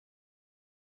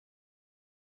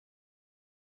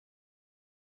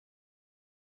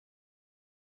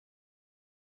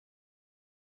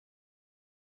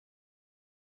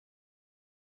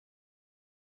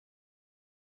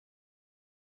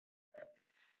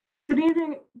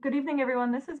Good evening,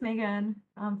 everyone. This is Megan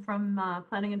from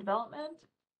Planning and Development.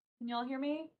 Can you all hear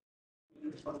me?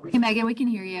 Hey Megan, we can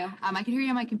hear you. I can hear you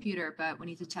on my computer, but we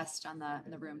need to test on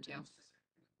in the room too.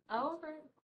 Oh, right.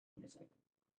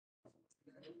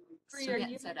 Still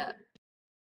getting set up.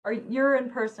 You're in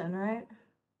person, right?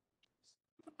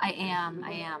 I am.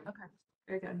 Okay,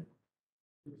 very good.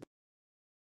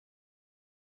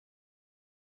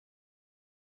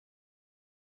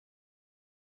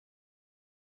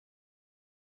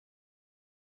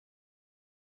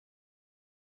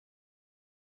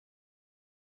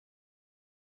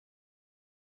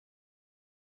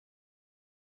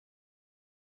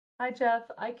 Hi, Jeff.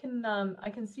 I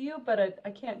can see you, but I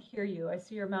can't hear you. I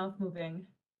see your mouth moving.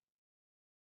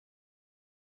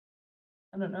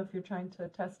 I don't know if you're trying to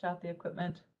test out the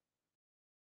equipment.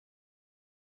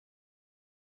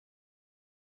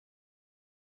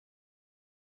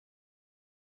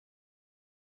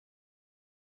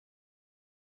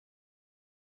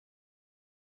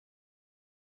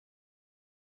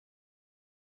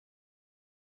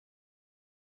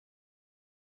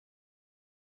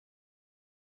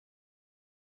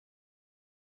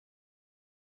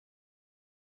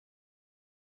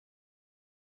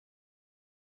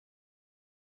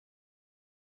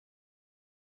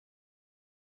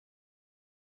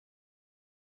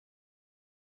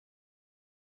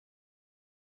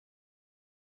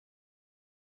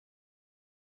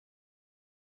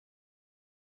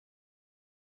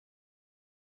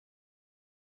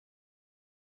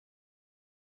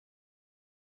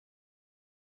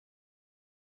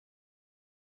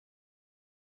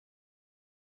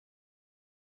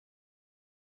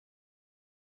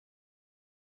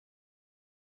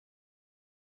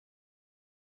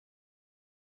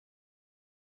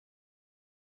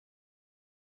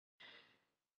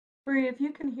 Bree, if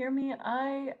you can hear me,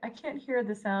 I can't hear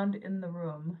the sound in the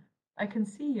room. I can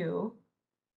see you.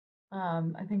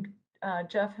 I think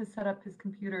Jeff has set up his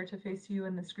computer to face you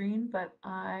in the screen, but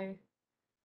I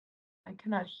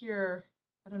cannot hear.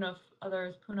 I don't know if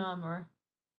others, Poonam or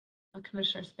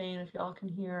Commissioner Spain, if y'all can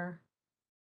hear,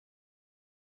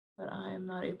 but I am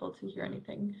not able to hear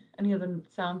anything, any of the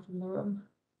sound from the room.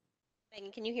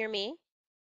 Megan, can you hear me?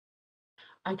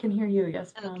 I can hear you,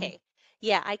 yes, Poonam. Okay.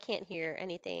 Yeah, I can't hear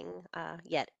anything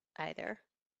yet either.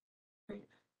 Great.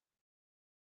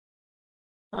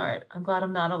 All right, I'm glad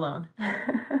I'm not alone.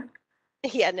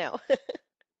 Yeah, no.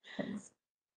 Thanks.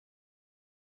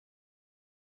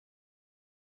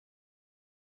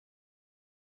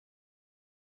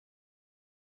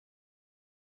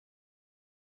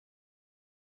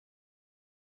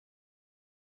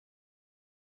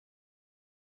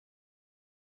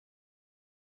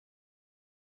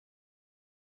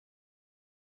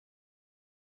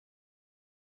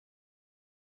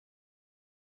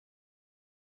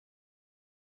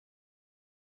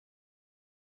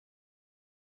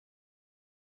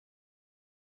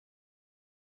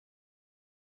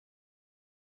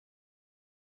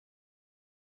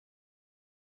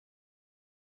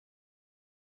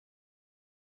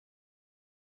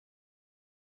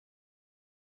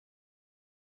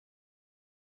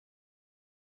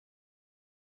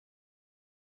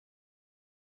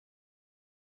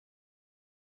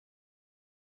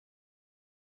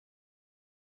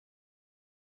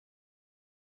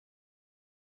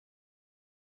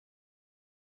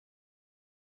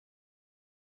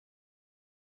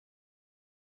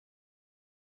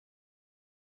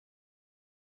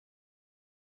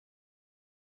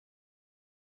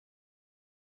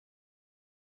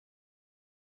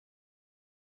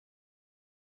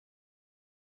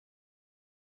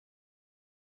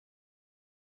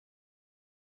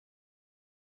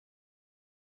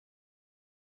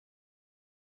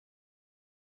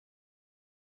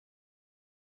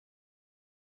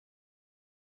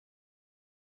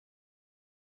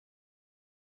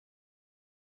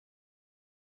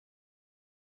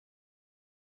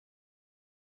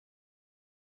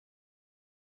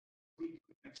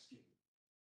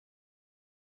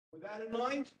 With that in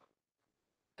mind,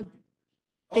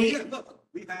 look,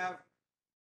 we have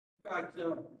got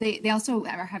They also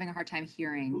are having a hard time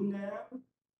hearing. Poonam,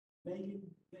 Megan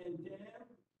Van Dam,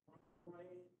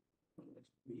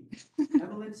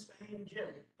 Evelyn, Spain, and Jim.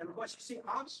 And of course, you see,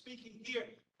 I'm speaking here.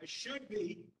 I should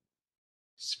be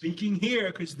speaking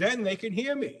here because then they can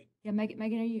hear me. Yeah,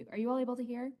 Megan, are you all able to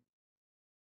hear?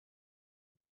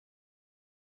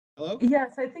 Hello?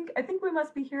 Yes, I think we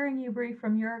must be hearing you, Bree,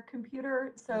 from your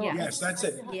computer. So Yes. Yes, that's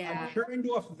it. Yeah. I turned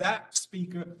off that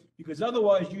speaker because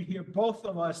otherwise you'd hear both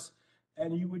of us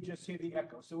and you would just hear the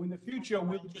echo. So in the future,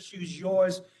 we'll just use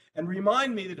yours and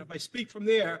remind me that if I speak from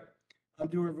there, I'm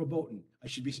doing verboten. I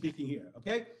should be speaking here,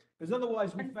 okay? Because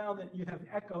otherwise we found that you have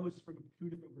echoes from two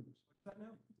different groups. What's that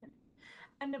now?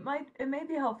 And it may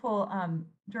be helpful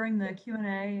during the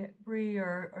Q&A, Bree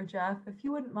or Jeff, if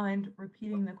you wouldn't mind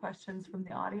repeating the questions from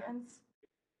the audience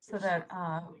so that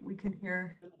we can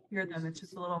hear them. It's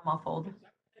just a little muffled.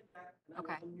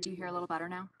 Okay. Do you hear a little better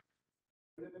now?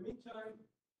 But in the meantime,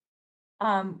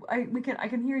 I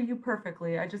can hear you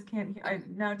perfectly. I just can't hear.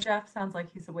 Now Jeff sounds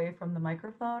like he's away from the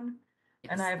microphone,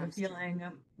 and I have a feeling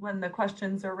when the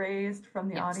questions are raised from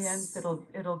the audience,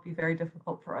 it'll be very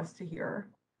difficult for us to hear.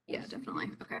 Yeah,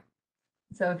 definitely. Okay.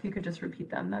 So if you could just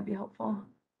repeat them, that'd be helpful.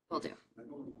 Will do.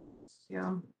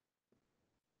 Yeah.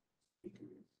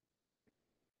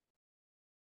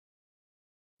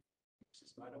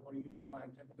 I don't want to use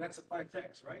that's a fine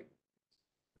text, right?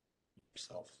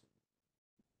 Yourself.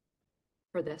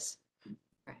 For this.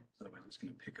 Okay. Otherwise it's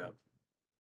going to pick up.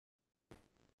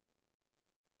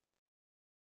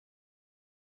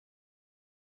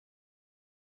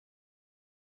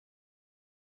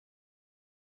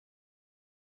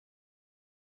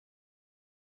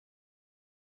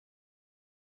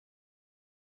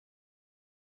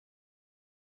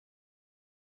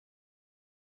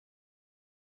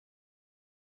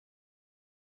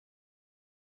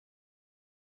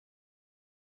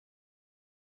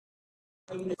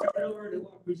 I'm going to turn it over to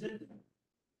our presenter.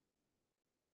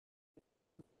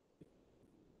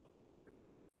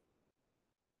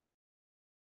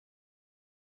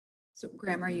 So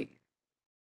Graham, are you?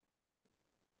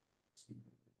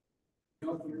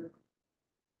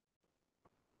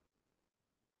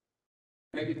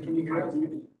 Meghan, can you hear us?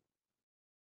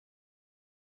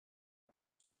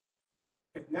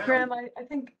 Now, Graham, I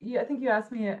think you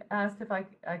asked if I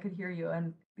could hear you,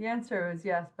 and the answer was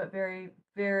yes, but very,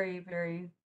 very, very,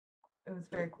 it was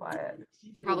very quiet.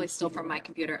 Probably still from my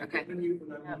computer. Okay. We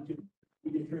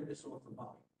can turn this off for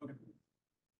Bob. Okay.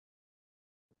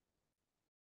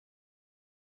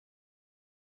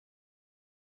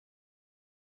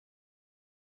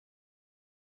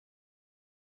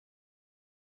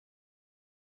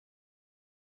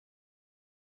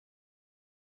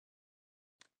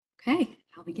 Okay,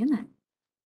 I'll begin then.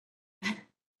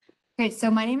 Okay,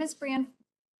 so my name is Brianne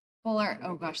Fuller.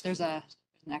 Oh gosh, there's an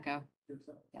echo. Yeah,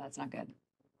 that's not good.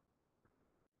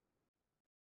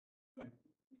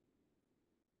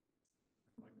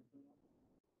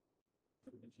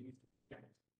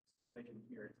 They can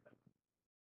hear it.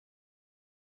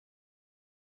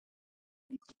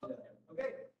 Okay.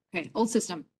 Okay, old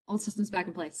system's back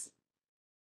in place.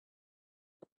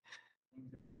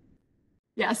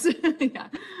 Yes, yeah.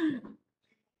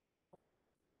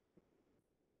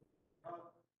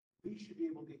 We should be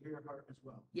able to hear her as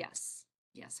well. Yes,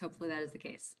 hopefully that is the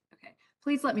case. Okay,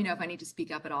 please let me know if I need to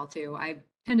speak up at all too. I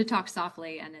tend to talk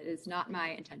softly and it is not my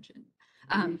intention.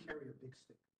 We carry a big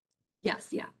stick. Yes,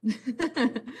 yeah.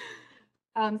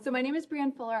 So my name is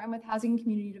Brianne Fuller. I'm with Housing and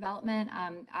Community Development.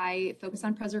 I focus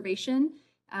on preservation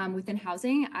within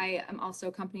housing. I am also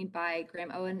accompanied by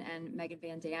Graham Owen and Meghan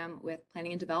Van Dam with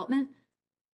Planning and Development.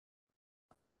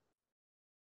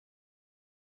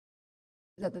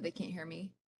 Is that they can't hear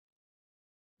me?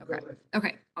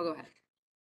 Okay, I'll go ahead.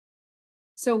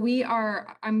 So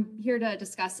I'm here to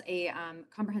discuss a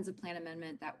comprehensive plan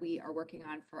amendment that we are working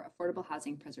on for affordable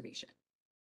housing preservation.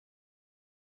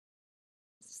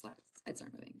 Slides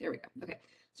aren't moving. There we go. Okay.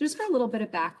 So just for a little bit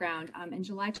of background, in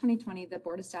July 2020, the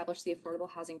board established the Affordable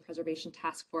Housing Preservation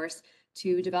Task Force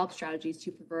to develop strategies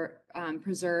to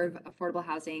preserve affordable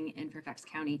housing in Fairfax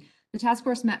County. The task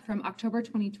force met from October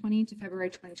 2020 to February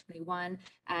 2021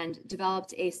 and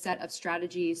developed a set of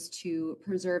strategies to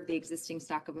preserve the existing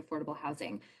stock of affordable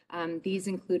housing. These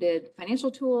included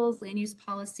financial tools, land use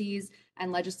policies,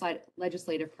 and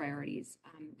legislative priorities.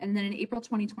 And then in April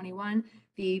 2021,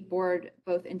 the board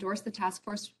both endorsed the task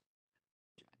force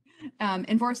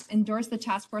endorsed the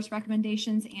task force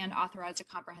recommendations and authorized a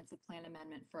comprehensive plan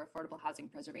amendment for affordable housing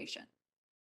preservation.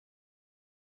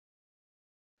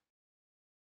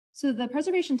 So the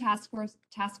Preservation Task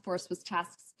Force was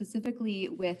tasked specifically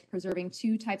with preserving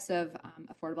two types of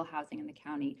affordable housing in the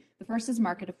county. The first is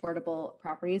market affordable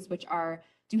properties, which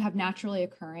do have naturally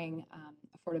occurring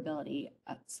affordability,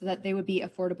 so that they would be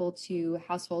affordable to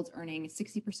households earning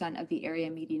 60% of the area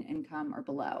median income or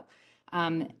below,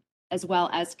 as well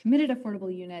as committed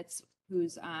affordable units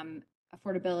whose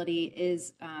affordability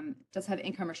does have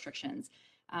income restrictions,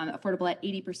 affordable at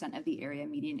 80% of the area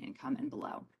median income and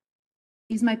below.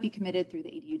 These might be committed through the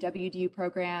ADU-WDU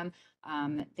program.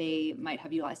 They might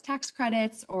have utilized tax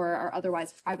credits or are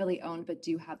otherwise privately owned, but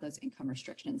do have those income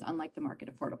restrictions, unlike the market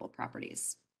affordable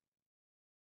properties.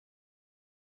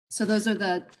 So those are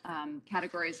the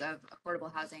categories of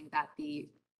affordable housing that the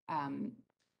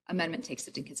amendment takes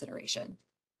into consideration.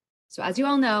 So as you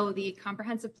all know, the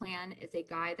comprehensive plan is a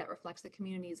guide that reflects the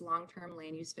community's long-term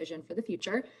land use vision for the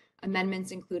future.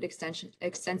 Amendments include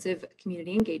extensive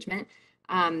community engagement.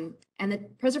 And the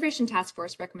Preservation Task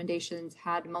Force recommendations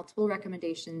had multiple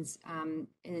recommendations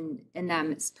in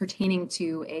them pertaining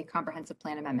to a comprehensive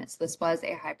plan amendment. So this was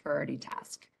a high priority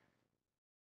task.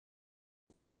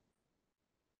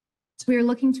 So we are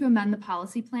looking to amend the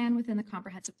policy plan within the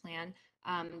comprehensive plan.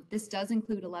 This does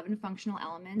include 11 functional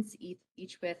elements,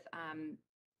 each with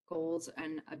goals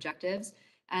and objectives,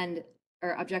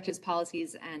 or objectives,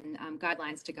 policies, and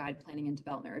guidelines to guide planning and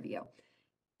development review.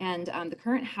 And the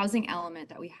current housing element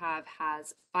that we have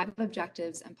has 5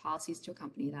 objectives and policies to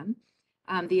accompany them.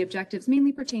 The objectives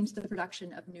mainly pertain to the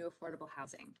production of new affordable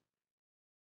housing.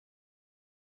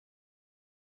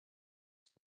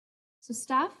 So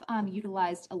staff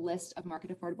utilized a list of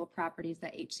market affordable properties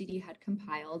that HCD had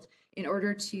compiled in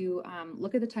order to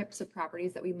look at the types of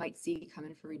properties that we might see come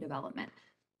in for redevelopment.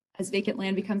 As vacant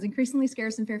land becomes increasingly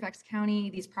scarce in Fairfax County,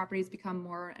 these properties become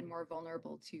more and more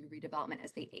vulnerable to redevelopment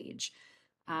as they age.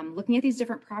 Looking at these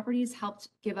different properties helped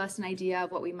give us an idea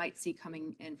of what we might see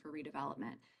coming in for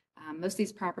redevelopment. Most of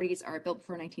these properties are built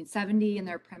before 1970, and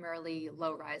they're primarily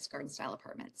low-rise garden-style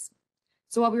apartments.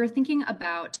 So while we were thinking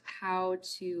about how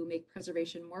to make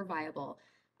preservation more viable,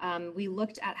 we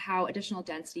looked at how additional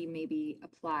density may be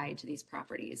applied to these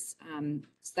properties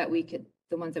so that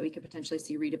the ones that we could potentially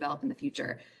see redevelop in the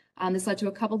future. This led to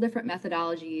a couple different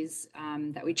methodologies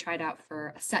that we tried out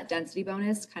for a set density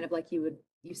bonus, kind of like you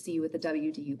see with the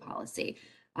WDU policy.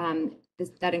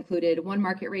 That included 1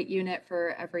 market rate unit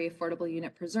for every affordable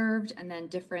unit preserved, and then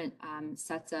different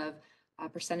sets of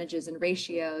percentages and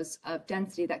ratios of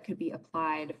density that could be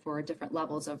applied for different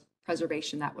levels of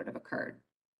preservation that would have occurred.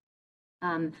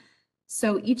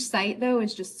 So each site, though,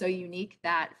 is just so unique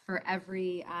that for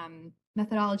every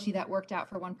methodology that worked out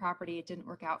for one property, it didn't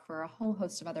work out for a whole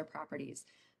host of other properties.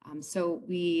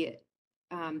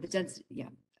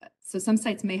 So some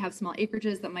sites may have small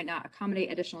acreages that might not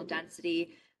accommodate additional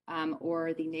density,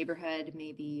 or the neighborhood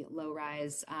may be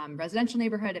low-rise residential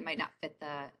neighborhood. It might not fit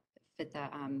the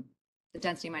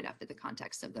density might not fit the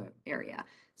context of the area.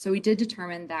 So we did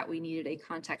determine that we needed a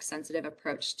context-sensitive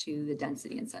approach to the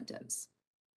density incentives.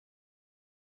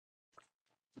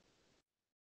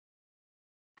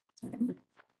 I'm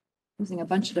using a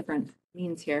bunch of different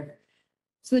means here.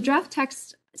 So the draft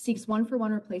text seeks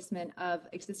 1-for-1 replacement of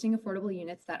existing affordable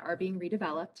units that are being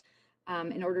redeveloped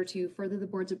in order to further the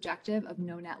board's objective of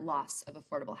no net loss of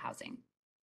affordable housing.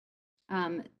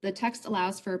 The text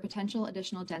allows for potential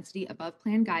additional density above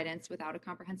plan guidance without a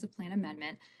comprehensive plan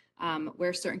amendment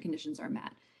where certain conditions are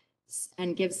met,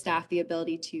 and gives staff the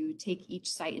ability to take each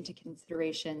site into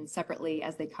consideration separately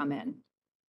as they come in.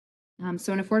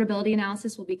 So an affordability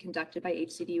analysis will be conducted by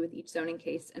HCD with each zoning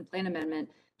case and plan amendment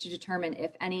to determine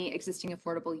if any existing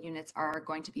affordable units are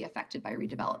going to be affected by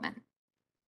redevelopment.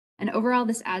 And overall,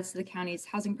 this adds to the county's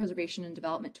housing preservation and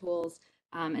development tools,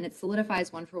 and it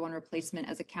solidifies 1-for-1 replacement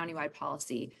as a countywide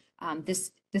policy.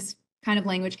 This kind of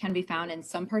language can be found in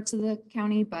some parts of the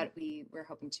county, but we're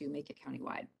hoping to make it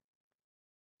countywide.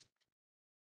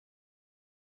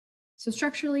 So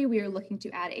structurally, we are looking to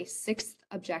add a 6th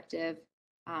objective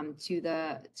to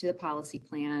the policy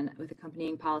plan with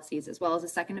accompanying policies, as well as a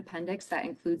 2nd appendix that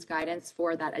includes guidance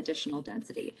for that additional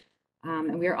density.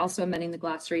 And we are also amending the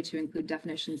glossary to include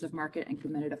definitions of market and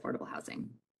committed affordable housing.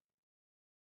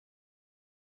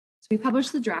 So we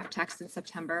published the draft text in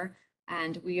September,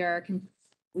 and we are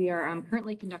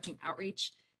currently conducting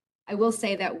outreach. I will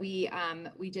say that we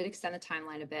did extend the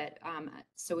timeline a bit.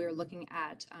 So we were looking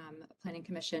at a Planning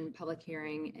Commission public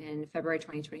hearing in February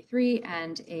 2023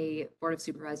 and a Board of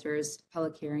Supervisors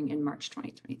public hearing in March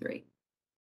 2023.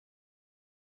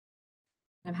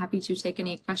 I'm happy to take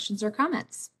any questions or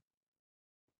comments.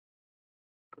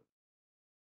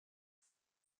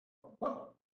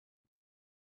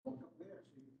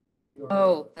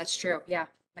 Oh, that's true. Yeah,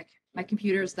 my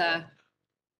computer's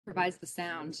provides the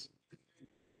sound.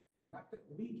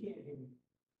 We can't hear you.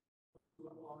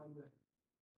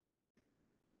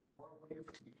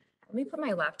 Let me put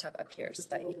my laptop up here so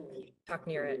that you can talk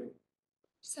near it.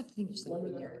 Just have to think just a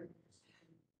little near.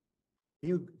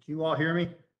 Can you all hear me?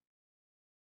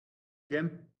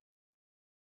 Jim?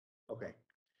 Okay.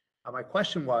 My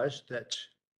question was that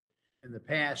in the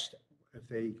past, if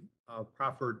they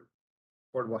proffered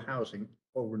affordable housing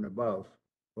over and above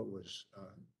what was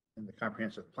in the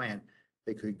comprehensive plan,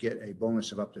 they could get a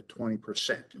bonus of up to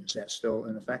 20%. Is that still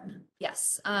in effect?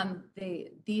 Yes,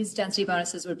 these density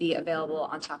bonuses would be available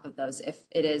on top of those if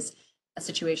it is a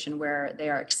situation where they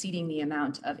are exceeding the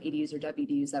amount of ADUs or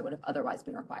WDUs that would have otherwise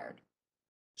been required.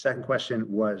 Second question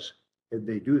was, if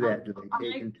they do that, do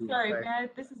they take into Sorry,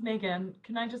 effect? this is Megan.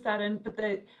 Can I just add in,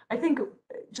 I think,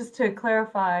 just to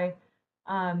clarify,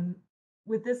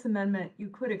 with this amendment, you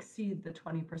could exceed the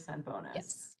 20% bonus.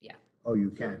 Yes, yeah, Oh, you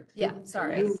can. yeah,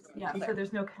 sorry. Yeah, so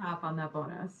there's no cap on that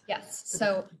bonus. Yes,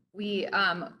 so we,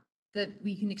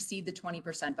 we can exceed the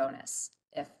 20% bonus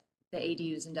if the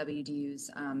ADUs and WDUs,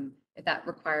 if that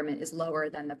requirement is lower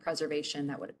than the preservation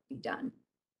that would be done.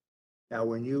 Now,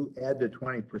 when you add the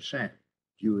 20%,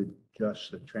 you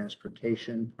adjust the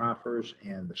transportation proffers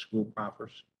and the school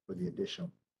proffers for the additional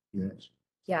units.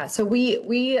 Yeah, so we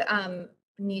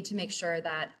need to make sure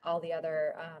that all the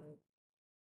other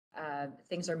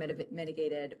things are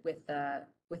mitigated with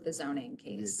the zoning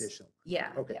The case. additional.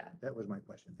 Yeah, Okay, yeah. that was my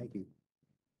question. Thank you.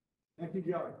 Thank you,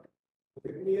 John.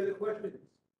 Any other questions?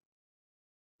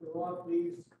 Go on,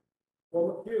 please.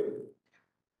 Form a queue.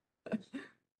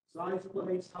 Signs,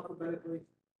 place, alphabetically.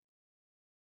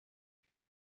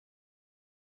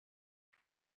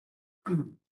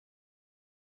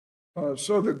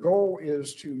 So the goal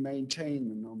is to maintain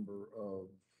the number of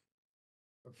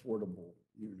affordable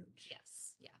units.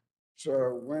 Yes, yeah.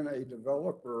 So when a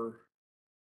developer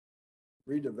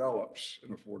redevelops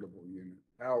an affordable unit,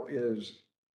 how is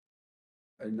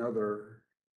another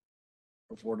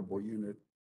affordable unit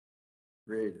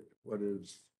created? What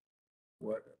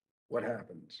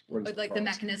happens? What is But like the process?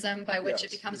 mechanism by which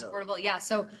it Yes, becomes yeah. affordable. Yeah,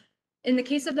 so in the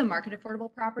case of the market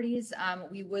affordable properties,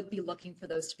 we would be looking for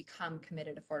those to become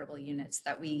committed affordable units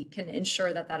that we can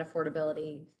ensure that that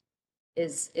affordability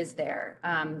is there.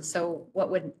 So what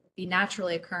would be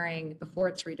naturally occurring before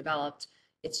it's redeveloped,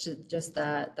 it's just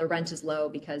the rent is low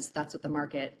because that's what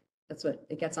that's what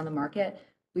it gets on the market.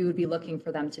 We would be looking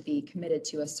for them to be committed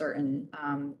to a certain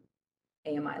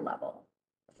AMI level,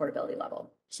 affordability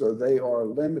level. So they are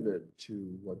limited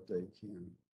to what they can,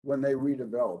 when they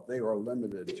redevelop, they are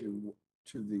limited to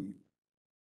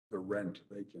the rent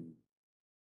they can.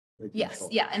 Yes,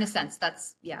 charge. yeah, in a sense,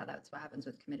 that's what happens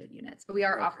with committed units. But we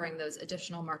are Okay. offering those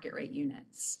additional market rate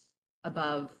units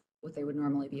above what they would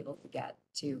normally be able to get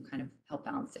to kind of help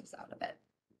balance things out a bit.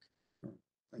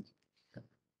 Thank you.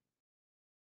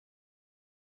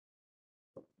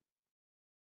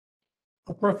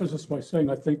 I'll preface this by saying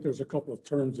I think there's a couple of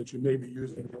terms that you may be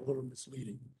using that are a little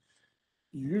misleading.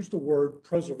 You used the word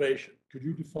preservation. Could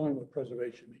you define what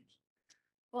preservation means?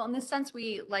 Well, in this sense,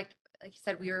 we like you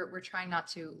said, we're trying not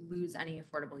to lose any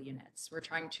affordable units. We're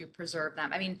trying to preserve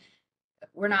them. I mean,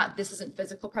 this isn't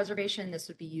physical preservation. This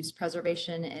would be use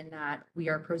preservation in that we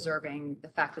are preserving the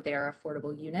fact that they are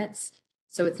affordable units.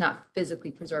 So it's not physically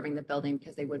preserving the building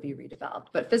because they would be redeveloped.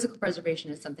 But physical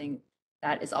preservation is something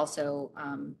that is also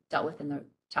dealt with in the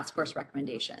task force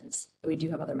recommendations. We do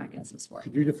have other mechanisms for it.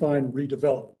 Could you define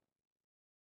redevelopment?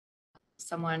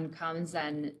 Someone comes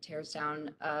and tears down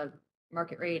a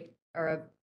market rate or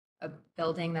a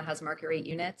building that has market rate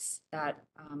units that,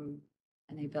 and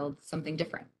they build something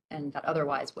different and that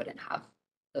otherwise wouldn't have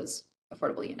those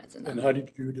affordable units in them. And how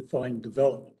did you define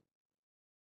development?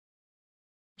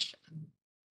 I'm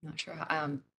not sure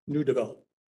how, New development.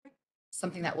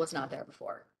 something that was not there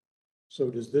before. So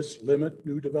does this limit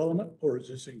new development or is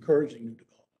this encouraging new development?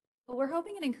 Well, we're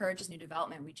hoping it encourages new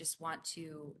development. We just want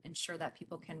to ensure that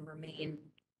people can remain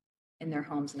in their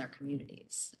homes and their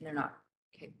communities and they're not,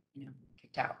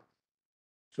 kicked out.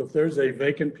 So if there's a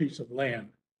vacant piece of land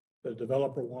the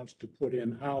developer wants to put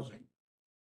in housing,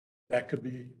 that could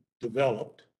be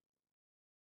developed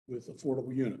with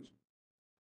affordable units.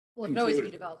 Well, it could always be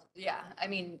Included. developed. Yeah, I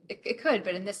mean, it could,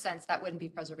 but in this sense, that wouldn't be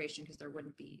preservation because there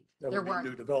wouldn't be, That there would be weren't,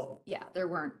 new development. yeah, there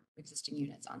weren't existing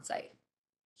units on site.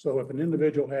 So if an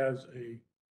individual has a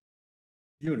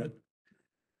unit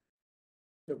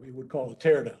that we would call a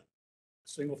tear down, a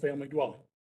single family dwelling,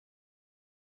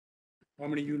 how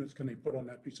many units can they put on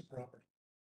that piece of property?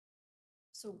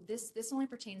 So this only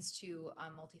pertains to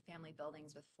multifamily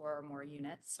buildings with 4 or more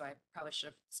units. So I probably should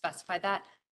have specified that.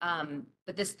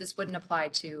 But this wouldn't apply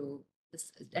to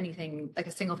anything like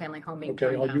a single family home being Okay,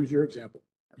 torn I'll down. use your example.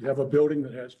 You have a building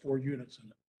that has 4 units in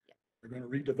it. Yeah. They're going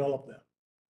to redevelop that.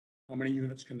 How many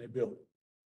units can they build?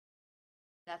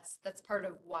 That's part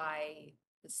of why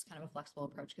this is kind of a flexible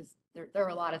approach because there are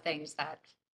a lot of things that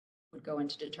would go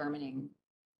into determining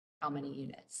how many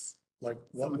units, Like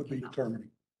what Someone would be can build. determining?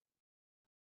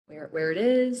 where it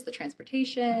is, the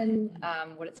transportation,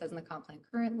 what it says in the comp plan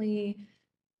currently,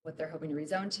 what they're hoping to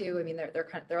rezone to. I mean, there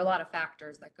are a lot of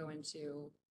factors that go into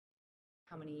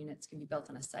how many units can be built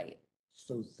on a site.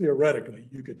 So theoretically,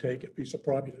 you could take a piece of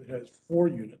property that has 4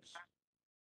 units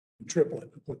and triple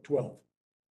it and put 12.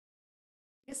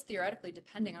 I guess theoretically,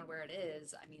 depending on where it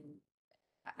is, I mean,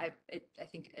 I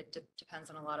think it depends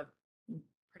on a lot of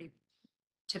pretty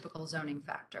typical zoning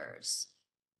factors.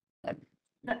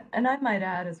 And I might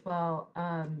add as well,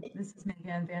 this is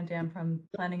Meghan Van Dam from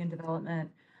Planning and Development.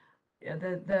 Yeah,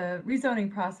 the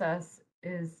rezoning process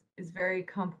is very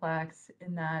complex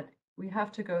in that we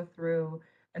have to go through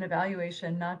an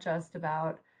evaluation, not just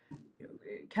about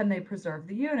can they preserve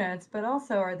the units, but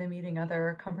also are they meeting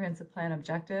other comprehensive plan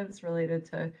objectives related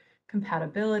to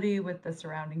compatibility with the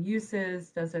surrounding uses?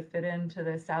 Does it fit into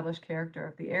the established character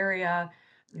of the area?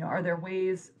 You know, are there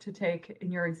ways to take,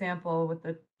 in your example with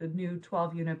the new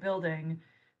 12-unit building,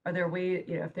 are there ways,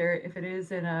 you know, if it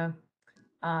is in a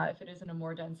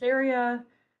more dense area,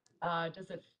 how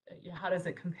does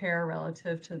it compare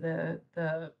relative to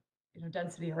the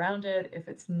density around it? If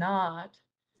it's not,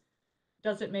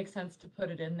 does it make sense to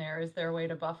put it in there? Is there a way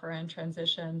to buffer and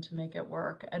transition to make it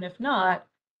work? And if not,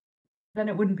 then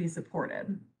it wouldn't be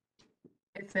supported.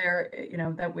 If there,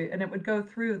 and it would go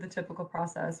through the typical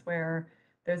process where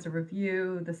there's a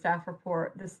review, the staff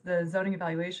report, the zoning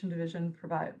evaluation division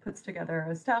puts together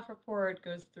a staff report,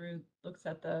 goes through, looks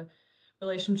at the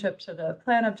relationship to the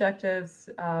plan objectives,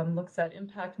 looks at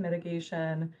impact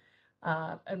mitigation,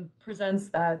 and presents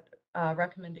that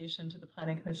recommendation to the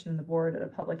Planning Commission and the board at a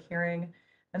public hearing.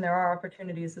 And there are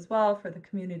opportunities as well for the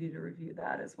community to review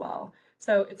that as well.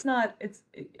 So it's not,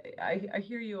 I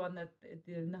hear you on the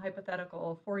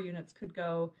hypothetical 4 units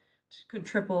could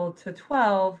triple to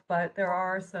 12, but there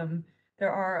are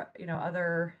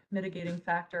other mitigating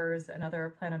factors and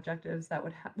other plan objectives that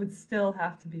would still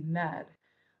have to be met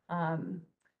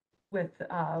with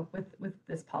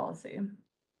this policy.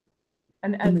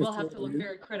 And we'll have to look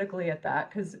very critically at that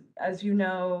because as you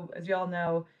all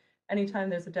know,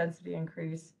 anytime there's a density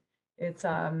increase, it's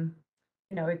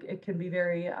it can be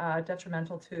very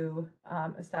detrimental to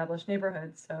established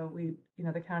neighborhoods. So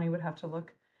the county would have to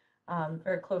look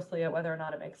very closely at whether or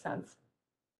not it makes sense.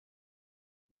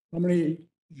 How many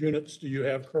units do you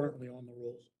have currently on the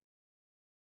rolls?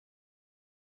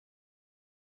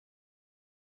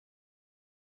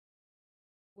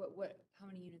 How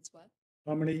many units what?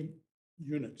 How many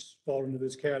units fall into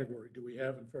this category do we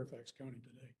have in Fairfax County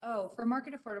today? Oh, for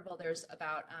market affordable, there's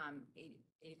about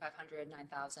 8,500,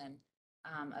 9,000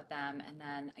 of them. And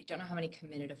then I don't know how many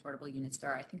committed affordable units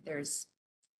there are. I think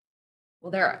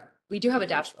we do have a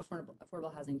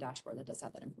affordable housing dashboard that does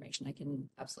have that information. I can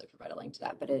absolutely provide a link to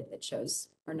that, but it shows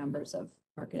our numbers of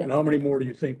market. And how many more do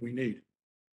you think we need?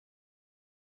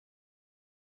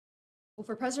 Well,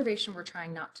 for preservation, we're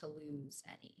trying not to lose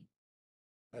any.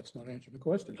 That's not answering the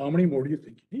question. How many more do you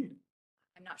think you need?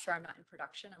 I'm not sure. I'm not in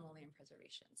production. I'm only in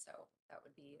preservation. So that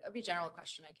would be a general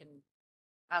question I can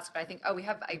ask. But I think we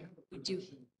have a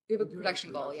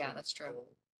production goal. Yeah, that's true.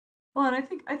 Well, and I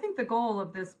think the goal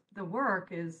of the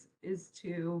work is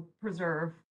to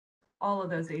preserve all of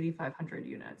those 8,500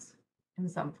 units in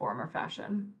some form or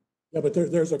fashion. Yeah, but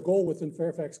there's a goal within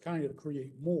Fairfax County to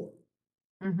create more.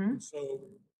 Mm-hmm. So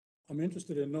I'm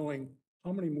interested in knowing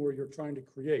how many more you're trying to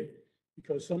create,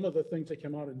 because some of the things that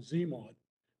came out in ZMOD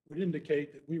would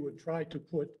indicate that we would try to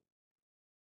put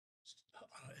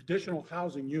additional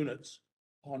housing units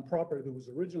on property that was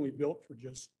originally built for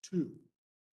just 2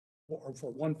 or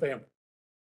for 1 family.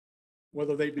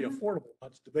 Whether they'd be affordable,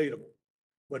 that's debatable.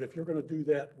 But if you're going to do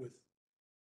that with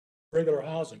regular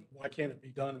housing, why can't it be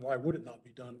done? Why would it not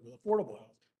be done with affordable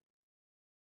housing?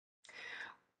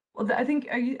 Well, I think,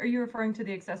 are you referring to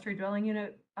the accessory dwelling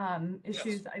unit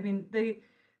issues? Yes. I mean,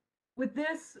 with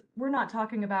this, we're not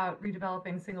talking about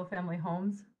redeveloping single family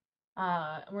homes.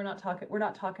 We're not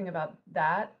talking about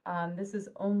that. This is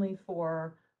only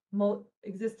for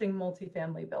existing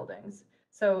multifamily buildings.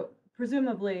 So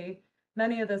presumably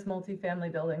many of those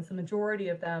multifamily buildings, the majority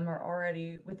of them are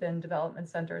already within development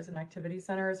centers and activity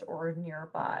centers or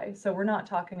nearby. So we're not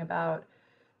talking about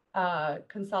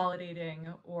consolidating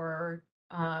or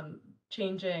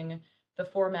changing the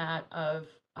format of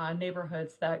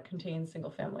neighborhoods that contain single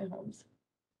family homes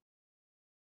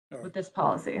with this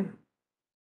policy.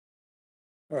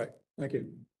 All right, thank you.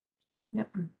 Yep.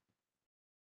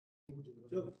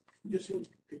 So just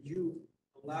could you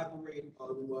elaborate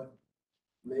on what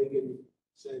Meghan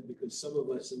said, because some of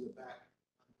us in the back.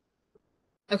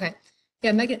 Okay.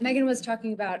 Yeah, Meghan was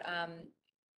talking about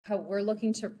how we're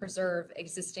looking to preserve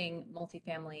existing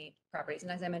multifamily properties.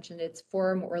 And as I mentioned,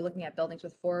 we're looking at buildings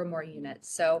with 4 or more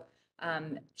units. So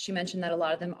she mentioned that a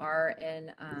lot of them are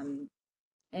in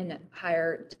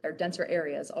higher or denser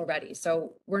areas already.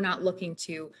 So we're not looking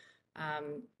to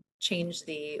change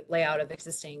the layout of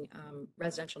existing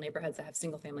residential neighborhoods that have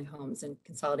single family homes and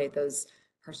consolidate those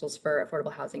parcels for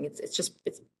affordable housing. It's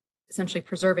essentially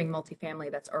preserving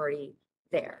multifamily that's already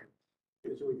there.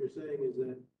 So what you're saying is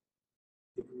that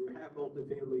if you have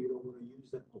multifamily, you don't want to use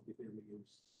that multifamily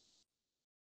use.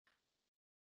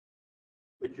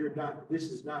 But you're not, this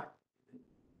is not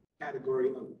category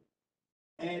of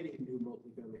adding new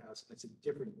multifamily house. That's a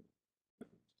different.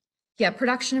 Yeah,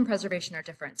 production and preservation are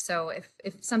different. So if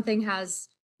something has,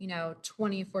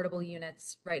 20 affordable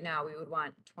units right now, we would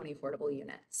want 20 affordable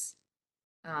units.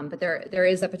 But there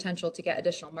is a potential to get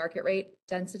additional market rate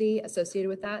density associated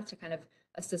with that to kind of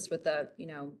assist with the,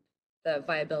 the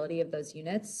viability of those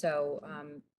units. So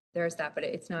there's that, but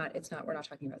we're not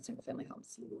talking about single family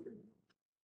homes.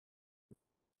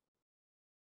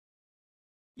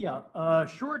 Yeah,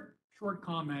 short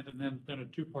comment and then a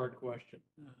two-part question.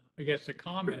 I guess the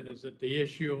comment is that the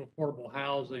issue of affordable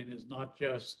housing is not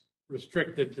just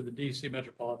restricted to the DC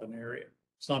metropolitan area,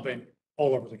 something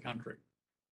all over the country,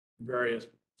 various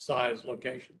size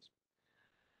locations.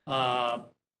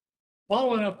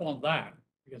 Following up on that,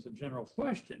 I guess a general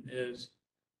question is,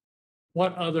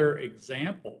 what other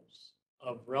examples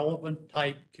of relevant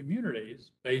type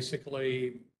communities,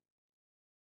 basically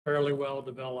fairly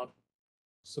well-developed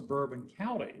suburban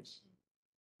counties,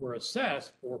 were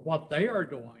assessed for what they are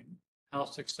doing, how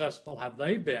successful have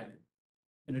they been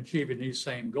in achieving these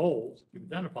same goals you've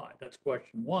identified? That's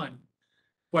question one.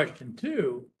 Question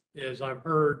two is, I've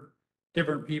heard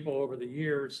different people over the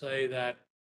years say that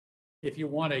if you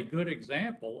want a good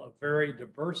example of very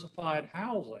diversified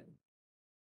housing,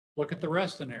 look at the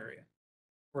Reston area,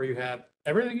 where you have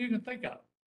everything you can think of.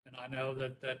 And I know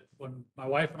that when my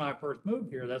wife and I first moved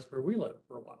here, that's where we lived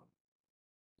for a while.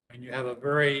 And you have a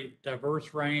very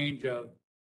diverse range of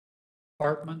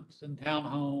apartments and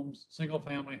townhomes, single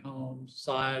family homes,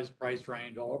 size, price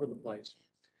range, all over the place.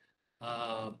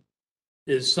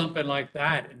 Is something like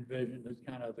that envisioned as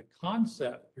kind of the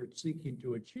concept you're seeking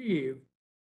to achieve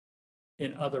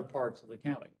in other parts of the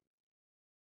county?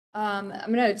 I'm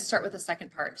going to start with the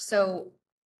second part. So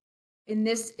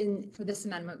for this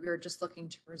amendment, we were just looking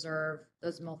to preserve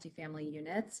those multifamily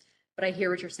units. But I hear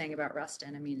what you're saying about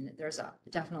Reston. I mean, there's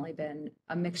definitely been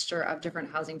a mixture of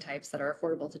different housing types that are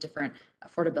affordable to different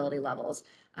affordability levels.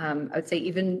 I would say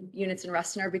even units in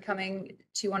Reston are becoming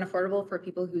too unaffordable for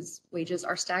people whose wages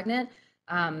are stagnant.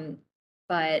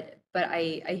 But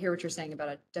I hear what you're saying about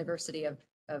a diversity of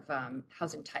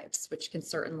housing types, which can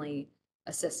certainly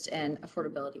assist in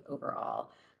affordability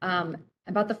overall.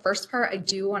 About the first part, I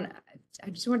don't want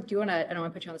to put you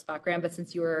on the spot, Graham, but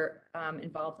since you were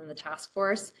involved in the task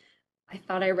force, I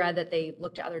thought I read that they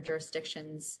looked at other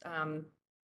jurisdictions.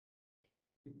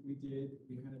 We did.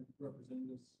 We had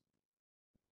representatives.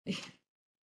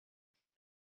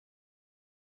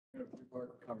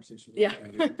 Conversation. Yeah.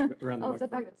 Around the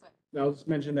microphone. Now, I'll just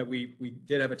mention that we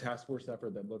did have a task force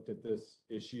effort that looked at this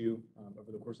issue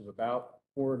over the course of about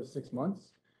 4 to 6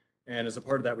 months. And as a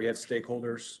part of that, we had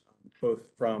stakeholders, both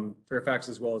from Fairfax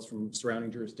as well as from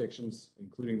surrounding jurisdictions,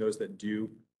 including those that do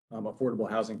affordable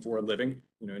housing for a living,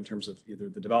 in terms of either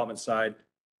the development side,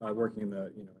 working in the,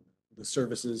 the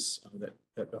services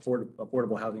that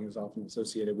affordable housing is often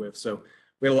associated with. So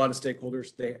we had a lot of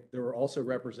stakeholders. There were also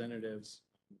representatives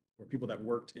or people that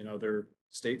worked in other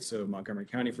states. So Montgomery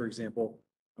County, for example,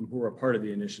 who were a part of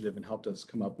the initiative and helped us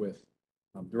come up with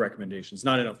the recommendations,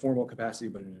 not in a formal capacity,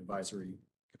 but in an advisory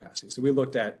capacity. So we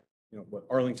looked at, what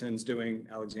Arlington's doing,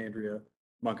 Alexandria,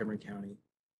 Montgomery County.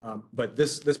 But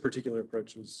this particular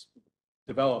approach was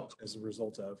developed as a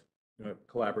result of a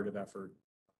collaborative effort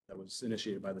that was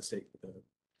initiated by the state, the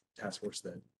task force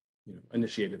that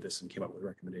initiated this and came up with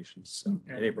recommendations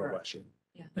in April of last year.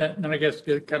 Yeah. And then I guess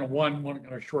kind of one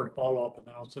kind of short follow-up, and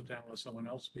then I'll sit down and let someone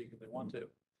else speak if they want to.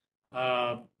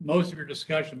 Most of your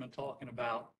discussion been talking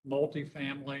about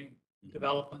multifamily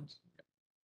developments.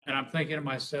 And I'm thinking to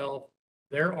myself,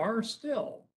 there are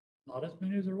still, not as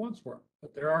many as there once were,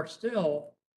 but there are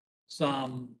still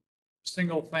some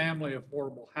single family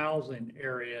affordable housing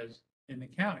areas in the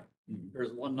county.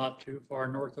 There's one not too far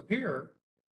north of here,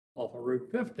 off of Route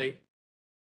 50,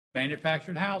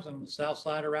 manufactured housing on the south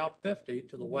side of Route 50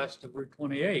 to the west of Route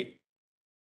 28.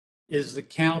 Is the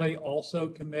county also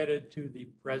committed to the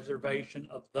preservation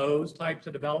of those types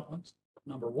of developments?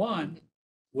 Number one,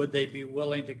 would they be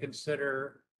willing to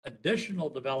consider additional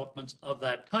developments of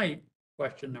that type?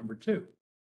 Question number two.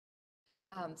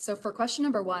 So for question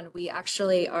number one, we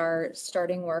actually are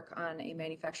starting work on a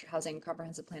manufactured housing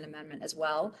comprehensive plan amendment as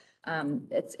well.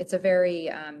 It's a very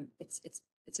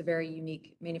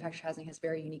unique, manufactured housing has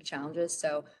very unique challenges.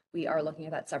 So we are looking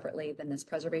at that separately than this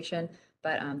preservation.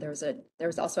 But there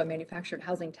was also a manufactured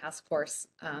housing task force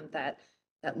that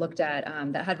looked at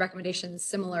that had recommendations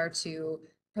similar to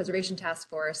preservation task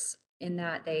force, in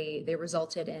that they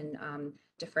resulted in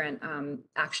different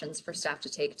actions for staff to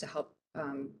take to help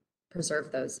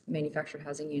preserve those manufactured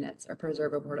housing units or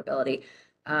preserve affordability.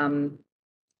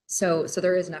 So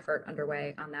there is an effort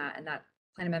underway on that, and that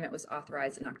plan amendment was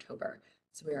authorized in October.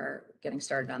 So we are getting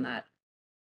started on that.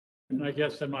 And I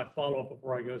guess then my follow-up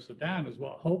before I go sit down is,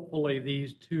 well, hopefully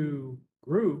these two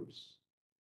groups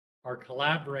are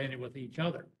collaborating with each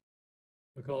other,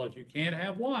 because you can't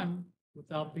have one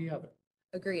without the other.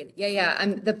 Agreed. Yeah.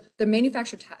 The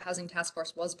manufactured housing task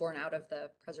force was born out of the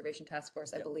preservation task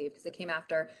force, I believe, because it came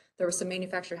after. There were some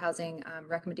manufactured housing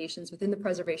recommendations within the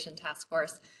preservation task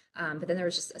force, but then there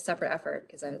was just a separate effort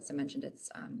because, as I mentioned, it's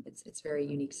a very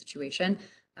unique situation.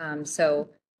 So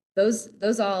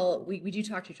those all we do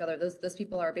talk to each other. Those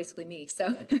people are basically me.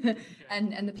 So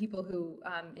and the people who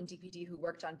in DPD who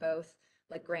worked on both,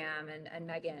 like Graham and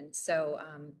Meghan. So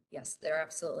yes, they're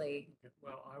absolutely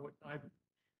Well,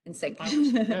 in sync. I would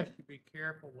suggest you be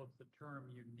careful with the term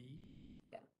unique.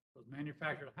 Yeah. Because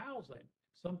manufactured housing,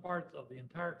 some parts of the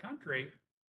entire country,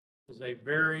 is a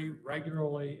very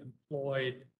regularly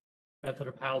employed method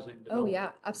of housing. Oh, development. yeah,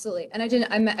 absolutely. And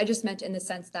I just meant in the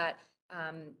sense that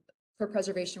for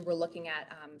preservation, we're looking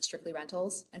at strictly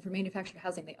rentals, and for manufactured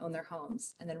housing, they own their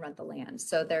homes and then rent the land.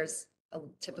 So there's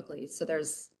typically, so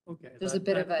there's Okay. a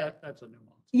bit of a, That's a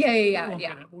nuance. yeah.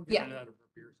 We'll get into that over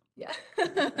beer. Yeah.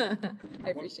 I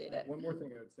appreciate it. One more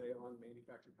thing I would say on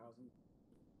manufactured housing.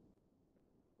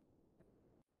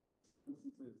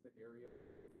 Instances, the area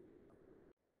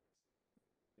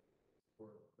for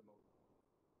the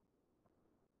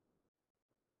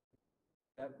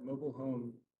that mobile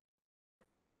home,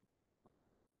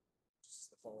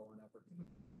 just the follow-on effort,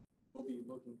 we'll be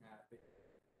looking at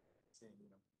saying,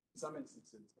 in some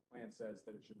instances, the plan says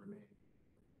that it should remain.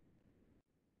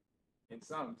 In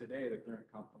some, today, the current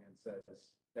comp plan says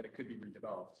that it could be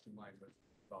redeveloped in line with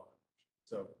development.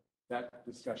 So that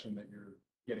discussion that you're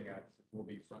getting at will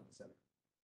be front and center.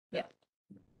 Yeah.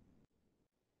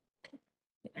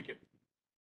 Thank you.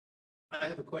 I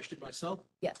have a question myself.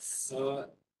 Yes.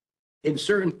 In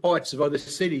certain parts of other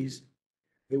cities,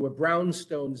 there were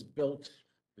brownstones built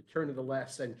the turn of the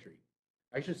last century.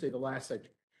 I should say the last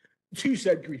century, 2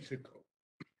 centuries ago.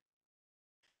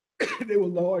 They were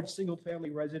large single-family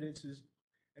residences,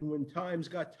 and when times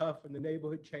got tough and the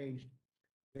neighborhood changed,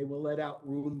 they were let out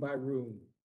room by room,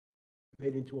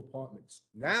 made into apartments.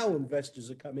 Now investors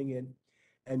are coming in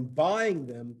and buying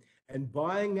them and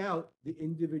buying out the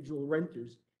individual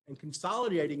renters and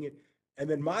consolidating it and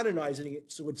then modernizing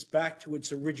it so it's back to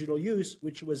its original use,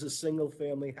 which was a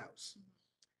single-family house.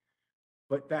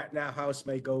 But that now house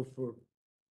may go for,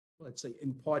 let's say,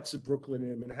 in parts of Brooklyn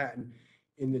and Manhattan,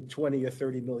 in the 20 or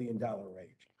 $30 million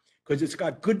range, because it's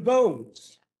got good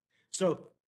bones. So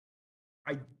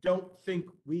I don't think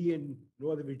we in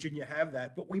Northern Virginia have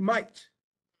that, but we might.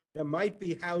 There might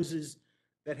be houses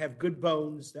that have good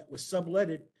bones that were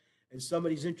subletted, and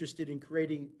somebody's interested in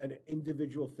creating an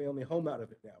individual family home out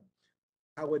of it now.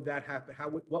 How would that happen?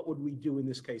 What would we do in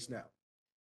this case now?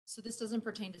 So this doesn't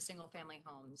pertain to single family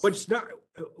homes. But it's not,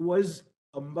 it was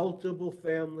a multiple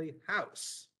family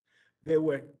house. There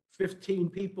were 15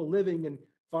 people living and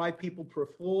 5 people per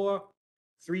floor,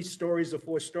 3 stories or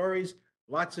 4 stories,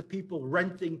 lots of people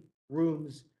renting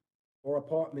rooms or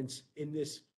apartments in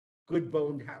this good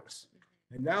boned house.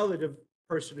 And now that a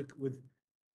person with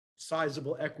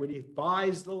sizable equity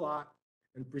buys the lot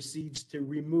and proceeds to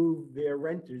remove their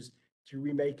renters to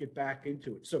remake it back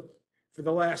into it. So for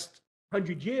the last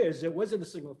 100 years, it wasn't a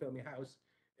single family house.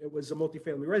 It was a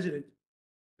multifamily resident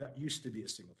that used to be a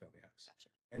single family house. Gotcha.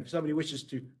 And if somebody wishes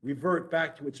to revert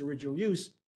back to its original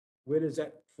use, where does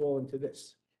that fall into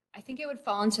this? I think it would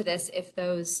fall into this if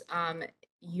those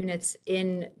units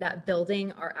in that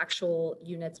building are actual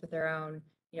units with their own,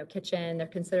 kitchen, they're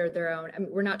considered their own. I mean,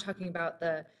 we're not talking about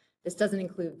this doesn't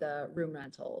include the room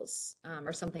rentals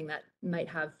or something that might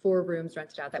have 4 rooms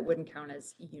rented out that wouldn't count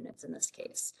as units in this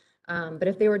case. But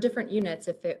if they were different units,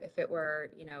 if it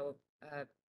were,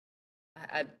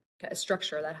 a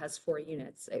structure that has 4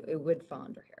 units, it would fall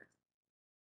under here.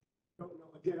 Don't know.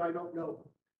 Again, I don't know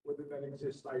whether that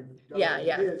exists. I don't Yeah, know if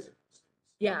yeah. it is.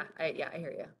 I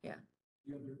hear you. Yeah.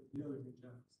 The other thing,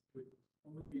 John, would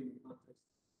only be in the context.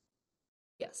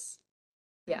 Yes.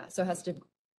 Yeah. So it has to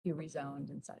be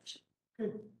rezoned and such.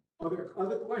 Okay.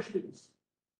 Other questions?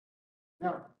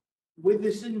 Now, with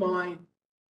this in mind,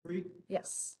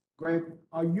 Yes. Greg,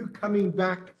 are you coming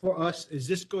back for us? Is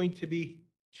this going to be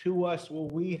to us? Will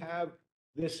we have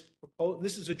this proposed?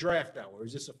 This is a draft now, or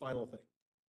is this a final thing?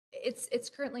 It's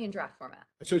currently in draft format.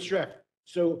 So it's draft.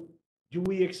 So do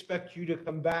we expect you to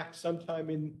come back sometime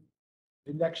in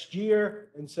the next year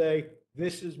and say,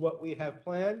 this is what we have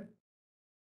planned?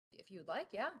 If you'd like,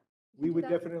 yeah. We do would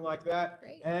that. definitely like that.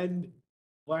 Great. And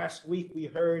Last week, we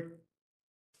heard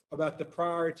about the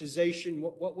prioritization.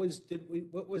 What was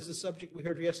the subject we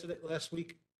heard last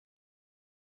week?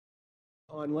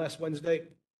 On last Wednesday?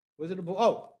 Was it,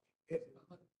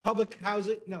 public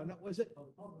housing? No, was it?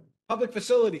 Public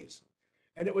facilities.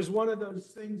 And it was one of those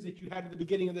things that you had at the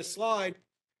beginning of the slide,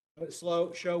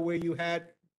 show where you had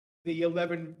the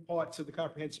 11 parts of the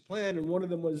comprehensive plan, and one of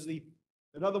them was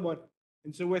another one.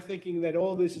 And so we're thinking that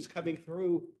all this is coming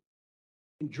through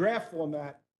in draft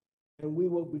format, and we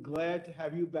will be glad to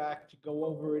have you back to go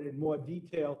over it in more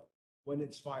detail when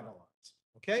it's finalized.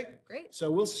 Okay? Great.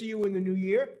 So we'll see you in the new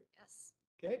year. Yes.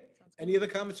 Okay? Sounds good. Any other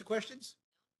comments or questions?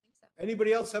 I think so.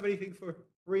 Anybody else have anything for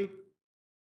free?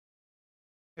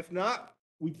 If not,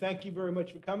 we thank you very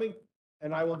much for coming,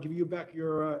 and I will give you back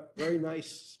your very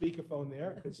nice speakerphone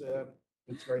there, because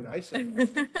it's very nice.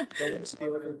 Don't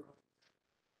steal it.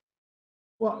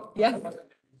 Well, Yeah.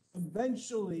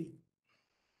 eventually,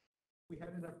 we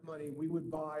had enough money, we would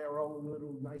buy our own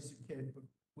little nicer kid, but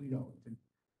we don't. And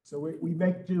so we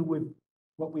make do with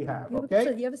what we have,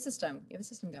 okay? You have a system. You have a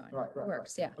system going. Right, It right,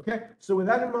 works, yeah. Okay, so with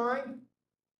that in mind,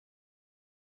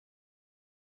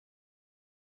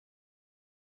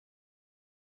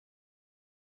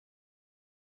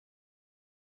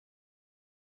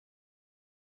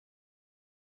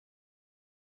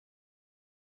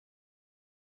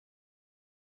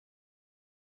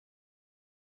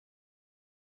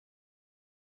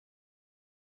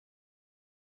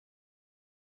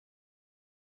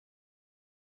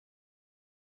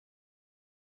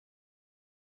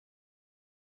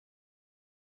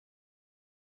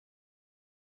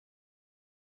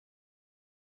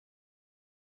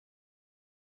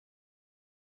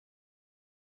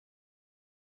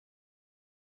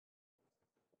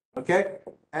 okay,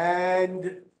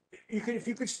 and if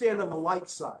you could stand on the light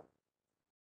side.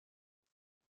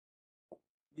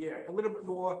 Yeah, a little bit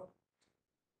more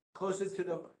closer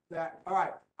to that. All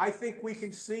right, I think we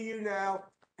can see you now,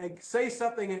 and say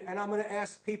something, and I'm gonna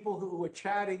ask people who are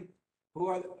chatting, who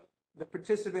are the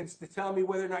participants, to tell me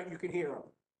whether or not you can hear them.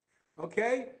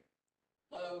 Okay?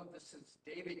 Hello, this is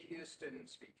David Houston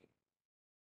speaking.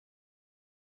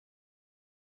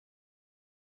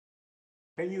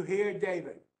 Can you hear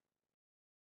David?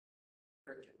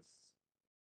 Crickets.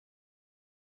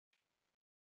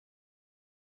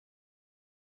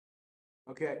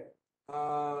 Okay,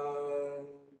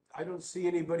 I don't see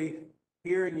anybody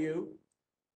hearing you.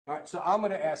 All right, so I'm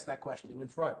gonna ask that question in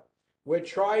front. We're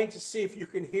trying to see if you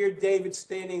can hear David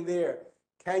standing there.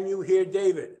 Can you hear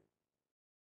David?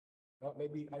 Well,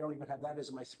 maybe I don't even have that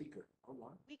as my speaker. Hold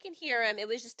on. We can hear him. It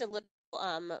was just a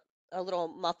little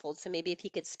muffled, so maybe if he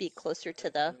could speak closer to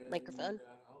the microphone.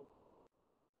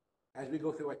 As we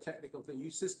go through our technical thing,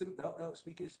 use system, no,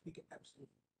 speaker, absolutely.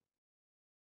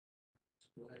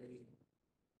 Display.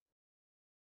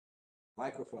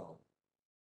 Microphone.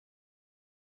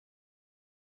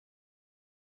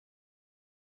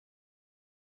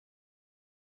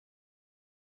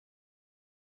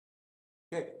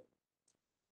 Okay.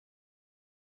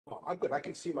 Oh, I'm good. I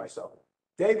can see myself.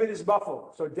 David is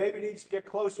muffled, so David needs to get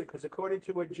closer, because according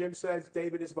to what Jim says,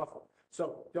 David is muffled.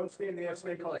 So don't stand there,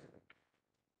 stay closer.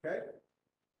 Okay?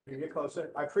 You get closer.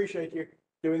 I appreciate you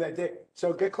doing that, Dave.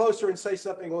 So get closer and say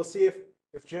something. We'll see if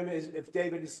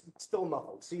David is still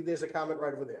muffled. See, there's a comment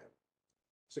right over there.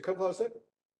 So come closer.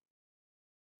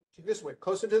 This way,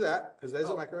 closer to that, because there's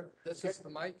a microphone. This is the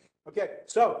mic. Okay,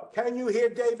 so can you hear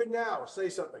David now? Say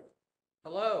something.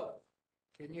 Hello,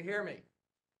 can you hear me?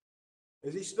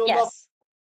 Is he still muffled? Yes,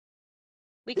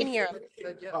 we can hear him.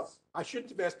 Said yes. Oh, I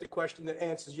shouldn't have asked the question that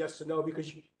answers yes or no,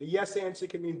 because the yes answer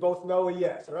can mean both no or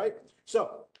yes, all right?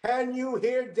 So, can you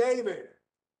hear David?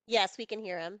 Yes, we can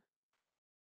hear him.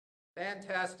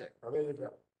 Fantastic. Oh, there you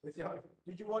go.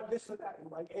 Did you want this or that? And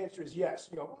my answer is yes.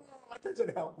 You go, that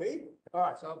doesn't help me. All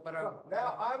right. So,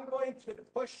 Now I'm going to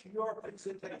push your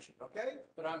presentation, okay?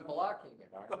 but I'm blocking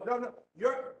it. aren't I?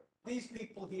 No, these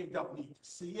people here don't need to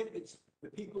see it. It's the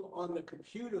people on the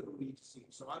computer who need to see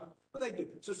it. So what I do,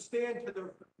 so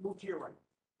move to your right.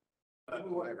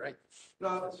 My right.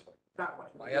 No, that way.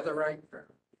 My other right.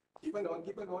 Keep on going.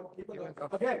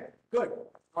 Okay, good.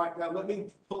 All right, now let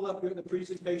me pull up the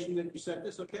presentation that you sent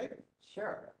us, okay?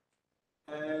 Sure.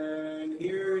 And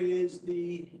here is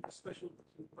the special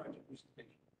project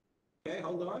presentation. Okay,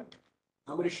 hold on.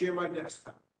 I'm going to share my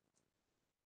desktop.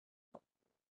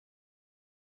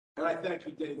 And I thank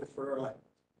you, David, for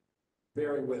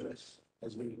bearing with us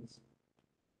as we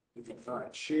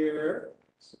share.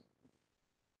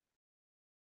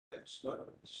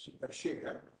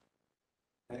 Share.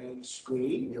 And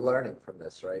screen. You're learning from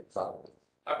this, right, Bob?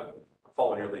 I'm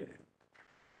following your lead.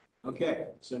 Okay,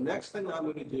 so next thing I'm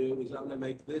gonna do is I'm gonna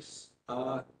make this,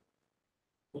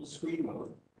 full screen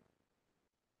mode.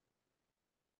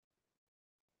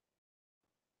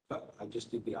 But I just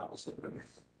did the opposite.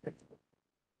 I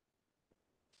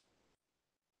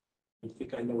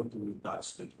think I know what the root dot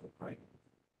stood for, right?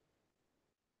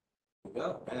 There we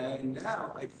go, and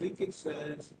now I think it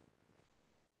says.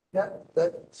 Yeah,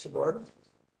 that should work.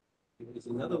 There's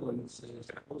another one that says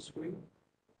full screen.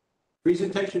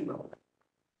 Presentation mode.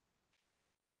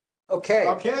 Okay,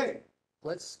 Okay.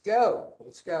 let's go.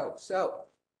 Let's go. So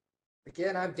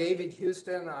again, I'm David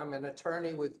Houston. I'm an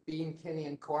attorney with Bean, Kinney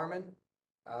and Corman.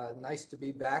 Nice to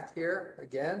be back here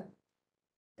again.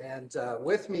 And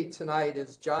with me tonight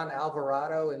is John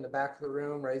Alvarado in the back of the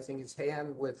room raising his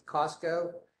hand with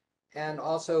Costco. And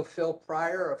also Phil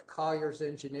Pryor of Colliers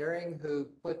Engineering, who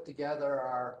put together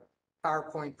our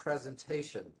PowerPoint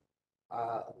presentation.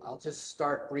 I'll just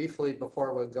start briefly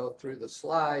before we go through the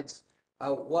slides.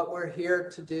 What we're here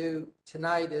to do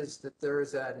tonight is that there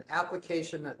is an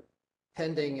application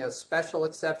pending, a special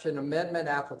exception amendment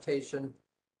application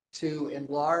to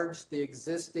enlarge the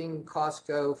existing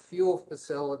Costco fuel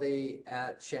facility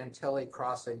at Chantilly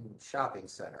Crossing Shopping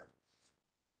Center.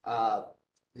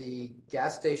 The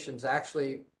gas station's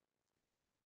actually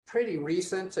pretty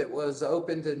recent. It was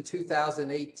opened in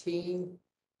 2018.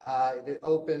 It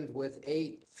opened with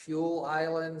 8 fuel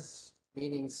islands,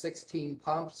 meaning 16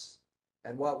 pumps.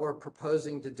 And what we're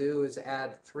proposing to do is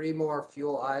add 3 more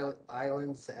fuel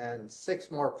islands and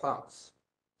 6 more pumps.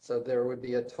 So there would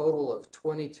be a total of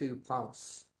 22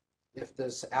 pumps if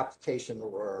this application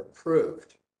were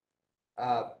approved.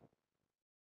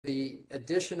 The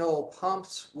additional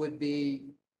pumps would be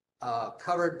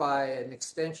covered by an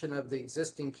extension of the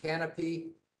existing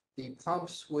canopy. The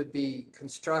pumps would be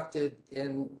constructed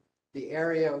in the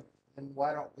area, and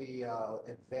why don't we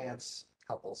advance a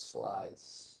couple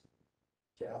slides,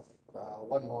 Jeff?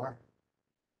 One more.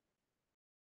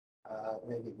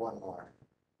 Maybe one more.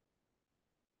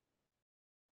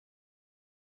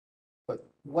 But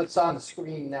what's on the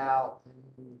screen now,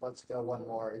 let's go one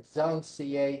more. It's zone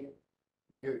C8.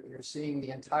 You're seeing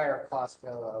the entire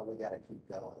Costco. We got to keep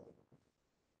going.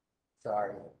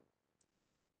 Sorry.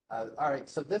 All right,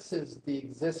 so this is the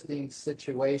existing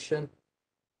situation.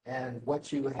 And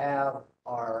what you have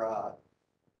are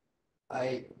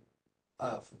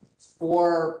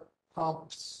 4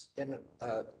 pumps in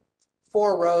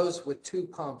 4 rows with 2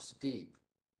 pumps deep.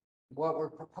 What we're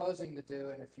proposing to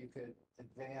do, and if you could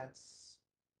advance,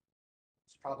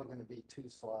 it's probably going to be 2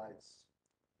 slides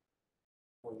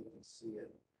before you can see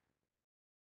it.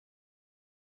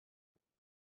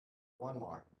 One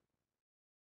more.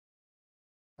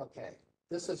 Okay,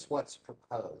 this is what's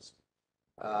proposed.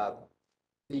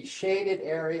 The shaded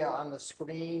area on the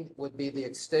screen would be the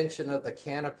extension of the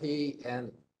canopy,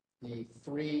 and the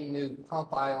 3 new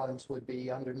pump islands would be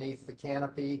underneath the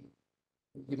canopy.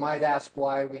 You might ask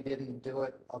why we didn't do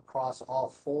it across all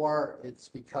 4. It's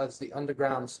because the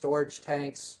underground storage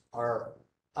tanks are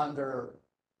under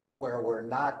where we're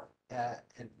not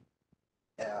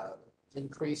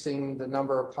increasing the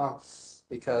number of pumps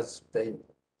because they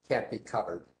can't be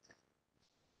covered.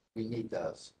 We need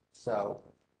those. So,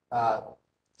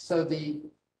 the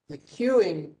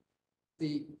queuing,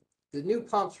 the new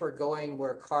pumps were going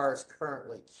where cars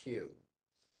currently queue.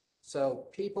 So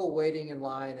people waiting in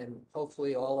line, and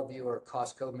hopefully all of you are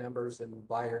Costco members and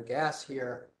buy your gas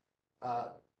here.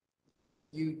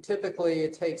 You typically,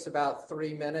 it takes about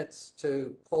 3 minutes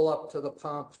to pull up to the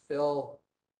pump, fill,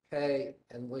 pay,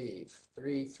 and leave.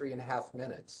 3.5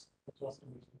 minutes.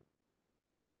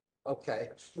 Okay.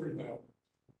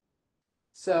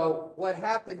 So what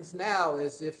happens now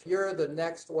is if you're the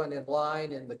next one in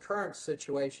line in the current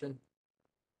situation,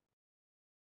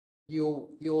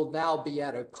 you'll now be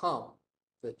at a pump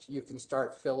that you can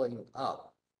start filling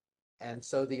up. And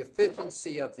so the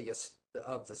efficiency of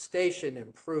the station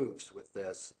improves with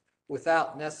this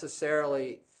without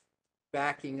necessarily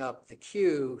backing up the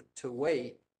queue to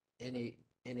wait any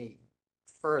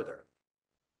further.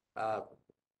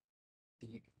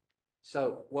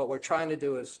 So what we're trying to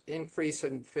do is increase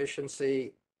in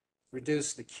efficiency,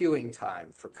 reduce the queuing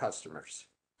time for customers.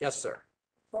 Yes, sir.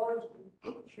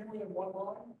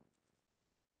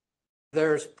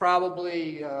 There's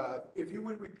probably, If you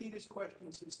would repeat his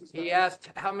question, since he's he not- asked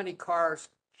how many cars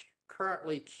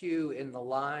currently queue in the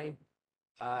line.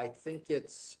 I think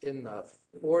it's in the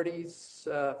 40s.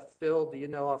 Phil, do you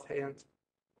know offhand?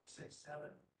 Say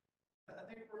 7. I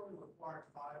think we're only required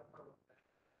 5 per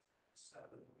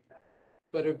 7.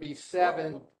 But it'd be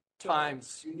 7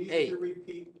 times You need 8. to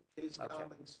repeat his Okay.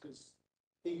 comments because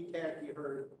he can't be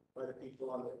heard by the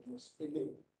people in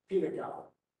the peanut gallery.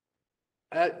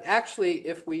 Actually,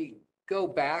 if we go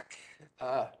back,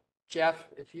 Jeff,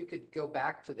 if you could go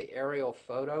back to the aerial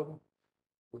photo,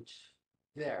 which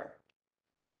there.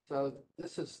 So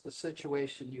this is the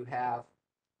situation you have,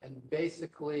 and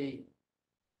basically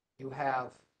you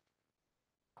have,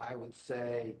 I would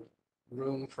say,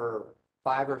 room for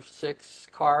 5 or 6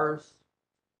 cars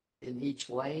in each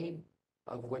lane,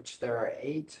 of which there are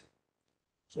 8.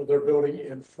 So they're building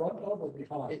in front of or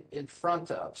behind? In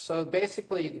front of. So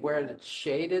basically where it's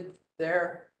shaded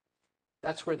there,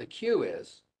 that's where the queue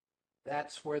is.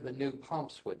 That's where the new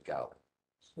pumps would go.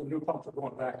 So new pumps are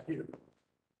going back here.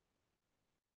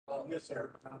 This area.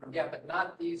 Yeah, but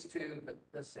not these two, but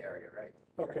this area, right?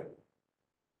 Okay.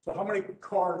 So how many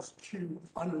cars queue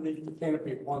underneath the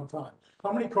canopy at one time?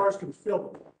 How many cars can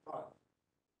fill it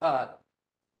at one time?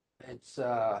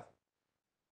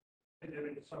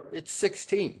 It's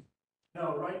 16.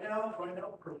 No, right now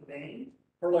per lane,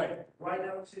 Per lane? right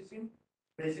now existing,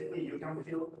 basically you can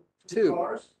fill 2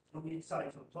 cars on each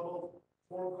side, so total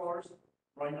 4 cars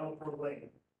right now per lane.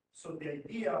 So the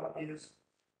idea is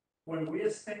when we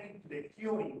extend the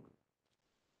queuing,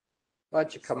 Why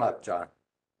don't you come up, John?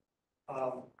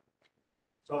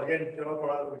 so again, you know, for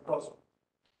other costs.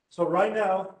 So right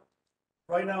now,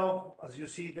 as you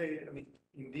see,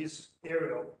 in this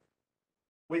area,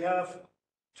 we have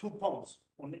 2 pumps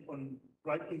on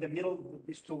right in the middle of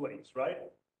these 2 lanes, right?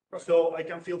 So I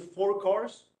can fill 4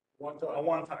 cars at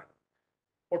one time.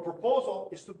 Our proposal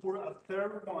is to put a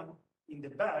third one in the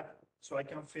back so I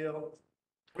can fill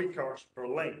 3 cars per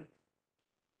lane.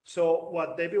 So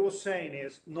what David was saying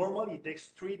is normally it takes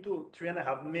 3 to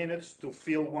 3.5 minutes to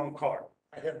fill 1 car.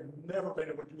 I have never been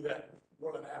able to do that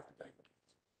more than a half a tank.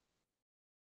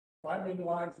 If I'm in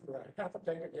line for a half a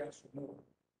tank of gas or more,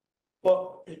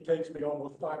 But it takes me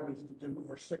almost 5 minutes to do,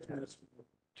 or 6 minutes.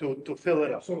 to fill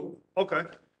it up. Absolutely. Okay.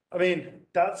 I mean,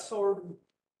 that's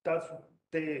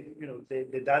the, you know, the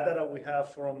data that we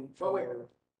have from. wait.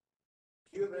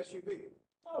 Q and SUV.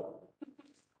 Oh,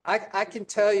 I can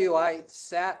tell you, I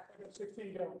sat, I got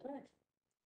 16-gallon tanks.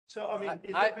 So, I mean.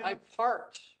 it I depends-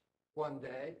 parked one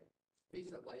day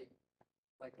recently,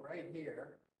 like right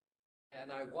here,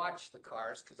 and I watched the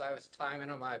cars because I was timing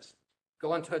them. I was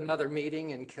going to another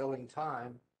meeting and killing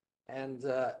time. And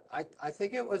I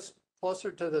think it was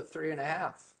closer to the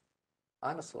 3.5,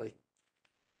 honestly.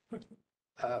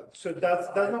 So that's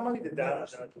normally the data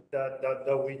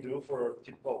that we do for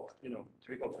typical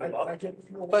fill I up. get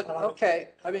fuel. But, okay,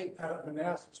 I mean, Out of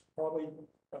Manassas, probably,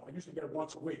 I usually get it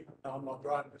once a week. Now I'm not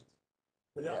driving it.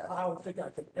 But Yeah. I don't think I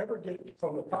could ever get it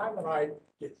from the time that I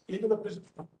get into the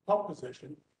pump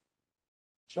position,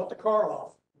 shut the car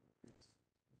off,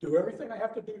 do everything I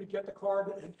have to do to get the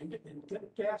car and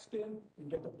get gassed in and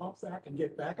get the pump back and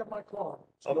get back in my car.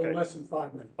 It's no Okay. less than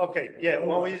 5 minutes. Okay, yeah,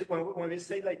 when we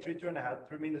say like 3.5,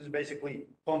 3 minutes is basically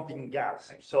pumping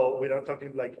gas. So we're not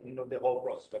talking like, the whole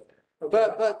process,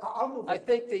 but I'll move I it.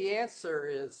 think the answer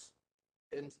is,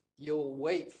 and you'll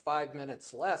wait 5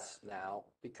 minutes less now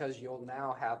because you'll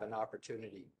now have an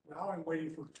opportunity. Now I'm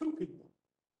waiting for 2 people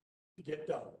to get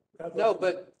done. No,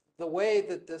 but the way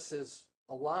that this is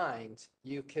aligned,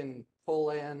 you can pull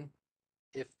in,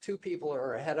 if 2 people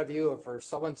are ahead of you, if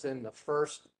someone's in the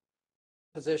first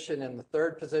position and the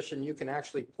third position, you can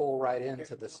actually pull right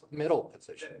into this middle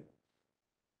position.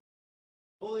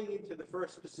 Pulling into the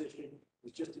first position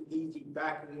is just an easy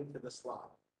backing into the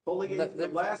slot. Pulling The- into the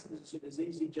the- last position is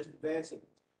easy, just advancing.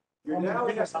 You're Well, now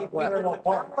yeah, asking people parallel to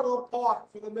park. parallel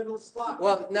park for the middle slot.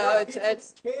 Well, no, Most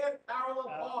it's- people it's- Can't parallel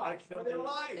park for actually- their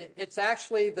life. It's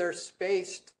actually, they're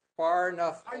spaced far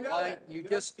enough I know aligned, that. you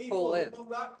There's just people pull who in. Do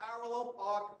not parallel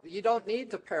park. You don't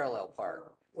need to parallel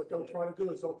park. What they'll try to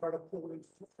do is they'll try to pull it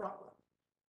in front.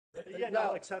 Yeah,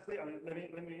 no, exactly. I mean, let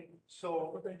me,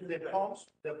 so What they do the there.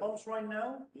 pumps right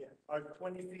now Yeah. are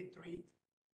 20 feet 3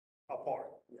 apart,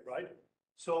 right?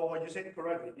 So what you said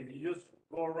correctly, if you just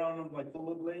go around on like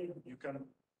bullet lane, you can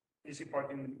easy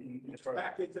park in front.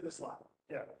 Back into the slot.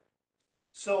 Yeah.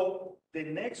 So the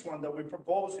next one that we're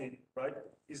proposing, right,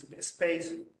 is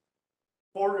space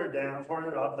further down,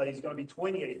 further up, that is gonna be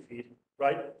 28 feet,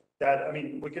 right? That, I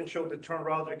mean, we can show the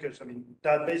turnaround because, I mean,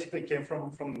 that basically came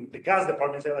from the gas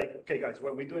department, say like, okay, guys,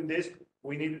 when we're doing this,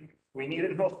 we need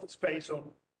enough space,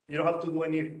 so you don't have to do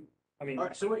any, I mean, All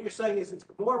right, so what you're saying is it's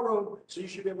more room, so you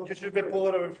should be able you to. should be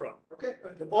pulling it in front. Okay.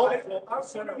 Also- I'm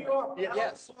from New York.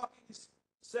 Yes.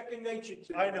 Second nature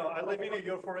to. I know, I live in New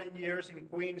York for 8 years in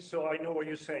Queens, so I know what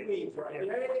you're saying. Queens,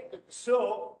 right?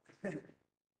 So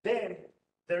then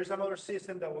there's another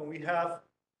system that when we have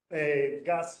a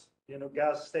gas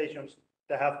stations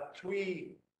that have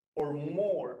 3 or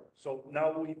more. So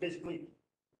now we basically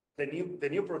the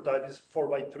new prototype is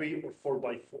 4x3 or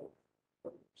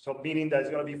 4x4. So meaning that it's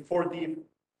gonna be 4 deep,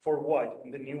 4 wide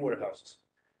in the new warehouses.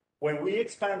 When we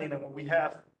expanding and when we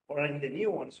have, or in the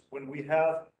new ones, when we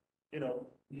have,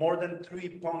 more than 3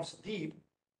 pumps deep,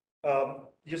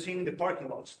 you see in the parking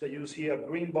lots that you see a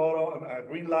green bottle, a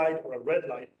green light or a red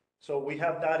light. So we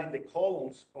have that in the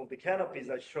columns of the canopies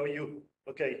that show you,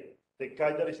 okay, the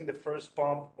guy that is in the first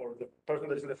pump or the person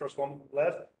that is in the first pump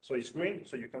left, so it's green,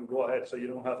 so you can go ahead, so you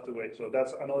don't have to wait. So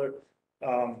that's another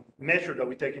measure that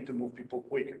we take to move people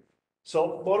quicker.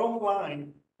 So bottom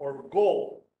line or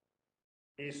goal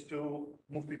is to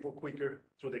move people quicker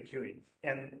through the queuing.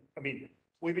 And I mean,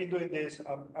 we've been doing this,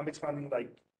 I'm expanding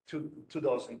like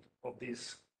 2,000 of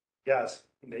these gas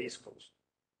in the East Coast.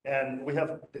 And we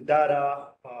have the data,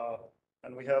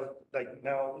 and we have like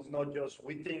now it's not just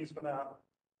we think it's gonna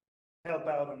help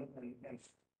out and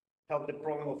help the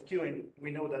problem of queuing. We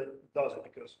know that it does it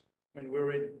because I mean we're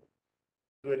already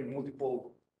doing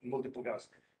multiple gas.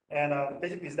 And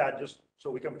basically it's that just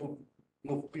so we can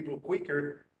move people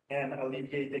quicker and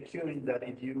alleviate the queuing that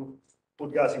if you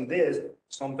put gas in this,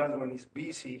 sometimes when it's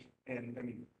busy and I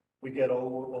mean we get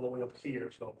all the way up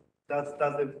here. So that's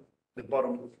the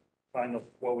bottom line of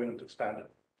what we want to expand it.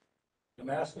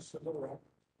 Damascus to the right.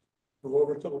 Go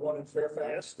over to the one in Fairfax.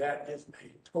 Yes. That is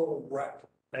a total wreck.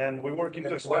 And we're working to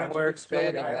That's expand. why We're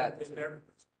expanding I that. haven't been there.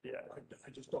 Yeah. I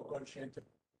just don't go to Chantilly.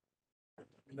 I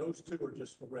mean, those two are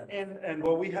just horrendous. And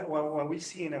what we have, when we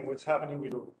see and what's happening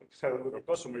with our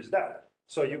customers is that,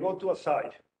 so you go to a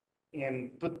site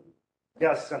and put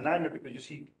gas is a nightmare because you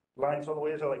see lines all the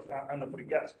way, so like, I'm not putting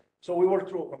gas. So we work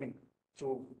through, I mean,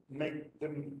 to make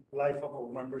them life of our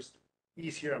members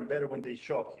easier and better when they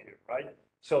shop here, right?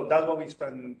 So that's why we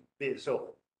spend this.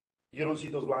 So you don't see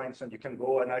those lines and you can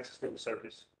go and access the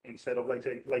service instead of like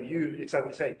say, like you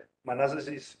exactly say, Manassas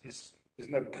is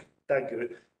not that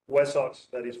good. West Sox,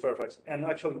 that is Fairfax, and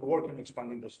actually we're working on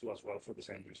expanding those two as well for the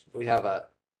same reason. We have a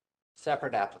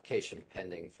separate application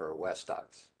pending for West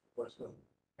Ox.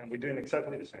 And we're doing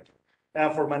exactly the same.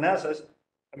 And for Manassas,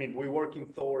 I mean, we're working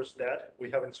towards that.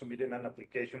 We haven't submitted an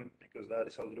application because that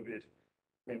is a little bit,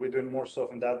 I mean, we're doing more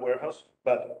stuff in that warehouse,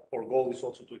 but our goal is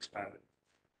also to expand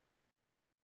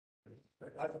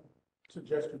it. I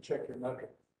suggest you check your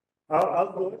metric.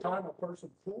 I'll From do the it. time a person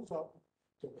pulls up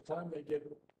to the time they get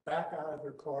back out of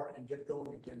their car and get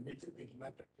going again, needs to be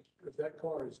metric. If that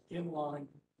car is in line,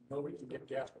 nobody can get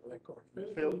gas for that car.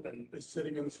 Filled and- It's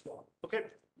sitting in the spot. Okay.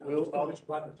 We'll,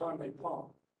 by the time they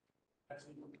pump. That's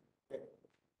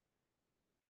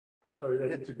Sorry, I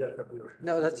didn't suggest that we were.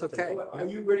 No, that's okay. Are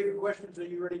you ready for questions? Are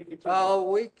you ready to continue?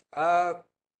 Oh, I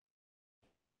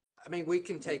mean, we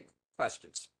can take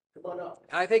questions. Come on up.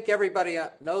 I think everybody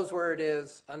knows where it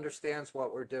is, understands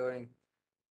what we're doing.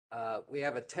 We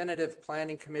have a tentative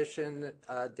planning commission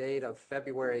date of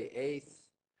February 8th,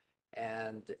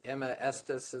 and Emma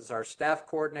Estes is our staff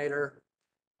coordinator.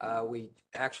 We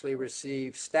actually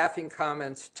received staffing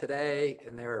comments today,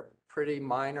 and they're pretty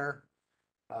minor.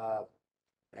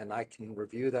 And I can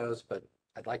review those, but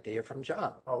I'd like to hear from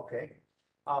John. Okay.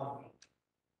 I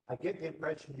get the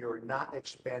impression you're not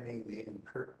expanding the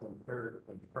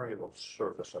impermeable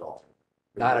surface at all.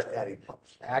 You're Not just adding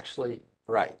pumps. Actually,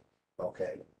 right.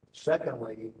 Okay.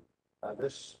 Secondly,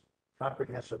 this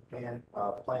comprehensive plan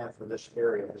for this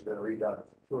area has been redone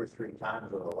 2 or 3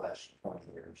 times over the last 20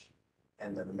 years.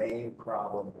 And the main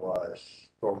problem was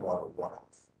stormwater runoff.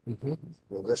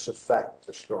 Will this affect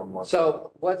the stormwater?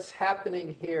 So what's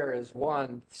happening here is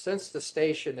one, since the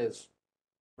station is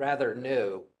rather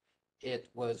new, it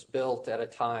was built at a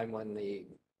time when the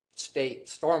state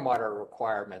stormwater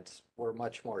requirements were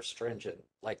much more stringent,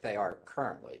 like they are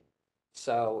currently.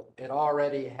 So it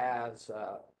already has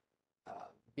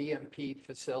BMP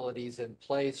facilities in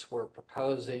place. We're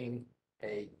proposing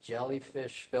a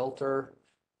jellyfish filter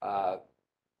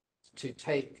to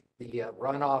take the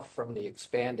runoff from the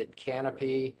expanded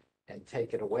canopy and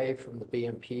take it away from the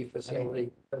BMP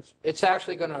facility. It's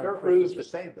actually going to improve the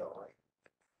same though, right?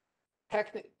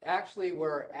 Actually,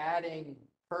 we're adding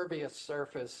pervious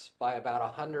surface by about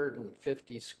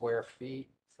 150 square feet.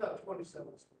 It's about 27.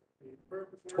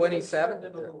 27?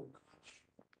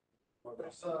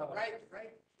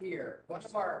 Right Here, one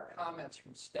of our comments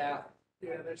from staff.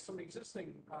 Yeah, there's some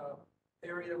existing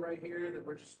area right here that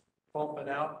we're just bumping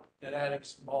out and adding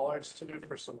some bollards to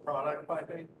for some product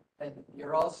piping. And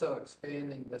you're also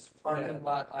expanding this parking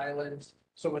lot islands.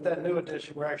 So with that new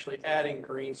addition, we're actually adding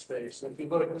green space. And if you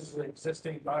look, this is an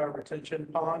existing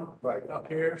bioretention pond Right. up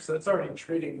here. So it's already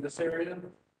treating this area.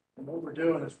 And what we're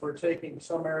doing is we're taking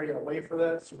some area away for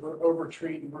that. So we're over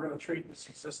treating, we're going to treat this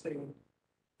existing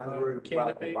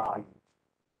canopy.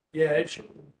 Yeah,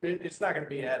 it's not gonna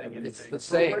be adding anything. the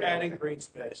So same. We're adding green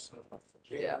space.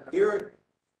 Yeah, Here,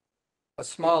 a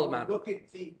small amount. look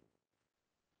at the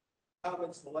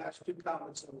comments, the last two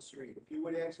comments on the screen. If you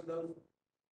would answer those,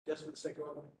 just for the sake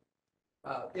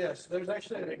of. Yes, there's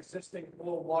actually an existing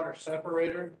full water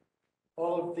separator.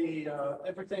 All of the,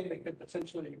 everything that could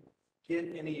potentially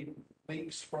get any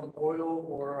leaks from oil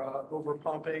or over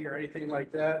pumping or anything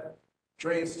like that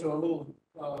drains to a little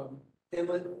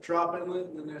inlet, drop inlet,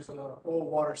 and then there's a oil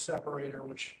water separator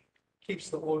which keeps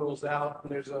the oils out.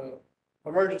 And there's a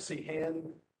emergency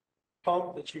hand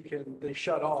pump that they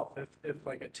shut off if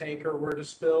like a tanker were to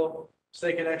spill. So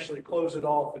they can actually close it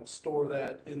off and store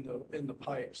that in the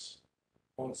pipes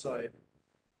on site.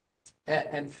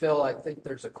 And Phil, I think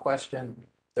there's a question.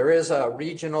 There is a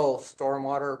regional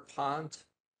stormwater pond.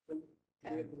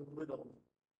 Little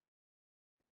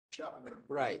shopping.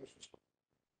 Right.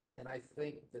 And I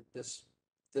think that this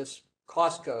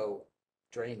Costco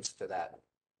drains to that.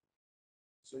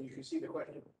 So you can see the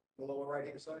question, the lower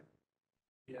right-hand side.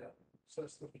 Yeah, so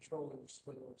it's the petroleum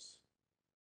spills.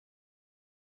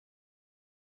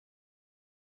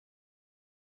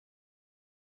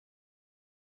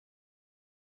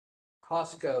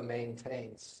 Costco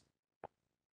maintains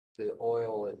the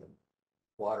oil and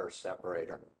water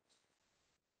separator.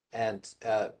 And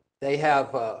they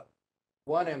have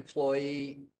one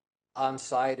employee on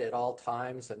site at all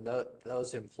times, and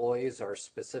those employees are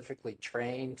specifically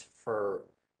trained for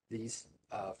these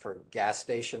for gas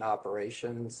station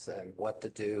operations and what to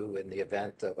do in the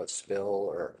event of a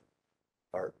spill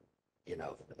or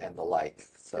and the like.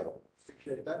 So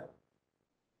Appreciate that.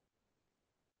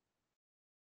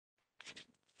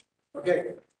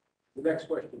 Okay, the next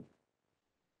question.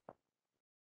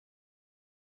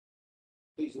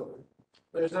 Please look.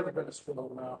 There's never been a spill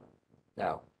now.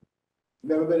 no.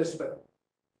 Never been a spill.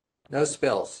 No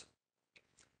spills.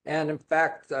 And in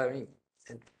fact, I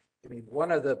mean,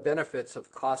 one of the benefits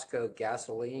of Costco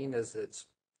gasoline is it's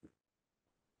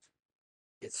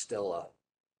still a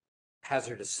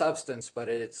hazardous substance, but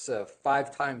it's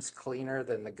 5 times cleaner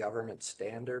than the government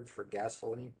standard for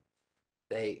gasoline.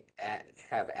 They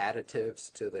have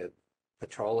additives to the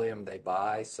petroleum they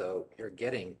buy, so you're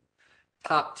getting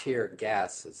top tier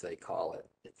gas, as they call it,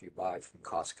 if you buy from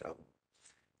Costco.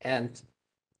 And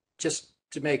just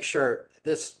to make sure,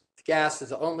 this gas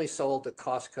is only sold to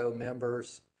Costco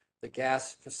members. The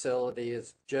gas facility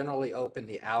is generally open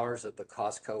the hours of the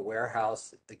Costco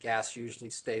warehouse. The gas usually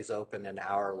stays open an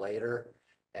hour later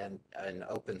and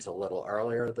opens a little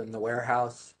earlier than the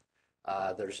warehouse.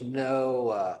 There's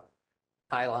no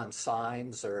pylon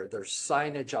signs, or there's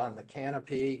signage on the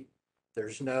canopy.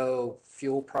 There's no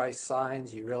fuel price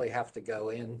signs. You really have to go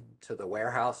in to the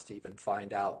warehouse to even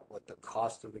find out what the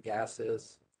cost of the gas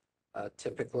is,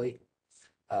 typically.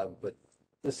 But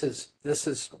this is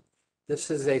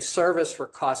a service for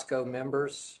Costco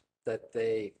members that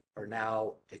they are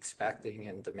now expecting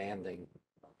and demanding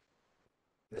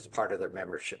as part of their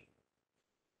membership.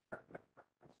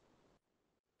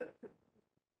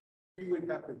 You would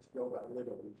happen to know about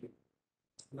Little, would you?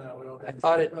 No, we don't. I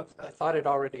thought it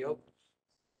already opened.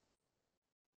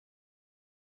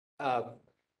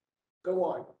 Go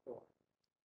on.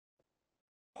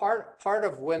 Part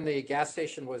of when the gas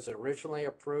station was originally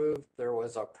approved, there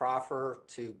was a proffer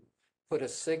to put a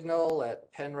signal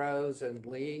at Penrose and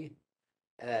Lee,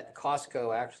 and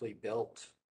Costco actually built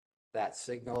that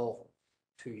signal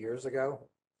 2 years ago.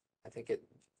 I think it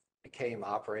became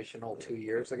operational 2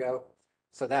 years ago.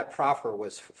 So that proffer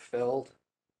was fulfilled.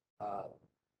 The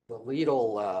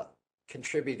Lidl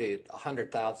contributed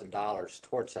 $100,000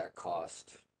 towards that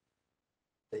cost.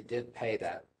 They did pay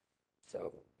that.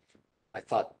 So I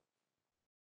thought.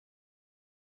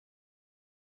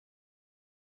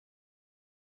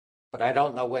 But I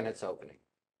don't know when it's opening.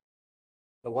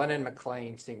 The one in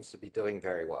McLean seems to be doing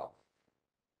very well.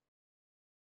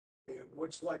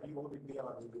 Which slide do you want me to be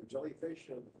on? The jellyfish?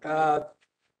 Or...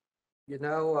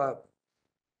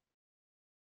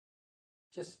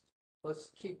 Just let's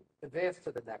advance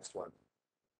to the next one.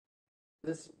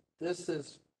 This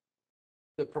is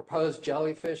the proposed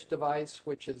jellyfish device,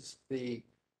 which is the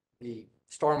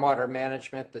stormwater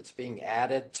management that's being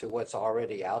added to what's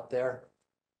already out there.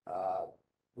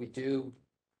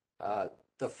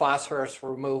 The phosphorus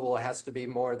removal has to be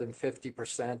more than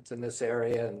 50% in this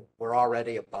area, and we're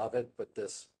already above it, but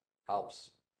this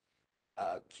helps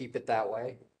keep it that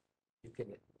way. You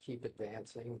can keep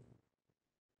advancing.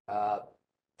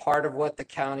 Part of what the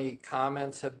county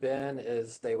comments have been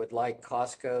is they would like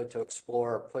Costco to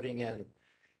explore putting in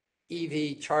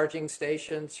EV charging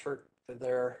stations for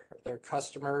their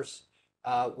customers.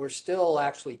 We're still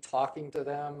actually talking to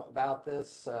them about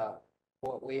this.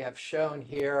 What we have shown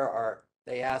here are,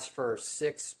 they asked for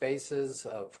 6 spaces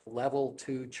of level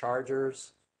 2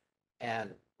 chargers.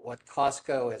 And what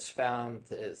Costco has found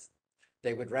is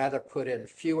they would rather put in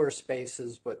fewer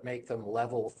spaces, but make them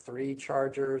level 3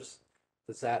 chargers.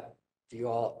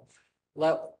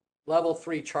 Level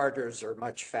 3 chargers are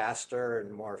much faster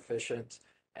and more efficient.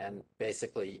 And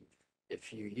basically,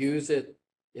 if you use it,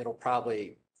 it'll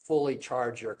probably fully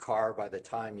charge your car by the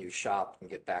time you shop and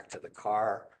get back to the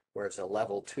car. Whereas a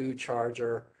level 2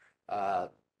 charger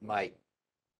might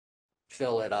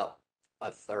fill it up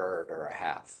a third or a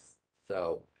half.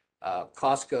 So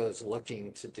Costco is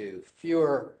looking to do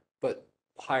fewer but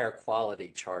higher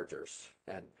quality chargers.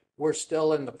 And we're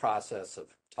still in the process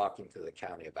of talking to the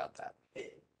county about that.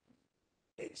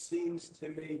 It seems to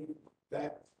me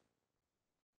that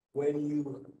when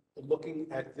you are looking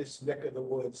at this neck of the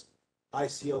woods, I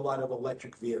see a lot of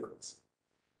electric vehicles.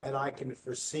 And I can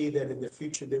foresee that in the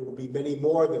future, there will be many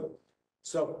more of them.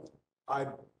 So I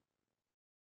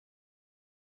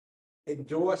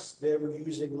endorse them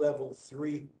using level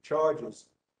 3 charges,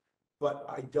 but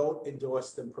I don't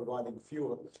endorse them providing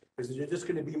fuel because there's just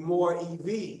going to be more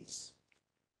EVs.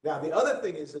 Now, the other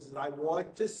thing is that I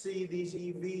want to see these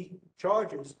EV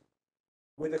chargers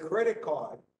with a credit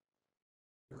card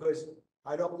because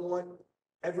I don't want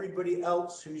everybody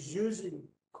else who's using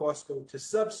Costco to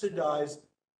subsidize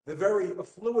the very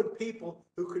affluent people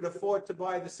who could afford to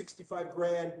buy the 65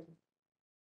 grand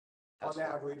on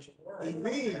average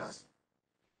EVs.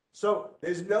 So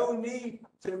there's no need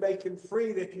to make them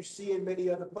free that you see in many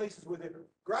other places where they're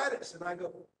gratis. And I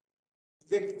go,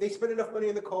 they spend enough money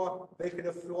in the car, they can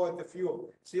afford the fuel.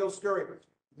 It's the old story.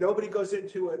 Nobody goes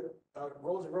into a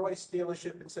Rolls Royce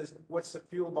dealership and says, what's the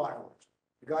fuel mileage?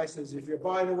 The guy says, if you're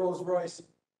buying a Rolls Royce,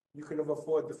 you can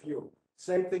afford the fuel.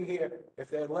 Same thing here. If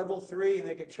they're level 3 and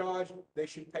they get charged, they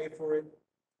should pay for it.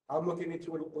 I'm looking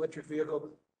into an electric vehicle.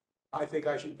 I think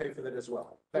I should pay for that as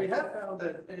well. We have found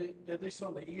that, at least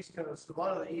on the East Coast, a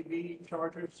lot of the EV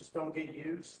chargers just don't get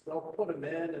used. They'll put them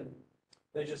in and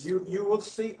they just. You will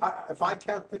see, if I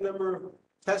count the number of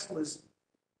Teslas,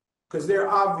 because they're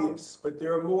obvious, but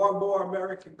there are more and more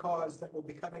American cars that will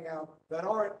be coming out that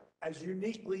aren't as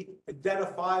uniquely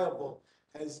identifiable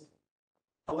as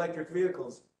electric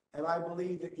vehicles. And I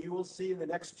believe that you will see in the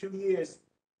next 2 years,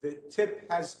 the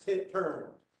tip has turned.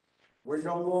 We're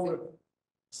no longer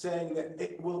saying that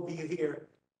it will be here.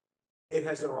 It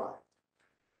has arrived.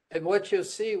 And what you'll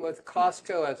see with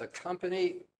Costco as a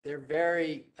company, they're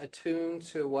very attuned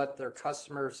to what their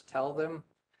customers tell them.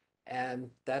 And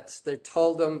they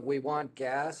told them we want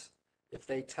gas. If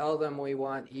they tell them we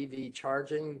want EV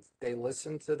charging, they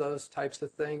listen to those types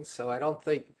of things. So I don't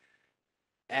think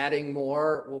adding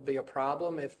more will be a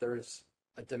problem if there's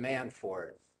a demand for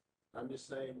it. I'm just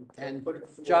saying. And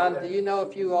John, do you know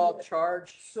if you all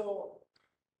charge? So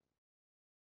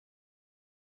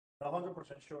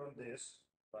 100% sure on this,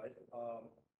 right?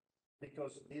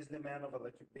 Because this demand of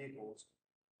electric vehicles,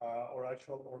 or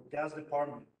gas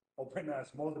department, open a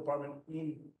small department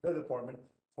in the department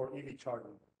for EV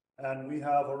charging. And we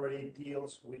have already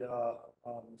deals with a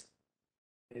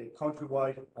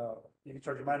countrywide EV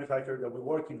charging manufacturer that we're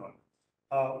working on.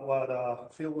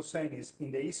 What Phil was saying is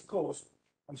in the East Coast,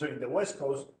 in the West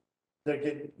Coast, they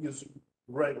get used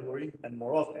regularly and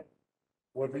more often.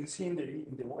 What we've seen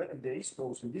in the East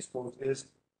Coast, in this coast, is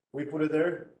we put it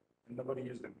there and nobody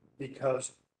uses them.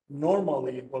 Because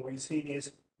normally what we've seen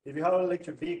is if you have an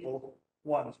electric vehicle,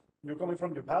 once you're coming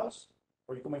from your house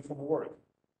or you're coming from work.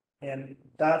 And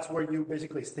that's where you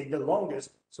basically stay the longest.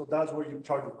 So that's where you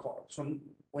charge your car. So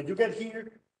when you get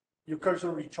here, your car's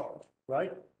already charged,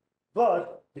 right?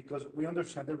 But because we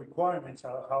understand the requirements,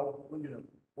 how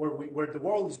where the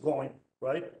world is going,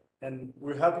 right? And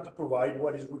we're happy to provide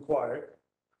what is required.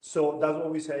 So that's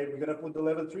what we say. We're gonna put the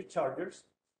level 3 chargers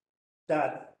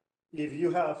that if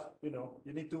you have, you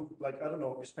need to, like, I don't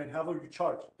know, you spend half of your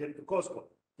charge, get it to Costco.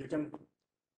 You can.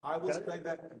 I will say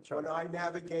that when I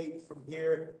navigate from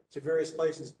here to various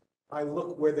places, I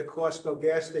look where the Costco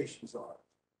gas stations are.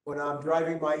 When I'm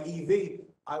driving my EV,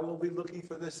 I will be looking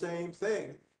for the same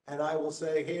thing. And I will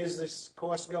say, here's this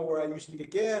Costco where I used to get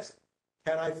gas.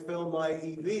 Can I fill my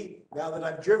EV? Now that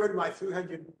I've driven my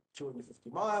 250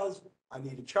 miles, I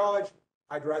need a charge.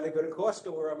 I'd rather go to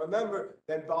Costco where I'm a member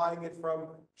than buying it from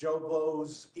Joe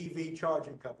Blow's EV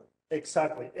charging company.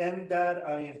 Exactly. And that,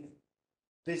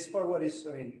 this part, what is,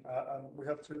 we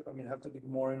have to dig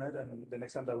more in it. And the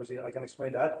next time that we see, I can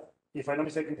explain that. If I'm not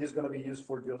mistaken, this is going to be used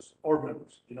for just our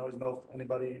members. It's not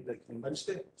anybody that can.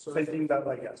 Understand? So same thing that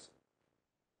I guess.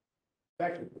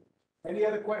 thank you. Any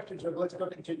other questions, or let's go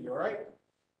continue, all right?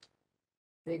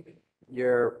 I think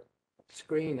your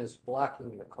screen is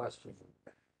blocking the question.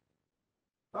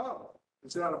 Oh,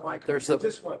 it's not a mic. There's a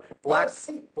This one. Black, Oh,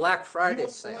 see, Black Friday you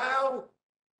sale. allow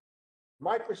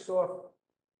Microsoft,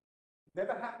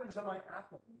 never happens on my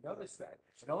Apple. Notice that.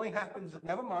 It only happens,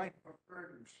 never mind.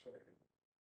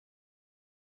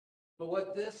 But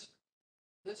what this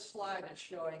slide is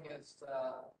showing is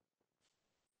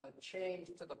a change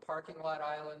to the parking lot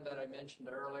island that I mentioned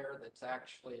earlier that's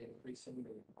actually increasing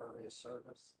the impervious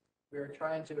surface. We're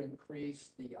trying to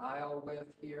increase the aisle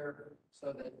width here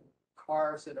so that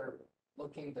cars that are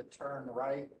looking to turn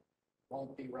right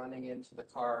won't be running into the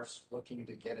cars looking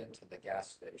to get into the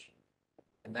gas station.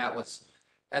 And that was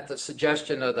at the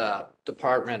suggestion of the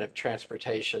Department of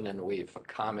Transportation, and we've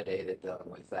accommodated them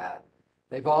with that.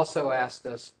 They've also asked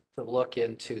us to look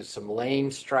into some lane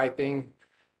striping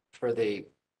for the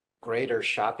greater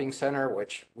shopping center,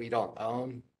 which we don't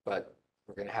own, but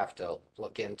we're going to have to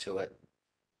look into it.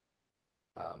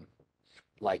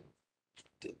 Like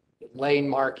lane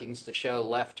markings to show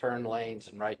left turn lanes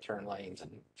and right turn lanes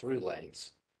and through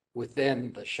lanes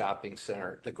within the shopping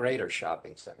center, the greater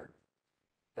shopping center.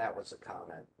 That was a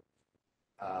comment.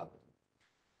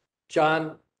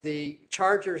 John, the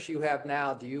chargers you have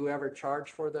now, do you ever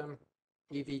charge for them?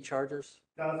 EV chargers?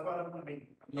 That's what I mean.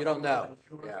 You don't know.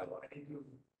 Yeah.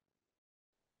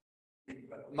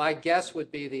 My guess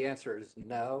would be the answer is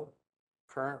no,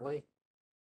 currently.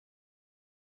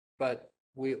 But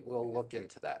we'll look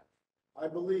into that. I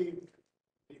believe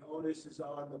the onus is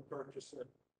on the purchaser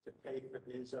to pay for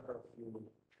his or her fuel,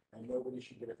 and nobody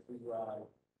should get a free ride,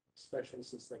 especially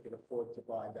since they can afford to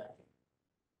buy that.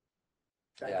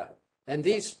 Yeah, and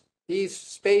these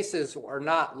spaces are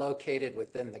not located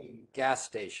within the gas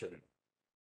station.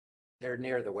 They're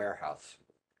near the warehouse.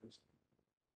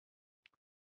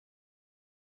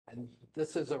 And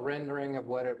this is a rendering of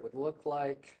what it would look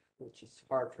like, which is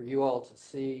hard for you all to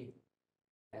see.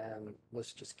 And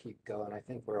let's just keep going. I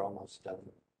think we're almost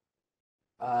done.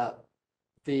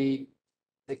 The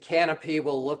canopy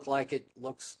will look like it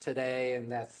looks today,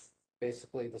 and that's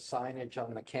basically the signage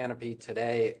on the canopy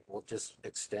today. It will just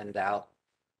extend out.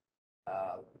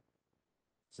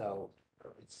 So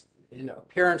it's,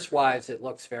 appearance-wise, it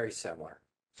looks very similar.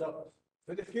 So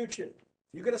for the future, if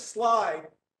you're gonna slide,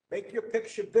 make your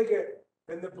picture bigger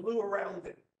than the blue around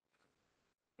it.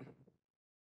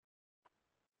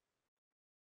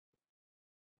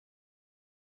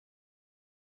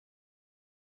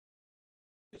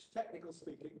 Just technical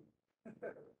speaking.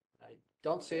 I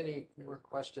don't see any more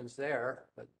questions there,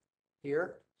 but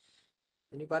here,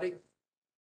 anybody?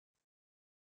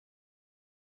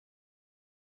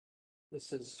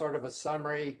 This is sort of a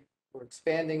summary. We're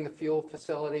expanding the fuel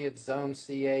facility at Zone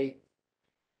C8.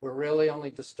 We're really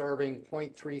only disturbing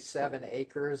 0.37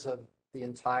 acres of the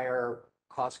entire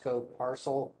Costco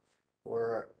parcel.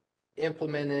 We're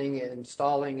implementing and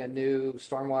installing a new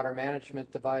stormwater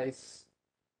management device.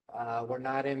 We're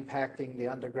not impacting the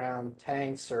underground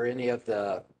tanks or any of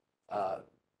the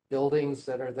buildings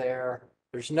that are there.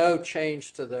 There's no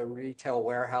change to the retail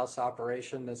warehouse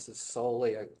operation. This is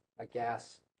solely a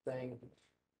gas thing.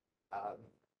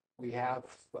 We have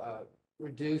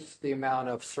reduced the amount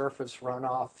of surface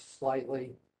runoff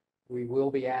slightly. We will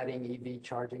be adding EV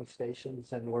charging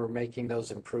stations, and we're making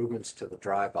those improvements to the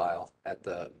drive aisle at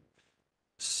the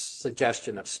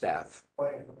suggestion of staff.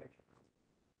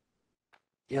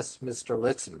 Yes, Mr.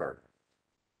 Litzenberg.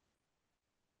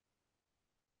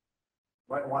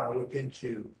 Might want to look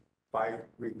into, by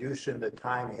reducing the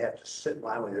time you have to sit in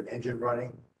line with your engine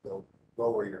running, they'll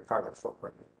lower your carbon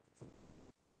footprint.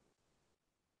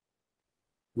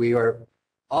 We are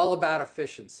all about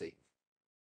efficiency.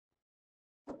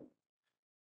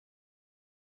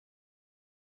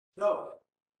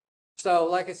 So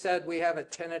like I said, we have a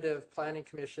tentative planning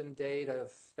commission date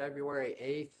of February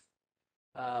 8th.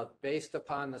 Based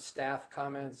upon the staff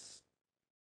comments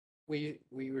we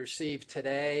received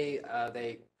today,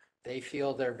 they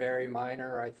feel they're very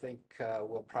minor. I think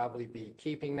we'll probably be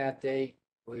keeping that date.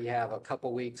 We have a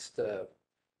couple weeks to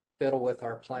fiddle with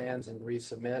our plans and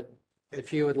resubmit.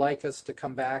 If you would like us to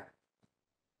come back.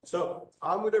 So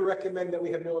I'm going to recommend that we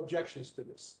have no objections to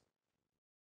this.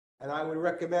 And I would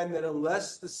recommend that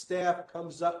unless the staff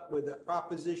comes up with a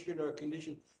proposition or a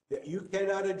condition that you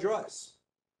cannot address,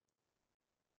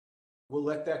 we'll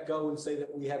let that go and say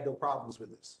that we have no problems with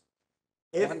this.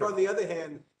 If, on the other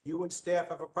hand, you and staff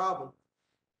have a problem,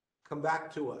 come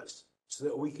back to us so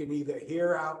that we can either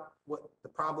hear out what the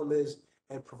problem is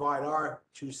and provide our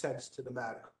 2 cents to the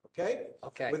matter. Okay?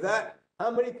 Okay. With that,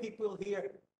 how many people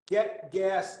here get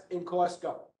gas in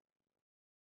Costco?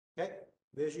 Okay?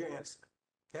 There's your answer,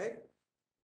 okay?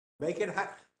 Make it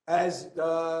as,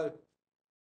 what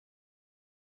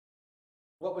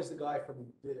was the guy from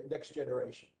the Next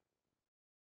Generation?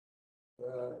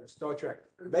 Star Trek.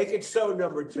 Make it so,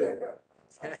 number 2.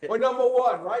 Or number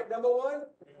 1, right? Number 1?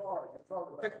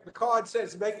 The card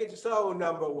says, make it so,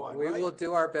 number 1. We right? will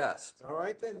do our best. All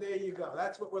right, then there you go.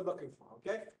 That's what we're looking for,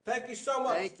 okay? Thank you so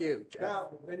much. Thank you, Jeff. Now,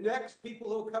 the next people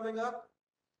who are coming up,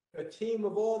 a team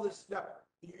of all this, now,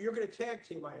 you're gonna tag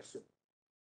team, I assume.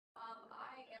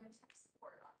 I am tech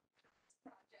support on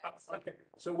this project. Okay,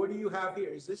 so what do you have here?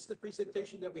 Is this the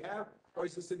presentation that we have, or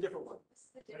is this a different one?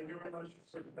 Thank you very much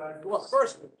for the time. Well,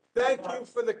 first, thank you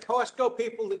for the Costco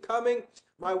people that coming.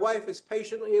 My wife is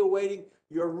patiently awaiting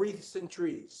your wreaths and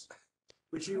trees,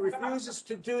 but she refuses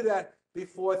to do that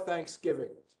before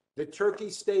Thanksgiving. The turkey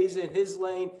stays in his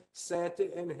lane,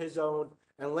 Santa in his own,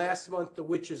 and last month the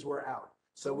witches were out.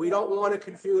 So we don't want to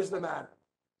confuse the matter.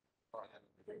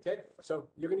 Okay, so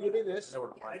you're gonna give me this.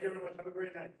 Thank you very much. Have a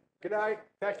great night. Good night.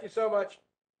 Thank you so much.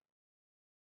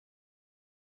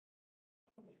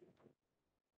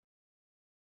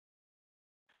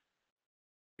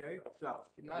 Okay, so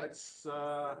let's,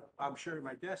 I'm sharing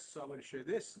my desk, so I'm going to share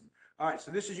this. All right,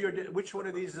 so this is your, which one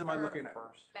of these am I looking at?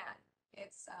 Matt,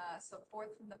 it's, so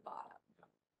fourth from the bottom.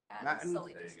 Matt and-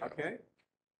 Sully. Okay.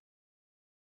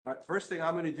 All right, first thing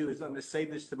I'm going to do is I'm going to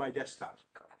save this to my desktop.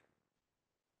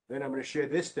 Then I'm going to share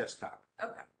this desktop.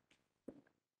 Okay.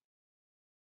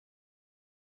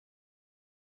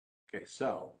 Okay,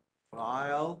 so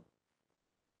file,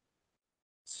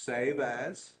 save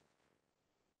as,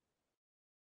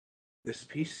 this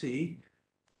PC.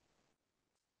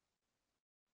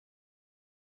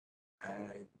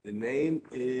 And the name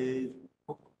is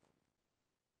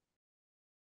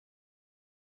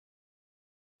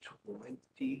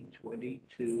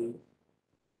 2022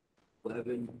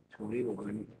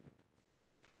 11/21.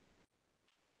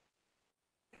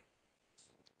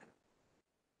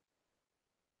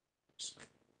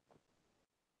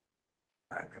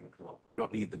 I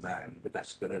don't need the band, but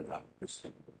that's good enough. This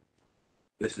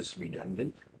is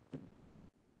redundant.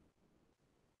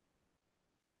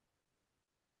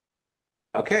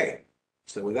 Okay,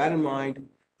 so with that in mind,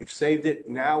 we've saved it.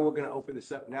 Now we're going to open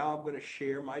this up. Now I'm going to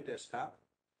share my desktop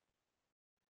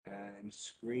and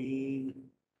screen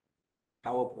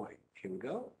PowerPoint. Here we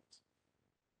go.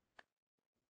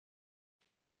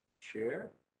 Share.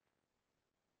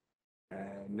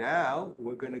 And now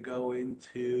we're going to go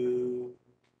into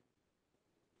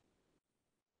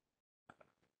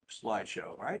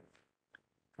slideshow, right?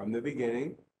 From the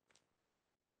beginning.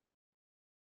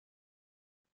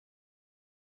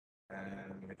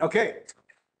 And, okay.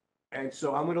 And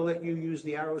so I'm going to let you use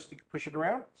the arrows to push it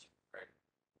around.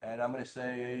 And I'm going to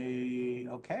say,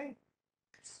 okay.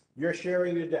 You're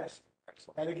sharing your desk.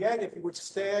 And again, if you would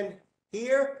stand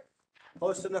here,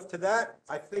 close enough to that,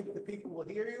 I think the people will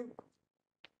hear you.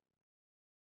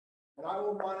 And I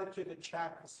will monitor the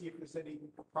chat to see if there's any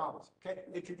problems. Okay,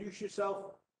 introduce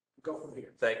yourself, go from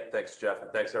here. Thanks, Jeff,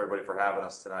 and thanks everybody for having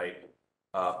us tonight.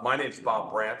 My name's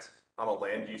Bob Brandt. I'm a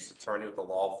land use attorney with the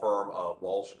law firm of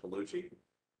Walsh Colucci,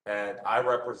 and I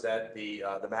represent the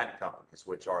Manhattan companies,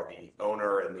 which are the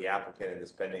owner and the applicant in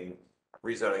this pending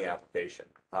rezoning application.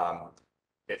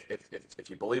 If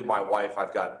you believe my wife,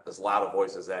 I've got as loud a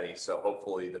voice as any, so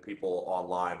hopefully the people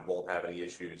online won't have any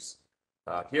issues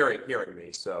hearing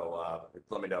me. So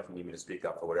let me know if you need me to speak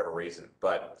up for whatever reason.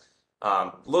 But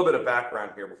a little bit of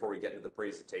background here before we get into the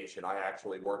presentation. I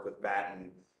actually worked with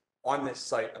Manhattan on this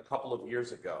site a couple of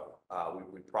years ago.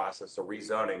 We processed a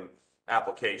rezoning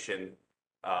application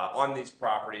on these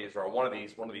properties, or one of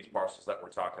these parcels that we're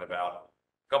talking about,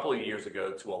 a couple of years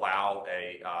ago, to allow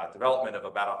a development of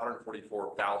about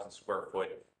 144,000 square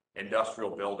foot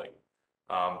industrial building.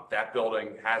 That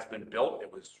building has been built.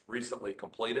 It was recently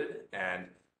completed, and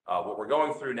what we're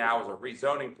going through now is a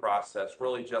rezoning process,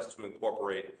 really just to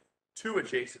incorporate two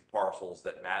adjacent parcels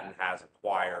that Manhattan has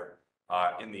acquired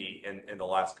in the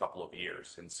last couple of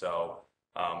years. And so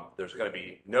there's going to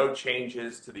be no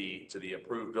changes to the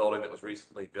approved building that was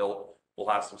recently built. We'll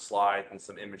have some slides and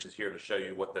some images here to show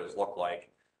you what those look like.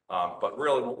 But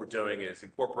really what we're doing is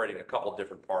incorporating a couple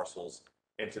different parcels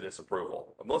into this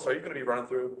approval. Melissa, are you going to be running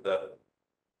through the?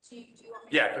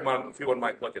 Yeah, if you wouldn't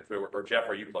mind clicking through, or Jeff,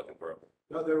 are you clicking through?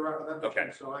 No, they're right.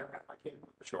 Okay. So I can't.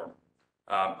 Sure.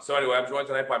 So anyway, I'm joined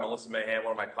tonight by Melissa Meghan,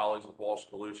 one of my colleagues with Walsh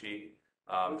Colucci.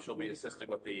 She'll be assisting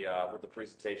with the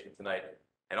presentation tonight,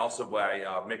 and also by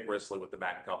Mick Risley with the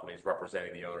Manhattan Companies,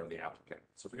 representing the owner and the applicant.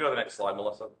 So if we go to the next slide,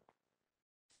 Melissa.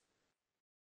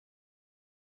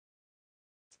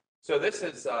 So this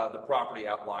is the property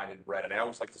outlined in red, and I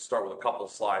always like to start with a couple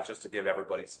of slides just to give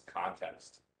everybody some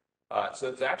context. So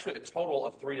it's actually a total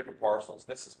of 3 different parcels.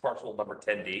 This is parcel number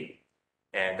 10D,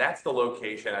 and that's the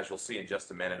location, as you'll see in just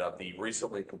a minute, of the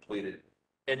recently completed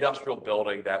industrial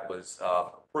building that was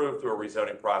approved through a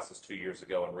rezoning process 2 years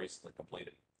ago and recently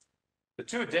completed. The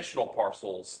 2 additional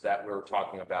parcels that we're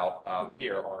talking about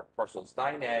here are parcels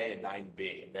 9A and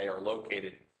 9B, and they are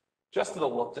located just a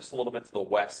little bit to the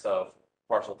west of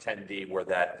parcel 10D where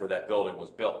that building was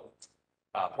built.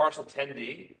 Parcel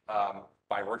 10D,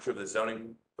 by virtue of the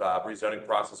rezoning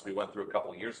process we went through a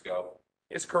couple of years ago,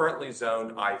 is currently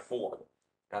zoned I4.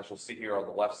 As you'll see here on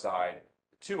the left side,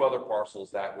 the 2 other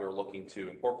parcels that we're looking to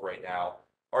incorporate now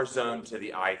are zoned to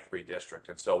the I3 district.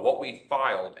 And so what we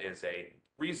filed is a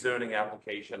rezoning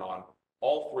application on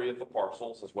all 3 of the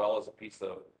parcels, as well as a piece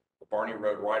of the Barney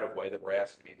Road right-of-way that we're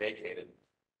asking to be vacated.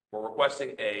 We're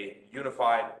requesting a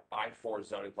unified I4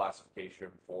 zoning classification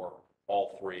for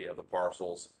all 3 of the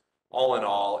parcels. All in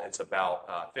all, it's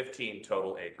about 15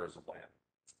 total acres of land.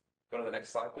 Go to the next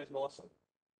slide, please, Melissa.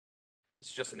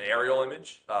 It's just an aerial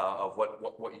image of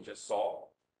what you just saw.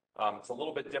 It's a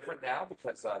little bit different now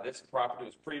because this property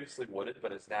was previously wooded,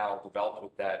 but is now developed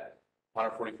with that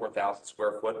 144,000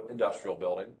 square foot industrial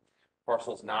building.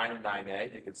 Parcels 9 and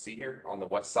 9A, you can see here on the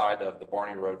west side of the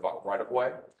Barney Road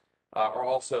right-of-way, are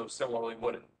also similarly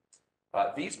wooded.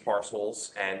 These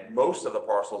parcels and most of the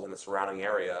parcels in the surrounding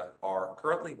area are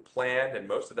currently planned, and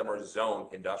most of them are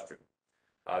zoned industrial.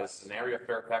 This is an area of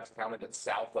Fairfax County that's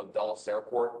south of Dulles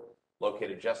Airport,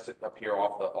 located just up here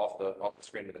off the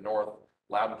screen to the north.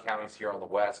 Loudoun County's here on the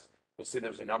west. You'll see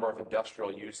there's a number of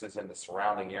industrial uses in the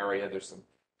surrounding area. There's some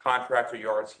contractor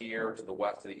yards here to the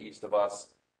west, to the east of us.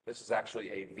 This is actually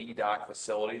a VDOT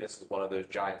facility. This is one of those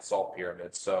giant salt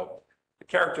pyramids. So the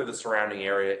character of the surrounding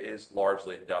area is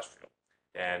largely industrial.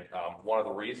 And one of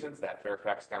the reasons that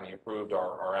Fairfax County approved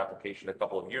our application a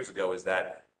couple of years ago is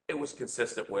that it was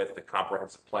consistent with the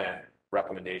comprehensive plan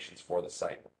recommendations for the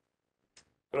site.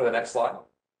 Go to the next slide.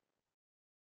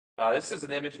 This is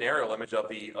an aerial image of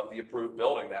the approved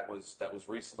building that was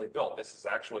recently built. This is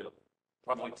actually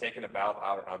probably taken about,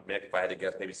 I don't know, Mick, if I had to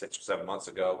guess, maybe 6 or 7 months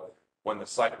ago when the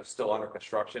site was still under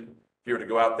construction. If you were to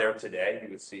go out there today, you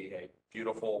would see a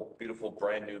beautiful, beautiful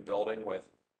brand new building with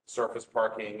surface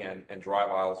parking and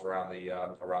drive aisles around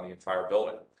the entire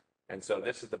building. And so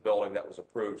this is the building that was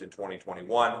approved in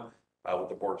 2021 with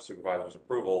the Board of Supervisors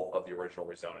approval of the original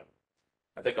rezoning.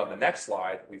 I think on the next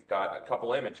slide, we've got a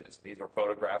couple images. These are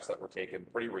photographs that were taken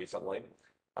pretty recently.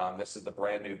 This is the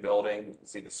brand new building. You can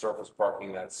see the surface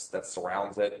parking that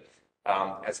surrounds it.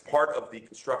 As part of the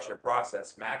construction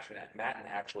process, Matten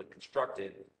actually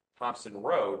constructed Thompson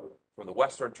Road from the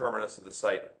western terminus of the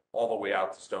site all the way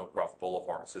out to Stonecroft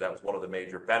Boulevard. So that was one of the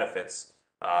major benefits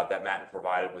that Matten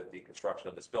provided with the construction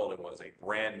of this building, was a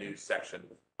brand new section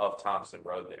of Thompson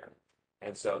Road there.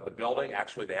 And so the building,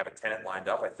 actually, they have a tenant lined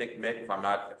up. I think, Mick, if I'm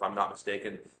not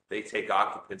mistaken, they take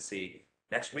occupancy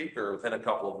next week or within a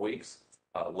couple of weeks.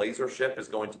 Lasership is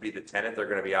going to be the tenant. They're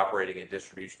going to be operating a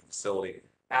distribution facility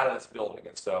out of this building.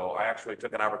 And so I actually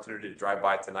took an opportunity to drive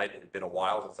by tonight. It had been a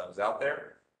while since I was out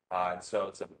there. And so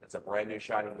it's a brand new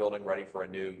shining building ready for a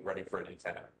new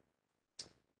tenant.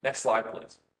 Next slide,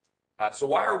 please. So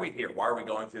why are we here? Why are we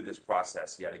going through this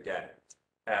process yet again?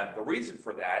 And the reason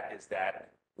for that is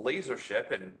that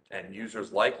Lasership and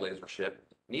users like Lasership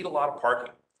need a lot of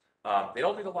parking. They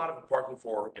don't need a lot of parking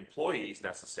for employees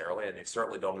necessarily, and they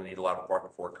certainly don't need a lot of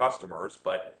parking for customers,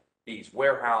 but these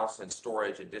warehouse and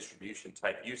storage and distribution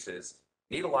type uses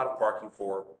need a lot of parking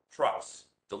for trucks,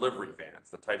 delivery vans,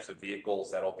 the types of vehicles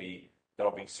that'll be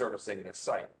servicing this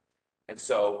site. And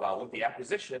so with the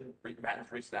acquisition,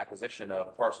 Matten's recent acquisition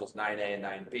of parcels 9A and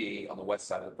 9B on the west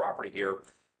side of the property here,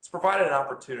 it's provided an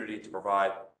opportunity to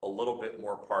provide a little bit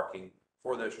more parking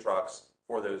for those trucks,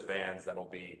 for those vans that'll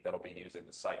be using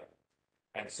the site.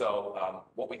 And so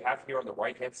what we have here on the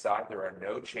right-hand side, there are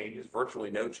no changes, virtually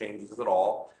no changes at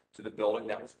all to the building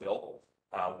that was built.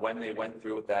 When they went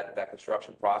through with that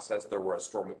construction process, there was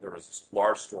a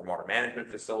large stormwater management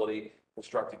facility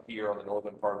constructed here on the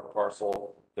northern part of the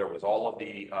parcel. There was all of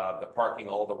the parking,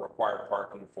 all of the required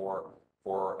parking for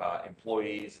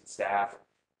employees and staff.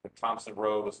 The Thompson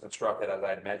Road was constructed, as I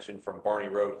had mentioned, from Barney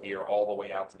Road here all the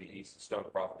way out to the east of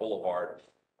Stonecroft Boulevard.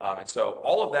 And so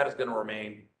all of that is going to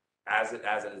remain as it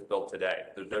is built today.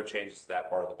 There's no changes to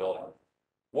that part of the building.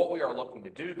 What we are looking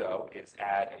to do, though, is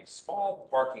add a small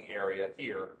parking area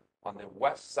here on the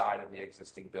west side of the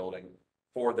existing building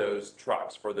for those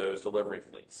trucks, for those delivery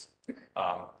fleets.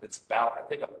 It's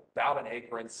about an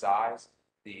acre in size.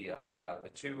 The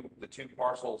The two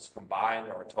parcels combined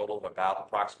are a total of about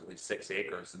approximately 6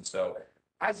 acres. And so,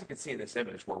 as you can see in this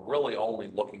image, we're really only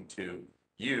looking to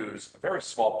use a very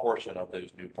small portion of those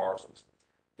new parcels.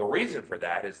 The reason for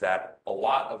that is that a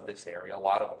lot of this area, a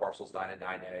lot of parcels 9 and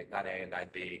 9A, 9A and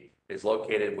 9B, is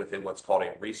located within what's called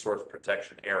a resource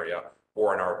protection area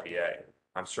or an RPA.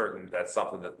 I'm certain that's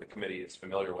something that the committee is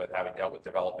familiar with, having dealt with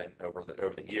development over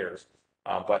the years.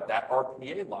 But that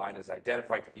RPA line is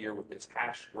identified here with this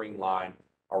hashed green line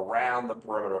around the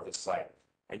perimeter of the site.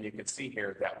 And you can see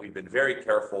here that we've been very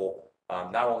careful,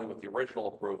 not only with the original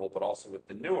approval, but also with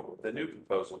the new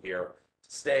proposal here, to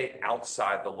stay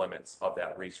outside the limits of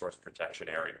that resource protection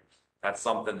area. That's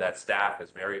something that staff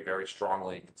has very, very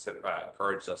strongly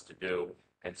encouraged us to do.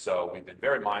 And so we've been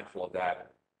very mindful of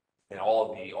that. And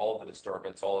all of the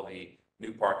disturbance, all of the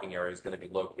new parking area is going to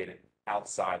be located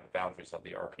outside the boundaries of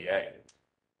the RPA.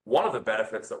 One of the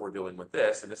benefits that we're doing with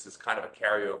this, and this is kind of a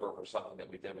carryover for something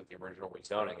that we did with the original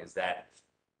rezoning, is that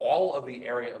all of the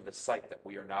area of the site that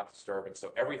we are not disturbing,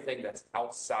 so everything that's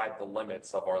outside the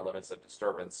limits of our limits of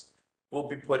disturbance, will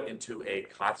be put into a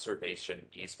conservation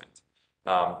easement.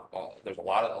 There's a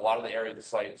lot of the area of the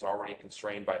site is already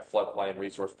constrained by a floodplain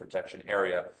resource protection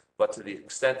area, but to the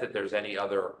extent that there's any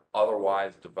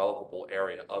otherwise developable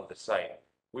area of the site,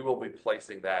 we will be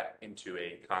placing that into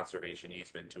a conservation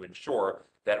easement to ensure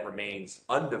that it remains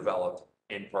undeveloped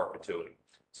in perpetuity.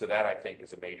 So that, I think,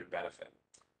 is a major benefit.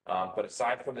 But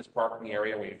aside from this parking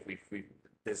area, we've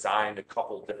designed a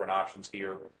couple different options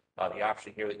here. The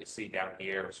option here that you see down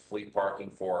here is fleet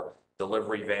parking for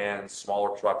delivery vans,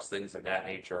 smaller trucks, things of that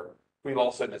nature. We've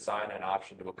also designed an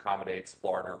option to accommodate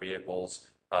larger vehicles,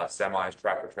 semis,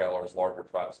 tractor trailers, larger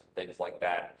trucks, things like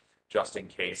that, just in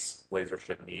case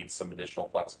Lasership needs some additional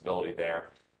flexibility there.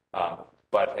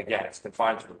 But again, it's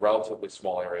confined to a relatively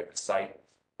small area of the site.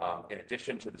 In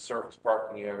addition to the surface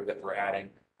parking area that we're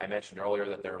adding, I mentioned earlier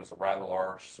that there is a rather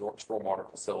large stormwater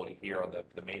facility here on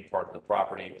the main part of the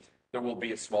property. There will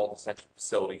be a small detention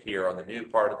facility here on the new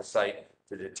part of the site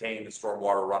to detain the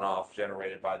stormwater runoff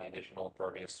generated by the additional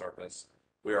impervious surface.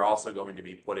 We are also going to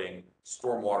be putting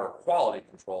stormwater quality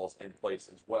controls in place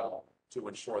as well to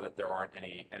ensure that there aren't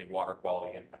any water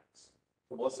quality impacts.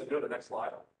 So Melissa, go to the next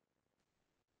slide.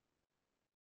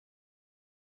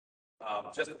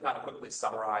 Just to kind of quickly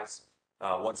summarize,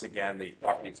 once again, the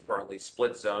property is currently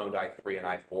split zoned I-3 and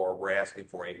I-4. We're asking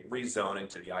for a rezoning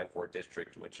to the I-4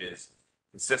 district, which is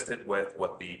consistent with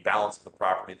what the balance of the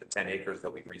property, the 10 acres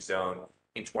that we rezoned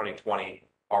in 2020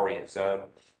 already is zoned.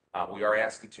 We are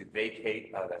asking to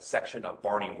vacate that section of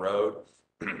Barney Road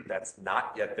that's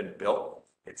not yet been built.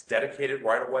 It's dedicated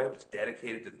right away. It was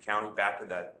dedicated to the county back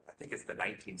in I think it's the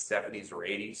 1970s or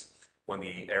 80s when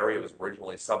the area was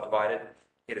originally subdivided.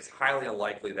 It is highly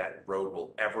unlikely that road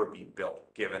will ever be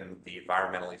built given the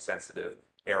environmentally sensitive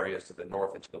areas to the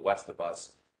north and to the west of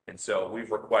us. And so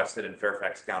we've requested, and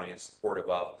Fairfax County is supportive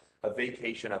of, a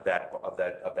vacation of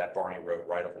that Barney Road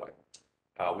right of way.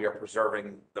 We are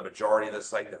preserving the majority of the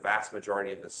site, the vast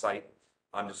majority of the site,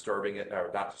 undisturbing it or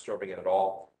not disturbing it at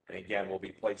all. And again, we'll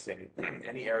be placing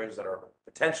any areas that are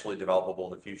potentially developable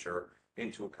in the future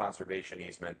into a conservation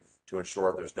easement to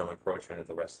ensure there's no encroachment of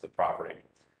the rest of the property.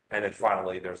 And then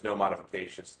finally, there's no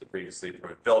modifications to the previously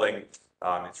approved building.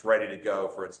 It's ready to go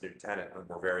for its new tenant, and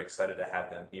we're very excited to have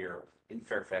them here in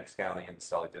Fairfax County in the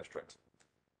Sully district.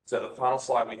 So the final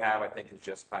slide we have, I think, is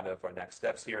just kind of our next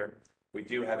steps here. We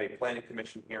do have a planning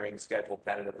commission hearing scheduled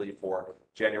tentatively for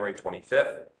January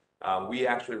 25th. We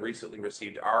actually recently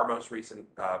received our most recent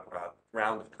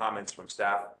round of comments from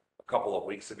staff a couple of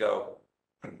weeks ago.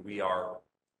 We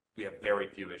have very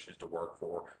few issues to work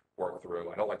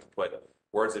through. I don't like to put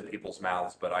words in people's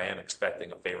mouths, but I am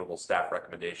expecting a favorable staff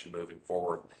recommendation moving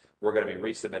forward. We're going to be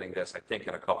resubmitting this, I think,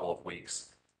 in a couple of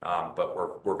weeks,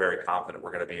 but we're very confident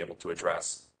we're going to be able to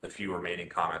address the few remaining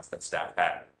comments that staff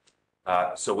had.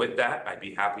 So with that, I'd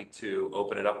be happy to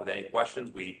open it up with any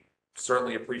questions. We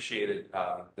certainly appreciated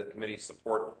the committee's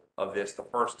support of this the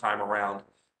first time around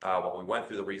when we went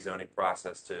through the rezoning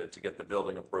process to get the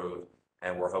building approved,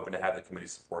 and we're hoping to have the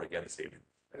committee's support again this evening.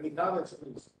 Any comments,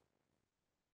 please?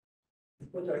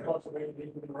 Put that conservation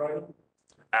easement in writing.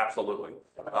 Absolutely.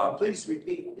 Please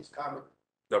repeat his comment.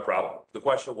 No problem. The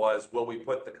question was, will we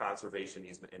put the conservation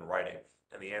easement in writing?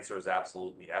 And the answer is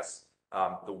absolutely yes.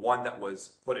 The one that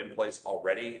was put in place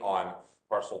already on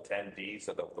parcel 10D,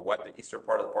 so the eastern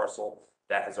part of the parcel,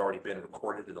 that has already been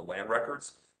recorded in the land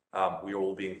records. We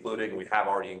will be including, we have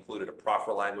already included a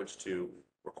proffer language to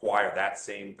require that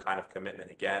same kind of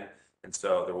commitment again. And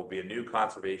so there will be a new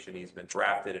conservation easement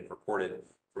drafted and recorded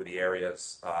for the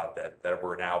areas that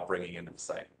we're now bringing into the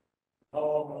site. How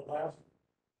long will it last?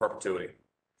 Perpetuity.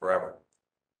 forever.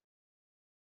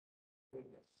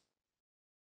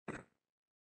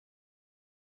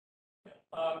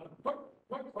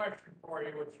 Quick question for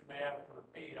you, which you may have to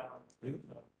repeat on.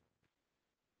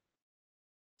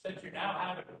 Since you now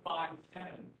have a defined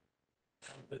tenant,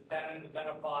 has the tenant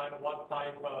identified what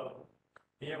type of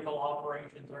vehicle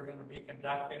operations are going to be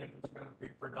conducted? If it's going to be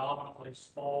predominantly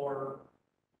smaller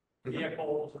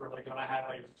vehicles, or are they going to have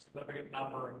a significant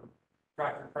number of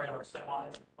tractor trailer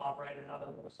semis operated out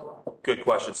of the store? Good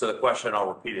question. So the question, I'll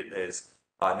repeat it, is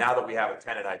now that we have a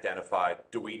tenant identified,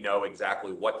 do we know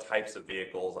exactly what types of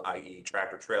vehicles, i.e.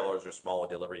 tractor trailers or smaller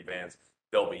delivery vans,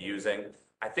 they'll be using?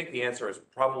 I think the answer is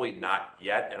probably not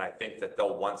yet, and I think that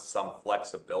they'll want some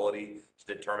flexibility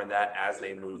to determine that as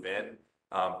they move in.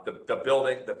 The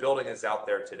building is out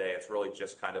there today. It's really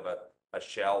just kind of a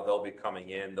shell. They'll be coming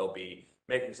in. They'll be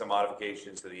making some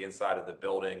modifications to the inside of the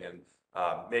building and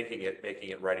making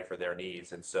it ready for their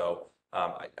needs. And so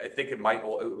I think it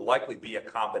will likely be a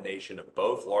combination of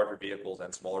both larger vehicles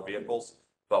and smaller vehicles,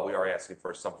 but we are asking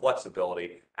for some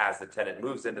flexibility as the tenant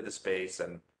moves into the space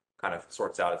and kind of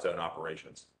sorts out its own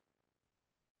operations.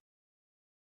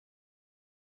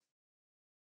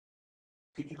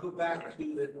 Could you go back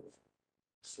to the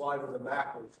slide on the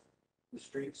map of the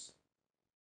streets?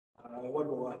 One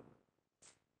more.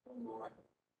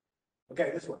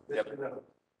 Okay, this one. Yep.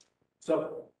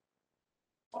 So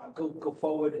go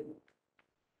forward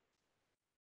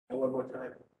and one more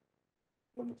time.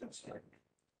 Sorry.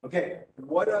 Okay,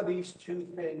 what are these two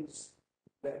things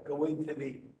that go into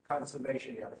the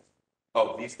conservation area?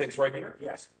 Oh, these things right here?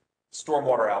 Yes.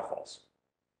 Stormwater outfalls.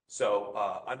 So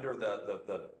under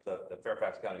the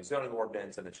Fairfax County zoning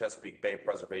ordinance and the Chesapeake Bay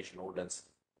Preservation Ordinance,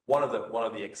 one of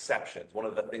the exceptions, one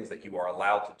of the things that you are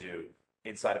allowed to do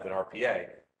inside of an RPA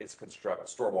is construct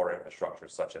stormwater infrastructure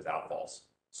such as outfalls.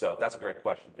 So that's a great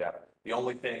question, Jeff. The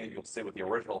only thing you'll see with the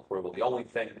original approval, the only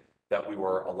thing that we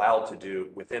were allowed to do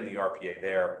within the RPA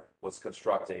there was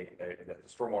construct a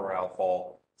stormwater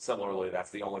outfall. Similarly,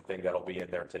 that's the only thing that'll be in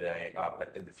there today.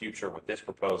 But in the future with this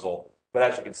proposal, but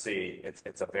as you can see,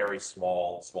 it's a very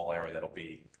small area that'll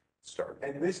be started.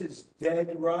 And this is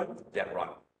dead run? Dead run.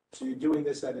 So you're doing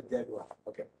this at a dead run?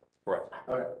 Okay. Correct.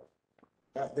 All right.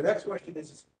 Now, the next question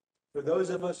is, for those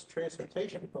of us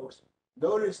transportation folks,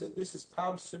 notice that this is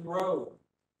Thompson Road,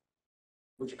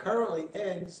 which currently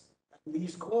ends at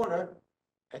Lee's Corner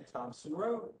at Thompson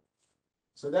Road.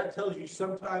 So that tells you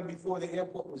sometime before the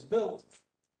airport was built,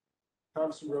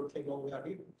 Thompson Road came all the way out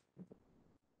here.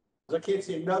 I can't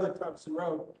see another Thompson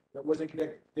Road that wasn't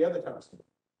connected to the other Thompson.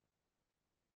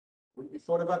 You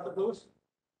thought about that, Lewis?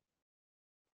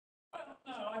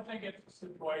 No, I think it's a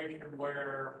situation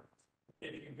where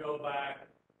if you go back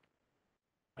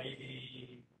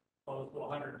maybe close to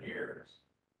 100 years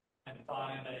and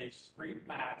find a street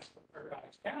map of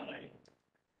Fairfax County,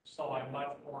 saw a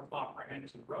much more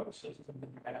comprehensive road system than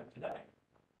you have today.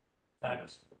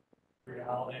 That's the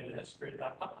reality of the history of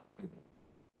that time.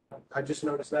 I just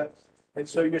noticed that. And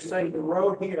so you're saying the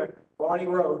road here, Barney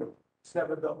Road, it's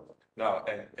never built? No,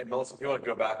 and Melissa, if you want to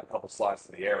go back a couple slides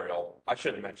to the aerial, I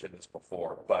should have mentioned this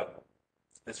before, but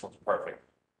this one's perfect.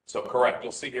 So correct,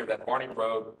 you'll see here that Barney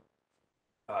Road,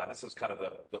 this is kind of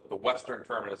the western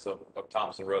terminus of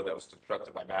Thompson Road that was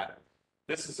constructed by Matt.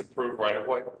 This is approved right of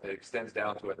way. It extends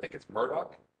down to, I think it's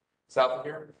Murdoch, south of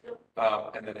here.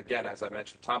 And then again, as I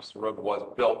mentioned, Thompson Road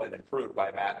was built and improved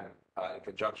by Matt in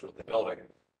conjunction with the building.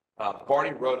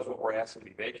 Barney Road is what we're asking to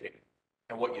be vacated.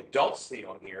 And what you don't see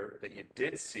on here that you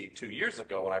did see 2 years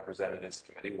ago when I presented this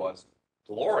committee was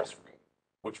Dolores Road,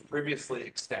 which previously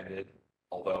extended,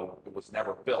 although it was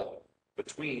never built,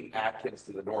 between Atkins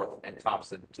to the north and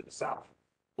Thompson to the south.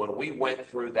 When we went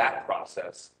through that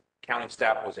process, county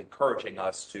staff was encouraging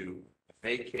us to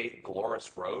vacate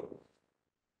Dolores Road.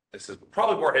 This is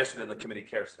probably more history than the committee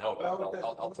cares to know about.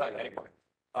 I'll tell you anyway.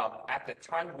 At the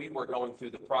time we were going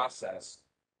through the process,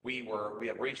 we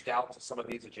had reached out to some of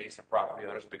these adjacent property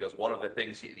owners because one of the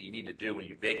things you need to do when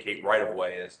you vacate right of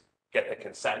way is get the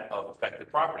consent of affected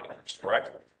property owners,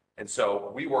 correct? And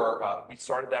so we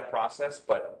started that process,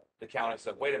 but the county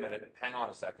said, wait a minute, hang on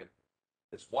a second.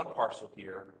 This one parcel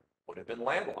here would have been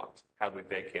landlocked had we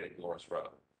vacated Dolores Road.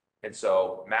 And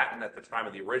so Matt, at the time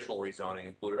of the original rezoning,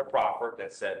 included a proffer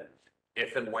that said,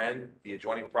 if and when the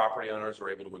adjoining property owners are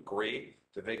able to agree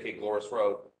to vacate Dolores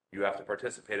Road, you have to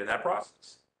participate in that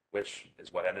process, which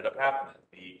is what ended up happening.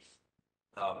 The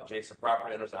adjacent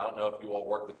property owners, I don't know if you all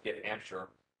work with Gift Hampshire,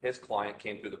 his client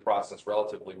came through the process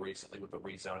relatively recently with the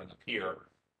rezoning up here.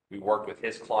 We worked with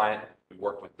his client, we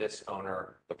worked with this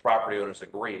owner, the property owners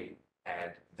agreed,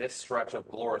 and this stretch of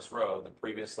Dolores Road, the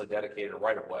previously dedicated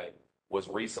right-of-way, was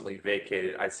recently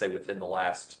vacated, I'd say within the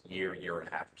last year, year and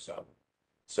a half or so.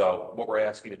 So what we're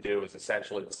asking to do is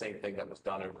essentially the same thing that was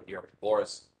done over here at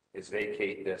Flores, is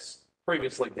vacate this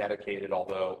previously dedicated,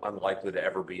 although unlikely to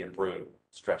ever be improved,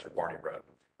 stretch of Barney Road.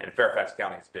 And Fairfax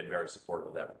County has been very supportive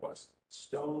of that request.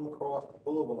 Stonecroft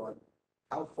Boulevard,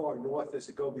 how far north does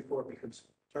it go before it becomes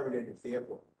terminated at the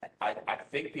airport? I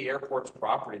think the airport's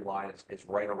property line is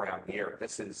right around here.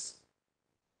 This is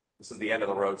the end of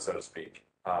the road, so to speak.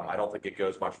 I don't think it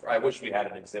goes much. I wish we had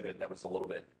an exhibit that was a little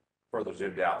bit further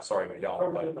zoomed out. Sorry, we don't.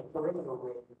 Permanent But perimeter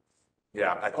road.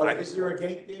 yeah, Is there a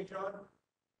gate there, John?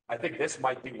 I think this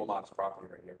might be Wilmot's property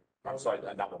right here. I'm sorry,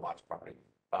 not Wilmot's property.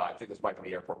 I think this might be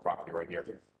the airport property right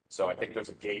here. So I think there's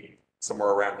a gate somewhere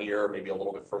around here, maybe a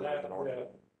little bit further to the north.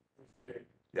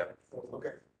 Yeah. Okay,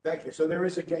 thank you. So there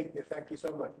is a gate there. Thank you so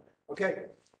much. Okay,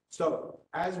 so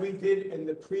as we did in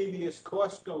the previous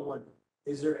Costco one,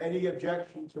 is there any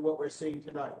objection to what we're seeing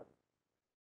tonight?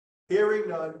 Hearing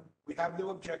none, we have no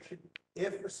objection.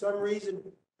 If for some reason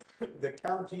the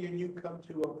county and you come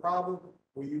to a problem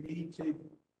where you need to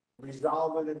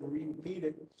resolve it and repeat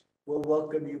it, we'll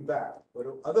welcome you back. But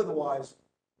otherwise,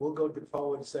 we'll go to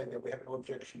Owen and say that we have no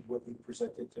objection to what we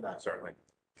presented tonight. Certainly.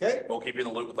 Okay? We'll keep you in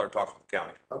the loop with our talks with the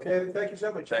county. Okay, thank you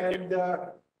so much. Thank you. And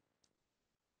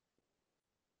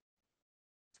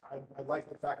I like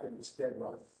the fact that it's dead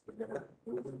run.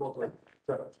 We both like-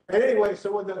 so, and anyway,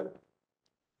 so when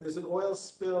there's an oil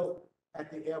spill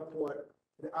at the airport,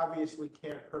 it obviously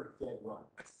can't hurt dead run.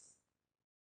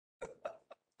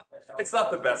 It's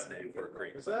not the best name for a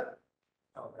creek. Is that?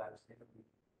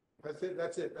 That's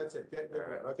it. Dead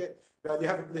run, okay? Now you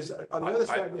have, there's, on the other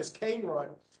side, there's Cane Run.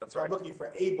 That's So I'm right. looking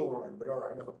for Able Run, but all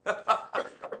right. No.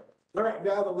 All right,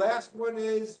 now the last one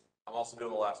is, I'm also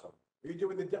doing the last one. you're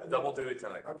doing the. Double duty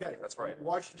tonight. Okay. That's right.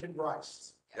 Washington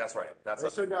Bryce. That's right.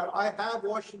 That's So now I have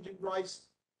Washington Bryce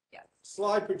Yes.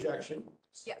 slide projection,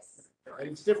 Yes. and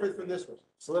it's different from this one.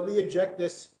 So let me eject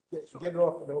this, get it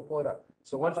off, and then we'll pull it up.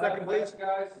 So 1 second, please.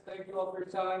 Guys, thank you all for your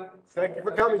time. Thank you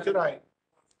for coming tonight.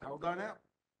 Hold on out.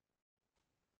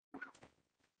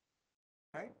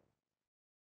 Okay.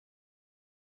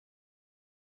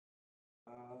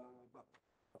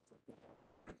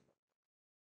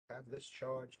 Have this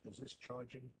charged, is this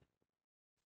charging?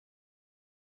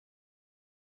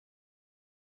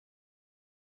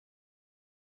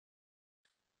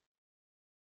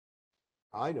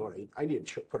 I know, I need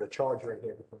to put a charger in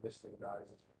here before this thing dies.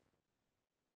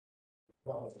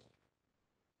 Well,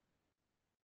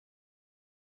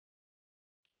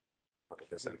 Okay,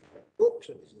 that's it. oops,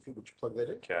 if you would plug that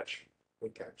in, Catch.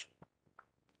 good catch.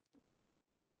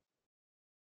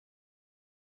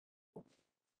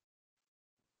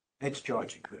 It's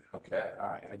charging, good. Okay. All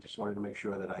right, I just wanted to make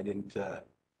sure that I didn't,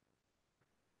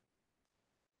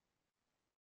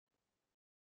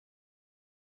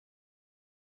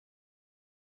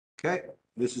 Okay,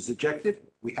 this is ejected.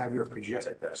 We have your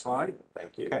projected slide.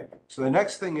 Thank you. Okay, so the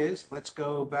next thing is, let's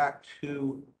go back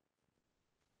to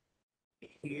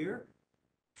here.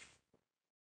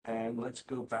 And let's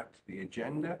go back to the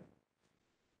agenda.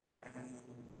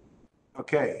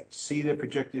 Okay, see the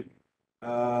projected,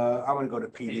 I'm gonna go to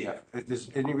PDF. If there's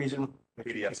any reason.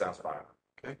 PDF sounds fine.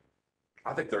 Okay.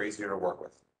 I think they're easier to work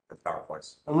with than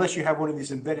PowerPoints. Unless you have one of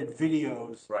these embedded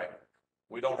videos. Right.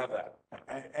 We don't have that.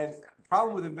 And the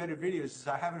problem with embedded videos is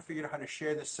I haven't figured out how to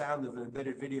share the sound of an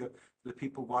embedded video to the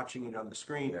people watching it on the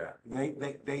screen. Yeah.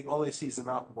 They all they see is the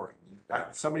mouth working.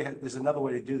 There's another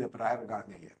way to do that, but I haven't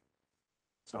gotten it yet.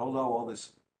 So hold on while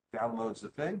this downloads the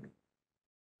thing.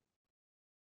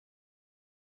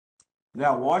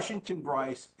 Now, Washington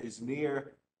Bryce is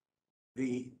near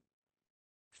the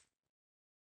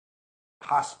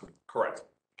hospital. Correct.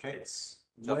 Okay. It's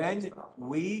When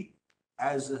we,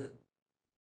 as a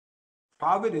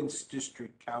Providence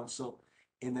District Council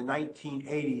in the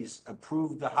 1980s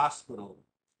approved the hospital,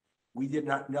 we did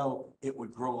not know it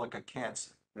would grow like a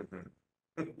cancer.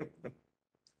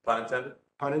 Pun intended?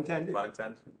 Pun intended. Pun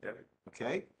intended, yeah.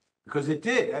 Okay, because it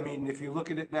did. I mean, if you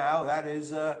look at it now, that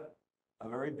is a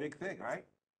very big thing, right?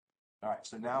 All right,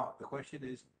 so now the question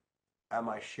is, am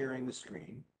I sharing the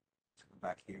screen? Let's go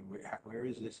back here. Where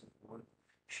is this?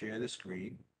 Share the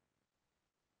screen.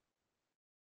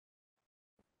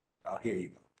 Oh, here you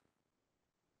go.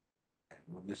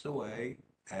 Move this away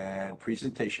and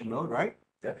presentation mode, right?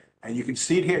 Yeah. And you can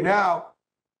see it here now.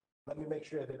 Let me make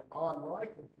sure that on my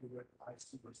computer, I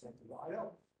see what's in the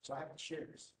window. So I have to share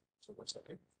this. So 1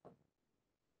 second.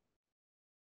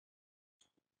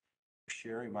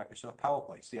 Sharing Microsoft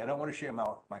PowerPoint. See, I don't want to share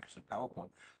Microsoft PowerPoint.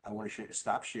 I want to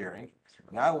stop sharing.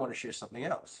 Now I want to share something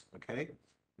else. Okay.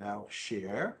 Now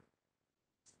share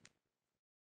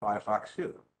Firefox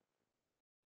 2.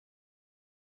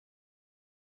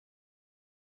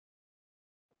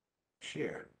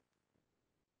 share.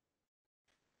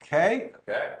 Okay,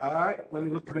 Okay. all right, let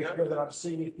me look to make sure that I'm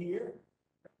seeing it here.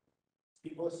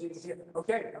 People are seeing it here.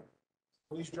 Okay,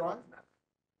 please, John.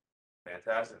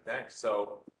 Fantastic, thanks.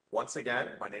 So once again,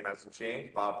 my name hasn't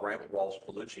changed, Bob Brandt with Walsh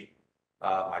Colucci.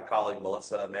 My colleague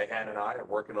Melissa Meghan and I are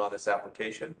working on this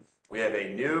application. We have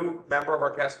a new member of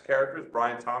our cast of characters,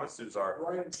 Brian Thomas, who's our.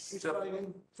 Brian, you sign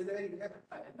in today? Yeah.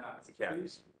 Yeah.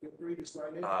 Please, feel free to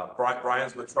sign in.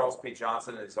 Brian's with Charles P.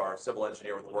 Johnson, is our civil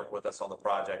engineer with work with us on the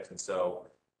project. And so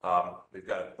we've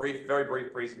got a very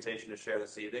brief presentation to share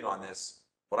this evening on this,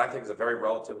 what I think is a very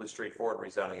relatively straightforward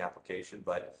rezoning application,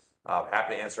 but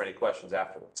happy to answer any questions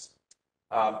afterwards.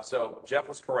 So Jeff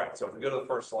was correct. So if we go to the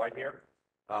first slide here,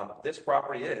 this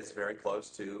property is very close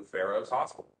to Fair Oaks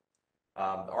Hospital.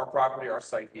 Our property, our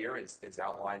site here is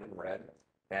outlined in red,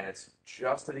 and it's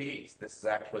just to the east. This is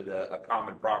actually a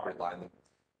common property line.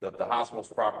 The hospital's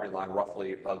property line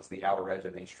roughly hugs the outer edge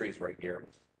of these trees right here.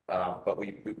 But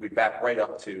we back right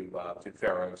up to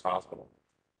Fair Oaks Hospital.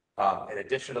 In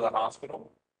addition to the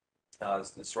hospital,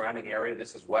 the surrounding area,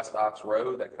 this is West Ox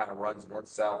Road that kind of runs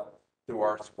north-south through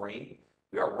our screen.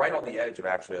 We are right on the edge of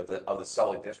the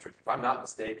Sully district. If I'm not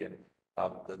mistaken,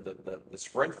 the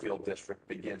Springfield district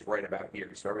begins right about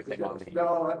here. So everything on the.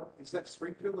 No, is that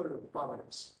Springfield or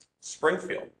Providence?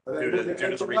 Springfield, due to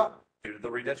the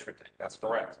redistricting. That's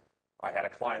correct. I had a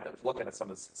client that was looking at some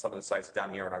of the sites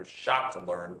down here, and I was shocked to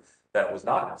learn that it was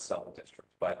not in the Sully district.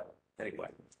 But anyway,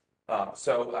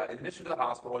 in addition to the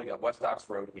hospital, you got West Ox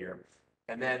Road here.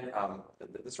 And then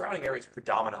the surrounding area is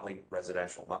predominantly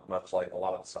residential, much like a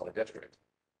lot of the Sully district.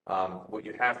 What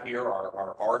you have here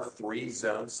are R3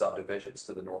 zone subdivisions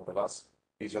to the north of us.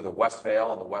 These are the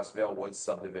Westvale and the Westvale Woods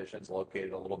subdivisions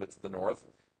located a little bit to the north.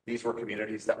 These were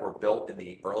communities that were built in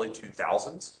the early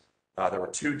 2000s. There were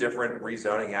two different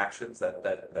rezoning actions that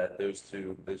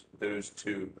those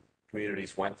two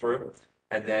communities went through.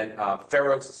 And then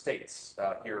Fair Oaks Estates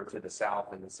here to the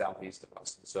south and the southeast of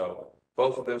us. So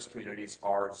both of those communities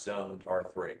are zoned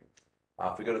R3.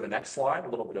 If we go to the next slide, a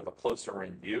little bit of a closer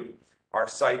in view. Our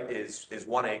site is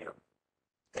 1 acre,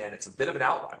 and it's a bit of an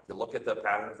outline. If you look at the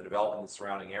pattern of the development in the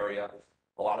surrounding area,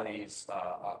 a lot of these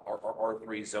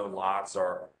R3 zone lots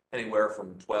are anywhere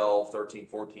from 12, 13,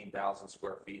 14,000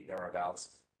 square feet, thereabouts.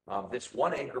 This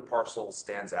 1 acre parcel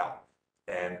stands out.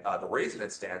 And the reason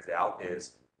it stands out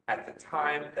is at the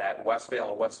time that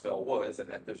Westvale and Westvale Woods, and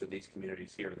those are these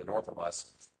communities here to the north of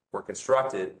us, were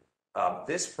constructed,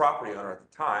 this property owner at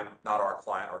the time, not our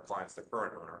client's the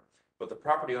current owner, but the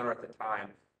property owner at the time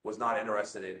was not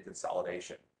interested in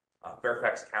consolidation.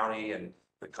 Fairfax County and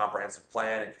the comprehensive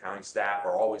plan and county staff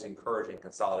are always encouraging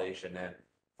consolidation. And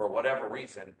for whatever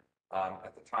reason,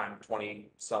 at the time,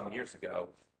 20 some years ago,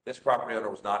 this property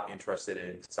owner was not interested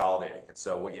in consolidating. And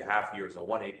so what you have here is a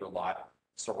 1 acre lot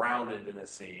surrounded in a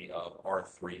sea of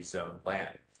R3 zone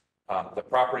land. The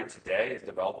property today is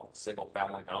developed a single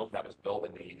family home that was built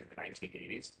in the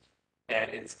 1980s. And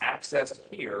it's accessed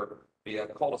here via a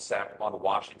cul-de-sac on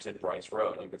Washington Bryce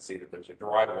Road. You can see that there's a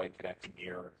driveway connecting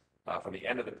here from the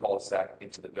end of the cul-de-sac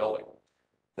into the building.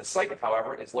 The site,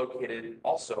 however, is located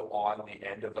also on the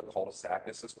end of the cul-de-sac.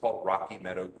 This is called Rocky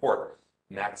Meadow Court.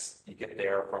 And that's, you get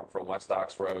there from West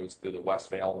Ox Roads through the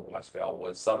Westvale and the Westvale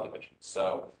Woods subdivision.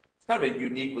 So it's kind of a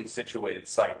uniquely situated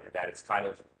site in that it's kind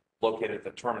of located at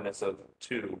the terminus of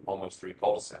almost three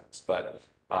cul-de-sacs. But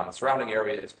the surrounding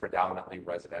area is predominantly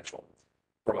residential.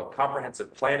 From a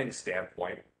comprehensive planning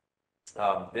standpoint,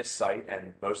 this site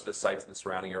and most of the sites in the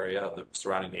surrounding area of the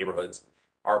surrounding neighborhoods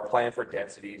are planned for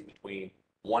densities between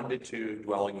 1 to 2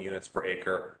 dwelling units per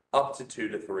acre, up to 2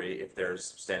 to 3 if there's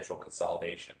substantial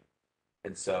consolidation.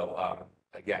 And so,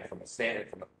 again, from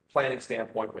a planning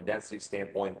standpoint, from a density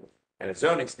standpoint, and a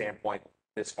zoning standpoint,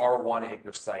 this R1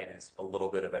 acre site is a little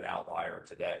bit of an outlier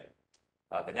today.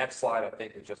 The next slide, I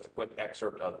think, is just a quick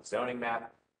excerpt of the zoning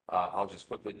map. I'll just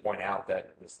quickly point out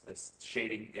that this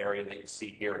shading area that you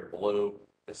see here in blue,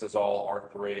 this is all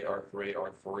R3, R3,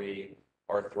 R3,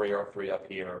 R3, R3 up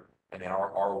here, and then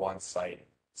our R1 site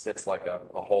sits like a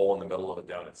hole in the middle of a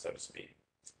donut, so to speak.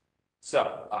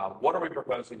 So what are we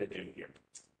proposing to do here?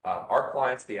 Our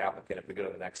clients, the applicant, if we go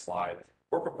to the next slide,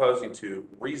 we're proposing to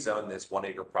rezone this 1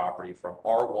 acre property from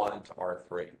R1 to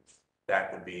R3.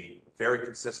 That would be very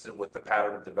consistent with the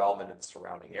pattern of development in the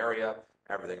surrounding area.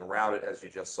 Everything around it, as you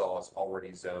just saw, is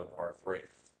already zoned R3.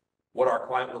 What our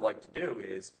client would like to do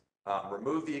is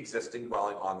remove the existing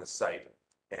dwelling on the site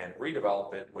and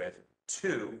redevelop it with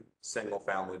 2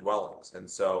 single-family dwellings. And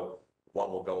so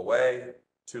 1 will go away,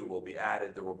 2 will be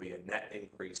added. There will be a net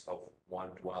increase of 1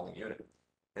 dwelling unit.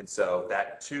 And so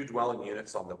that 2 dwelling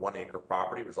units on the 1 acre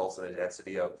property results in a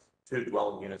density of 2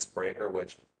 dwelling units per acre,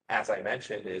 which as I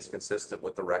mentioned, is consistent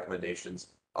with the recommendations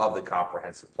of the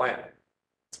comprehensive plan.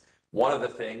 One of the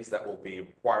things that will be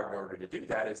required in order to do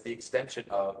that is the extension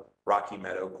of Rocky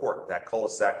Meadow Court, that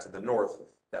cul-de-sac to the north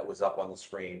that was up on the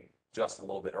screen just a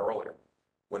little bit earlier.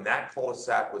 When that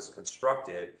cul-de-sac was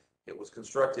constructed, it was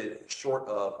constructed short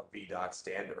of VDOT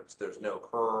standards. There's no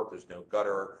curb, there's no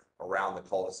gutter around the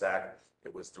cul-de-sac.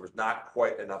 There was not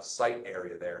quite enough site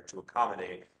area there to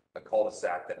accommodate a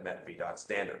cul-de-sac that met VDOT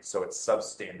standards. So it's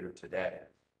substandard today.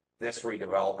 This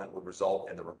redevelopment would result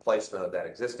in the replacement of that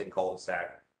existing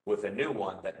cul-de-sac with a new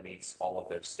one that meets all of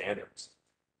their standards.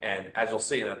 And as you'll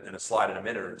see in a slide in a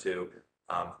minute or two,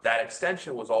 that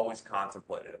extension was always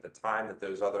contemplated at the time that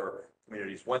those other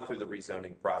communities went through the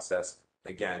rezoning process.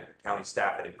 Again, county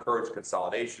staff had encouraged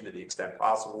consolidation to the extent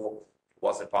possible. It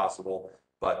wasn't possible,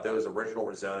 but those original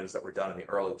rezonings that were done in the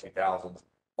early 2000s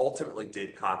ultimately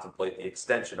did contemplate the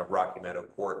extension of Rocky Meadow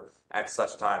Court at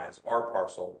such time as our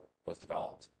parcel was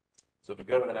developed. So if we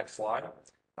go to the next slide,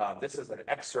 this is an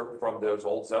excerpt from those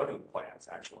old zoning plans,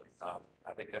 actually.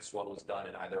 I think this one was done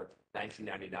in either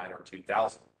 1999 or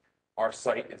 2000. Our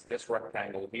site is this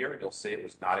rectangle here. You'll see it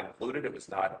was not included. It was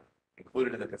not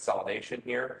included in the consolidation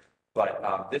here.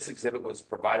 But this exhibit was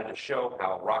provided to show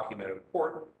how Rocky Meadow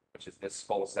Court, which is this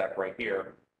cul-de-sac right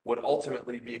here, would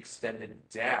ultimately be extended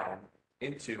down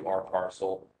into our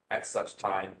parcel at such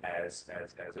time as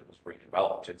it was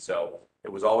redeveloped. And so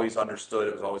it was always understood,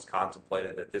 it was always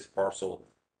contemplated that this parcel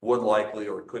would likely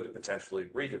or could potentially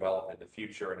redevelop in the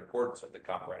future in accordance with the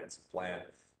comprehensive plan.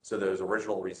 So those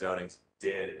original rezonings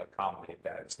did accommodate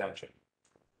that extension.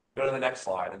 Go to the next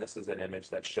slide, and this is an image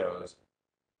that shows,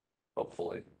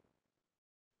 hopefully,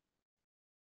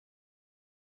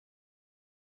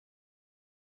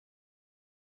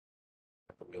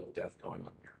 the wheel of death going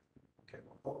on here. Okay,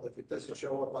 well, if it doesn't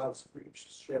show up on screen,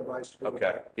 share my screen.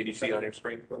 Okay, can you see it on your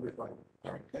screen? Let me find it.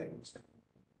 All right. Okay.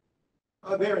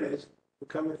 Oh, there it is. We're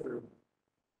coming through.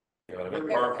 Yeah,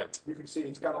 perfect. You can see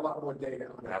it's got a lot more data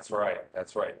on it. That's right.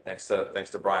 That's right. Thanks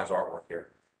to Brian's artwork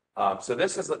here. So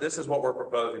this is what we're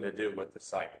proposing to do with the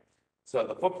site. So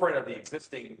the footprint of the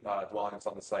existing dwellings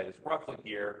on the site is roughly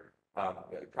here,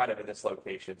 kind of in this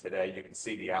location today. You can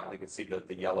see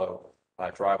the yellow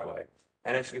driveway.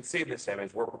 And as you can see in this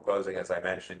image, we're proposing, as I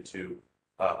mentioned, to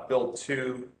build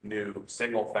 2 new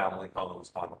single-family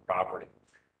homes on the property.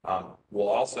 We'll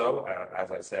also,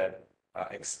 as I said,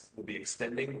 we'll be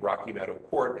extending Rocky Meadow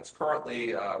Court. It's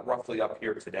currently roughly up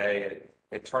here today.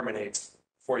 It terminates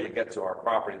before you get to our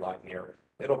property line here.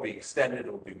 It'll be extended,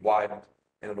 it'll be widened,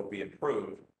 and it'll be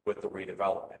improved with the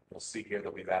redevelopment. You'll see here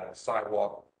that we've added a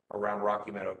sidewalk around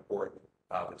Rocky Meadow Court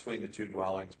between the 2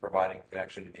 dwellings, providing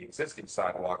connection to the existing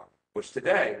sidewalk, which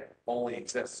today only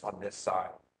exists on this side.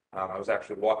 I was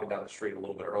actually walking down the street a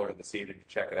little bit earlier this evening to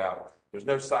check it out. There's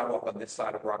no sidewalk on this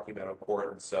side of Rocky Meadow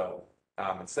Court, and so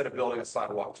instead of building a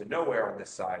sidewalk to nowhere on this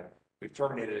side, we've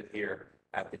terminated it here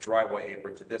at the driveway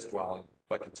apron to this dwelling,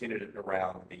 but continued it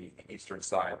around the eastern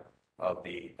side of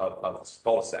the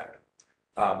cul-de-sac.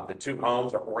 The 2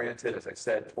 homes are oriented, as I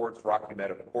said, towards Rocky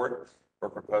Meadow Court. We're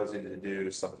proposing to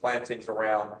do some plantings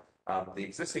around. The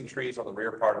existing trees on the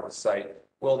rear part of the site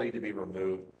will need to be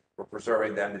removed. We're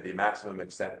preserving them to the maximum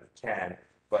extent we can,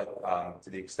 but to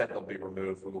the extent they'll be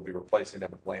removed, we will be replacing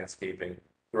them with landscaping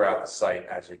throughout the site,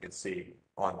 as you can see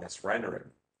on this rendering.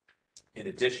 In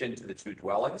addition to the 2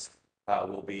 dwellings,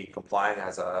 we'll be complying,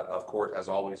 of course, as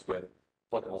always, with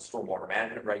applicable stormwater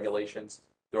management regulations.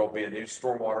 There will be a new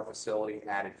stormwater facility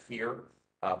added here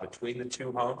between the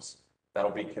 2 homes.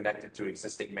 That'll be connected to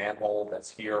existing manhole that's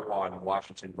here on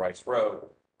Washington Bryce Road,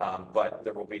 but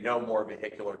there will be no more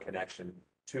vehicular connection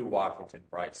to Washington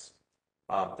Bryce.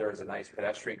 There is a nice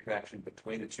pedestrian connection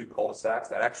between the 2 cul-de-sacs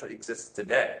that actually exists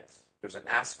today. There's an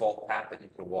asphalt path that you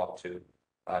can walk to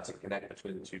connect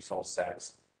between the 2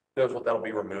 cul-de-sacs. That'll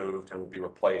be removed and will be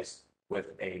replaced with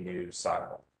a new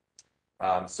sidewalk.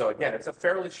 So again, it's a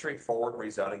fairly straightforward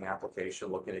rezoning application,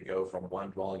 looking to go from 1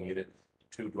 dwelling unit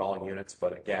to 2 dwelling units.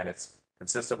 But again, it's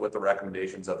consistent with the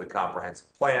recommendations of the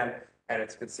comprehensive plan, and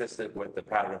it's consistent with the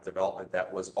pattern of development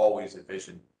that was always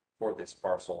envisioned for this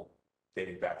parcel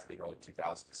dating back to the early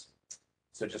 2000s.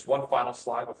 So just one final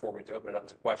slide before we open it up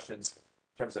to questions.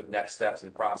 In terms of next steps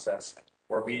and process,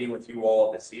 we're meeting with you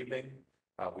all this evening.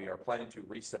 We are planning to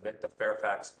resubmit to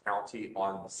Fairfax County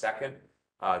on the 2nd.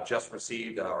 Just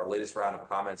received our latest round of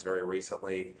comments very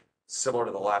recently, similar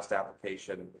to the last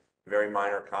application, very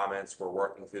minor comments. We're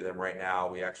working through them right now.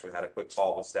 We actually had a quick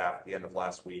call with staff at the end of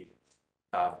last week.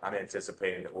 I'm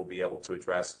anticipating that we'll be able to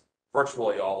address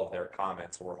virtually all of their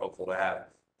comments, and we're hopeful to have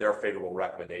their favorable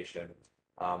recommendation.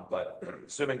 But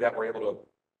assuming that we're able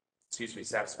to,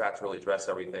 satisfactorily address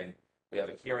everything, We have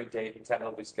a hearing date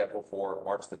tentatively scheduled for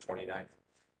March the 29th.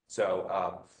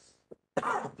 So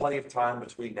plenty of time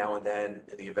between now and then.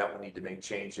 In the event we need to make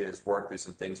changes, work through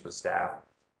some things with staff.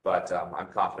 But I'm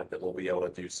confident that we'll be able to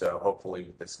do so, hopefully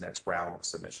with this next round of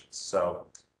submissions. So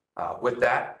with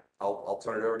that, I'll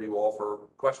turn it over to you all for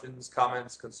questions,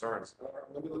 comments, concerns.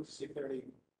 Let me look to see if there are any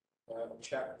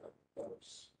chat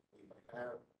notes we might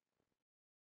have.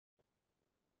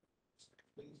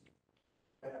 Please.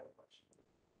 I have a question.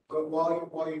 Go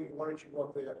why don't you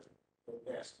walk there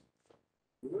and ask?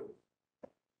 Good? Would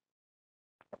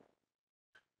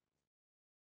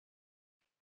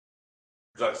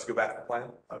you like us to go back to the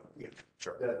plan? Yeah.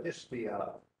 Sure. This,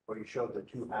 where you showed the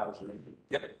two houses.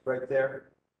 Yep. Right there.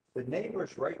 The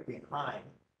neighbors right behind,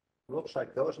 looks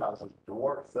like those houses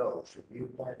dwarf those. Have you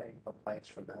had any complaints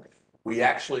from them? We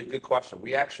actually, good question.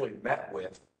 We actually met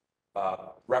with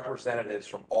representatives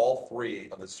from all three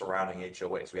of the surrounding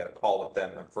HOAs. We had a call with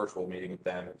them, a virtual meeting with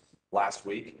them last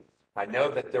week. I know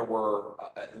that there were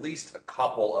at least a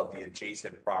couple of the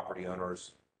adjacent property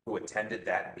owners who attended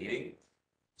that meeting.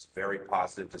 It's a very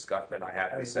positive discussion, I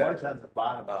have to say. Ones on the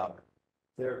bottom,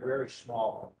 they're very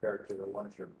small compared to the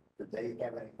ones that, did they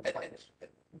have any complaints?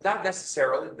 Not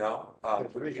necessarily, no.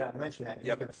 The reason I mention that,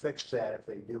 you can fix that if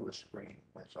they do a screen,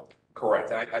 that's all.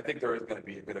 Correct. I think there is going to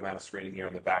be a good amount of screening here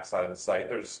on the backside of the site.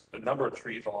 There's a number of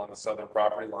trees along the southern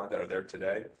property line that are there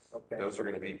today. Okay. Those are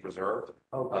going to be preserved.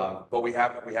 Okay. But we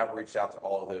have reached out to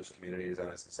all of those communities, and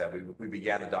as I said, we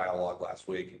began a dialogue last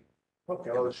week.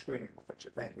 Okay, well, the screening, will fix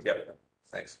it. Thank you. Yep.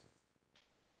 Thanks.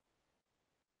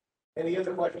 Any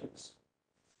other questions?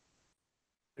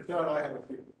 If not, I have a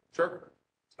few. Sure.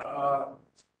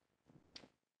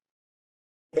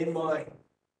 In my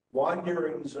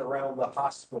wanderings around the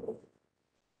hospital,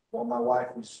 while my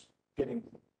wife was getting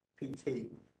PT,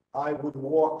 I would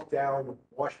walk down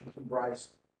Washington Bryce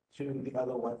to the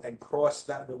other one and cross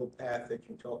that little path that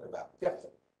you talk about. Yes.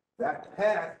 That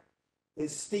path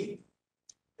is steep.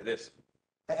 It is.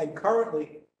 And currently,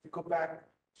 if you go back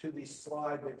to the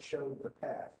slide that showed the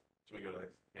path. So we go to,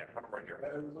 yeah, I'm right here.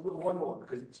 One more,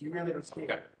 because you really don't see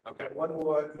it. Okay. One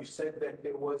more, you said that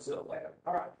there was a lab.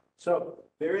 All right, so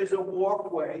there is a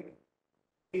walkway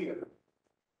here,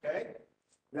 okay?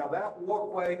 Now that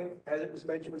walkway, as it was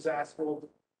mentioned, was asphalt.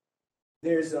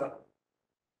 There's a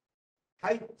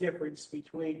height difference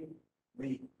between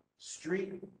the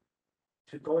street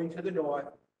to going to the north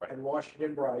and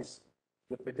Washington Bryce.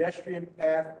 The pedestrian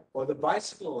path or the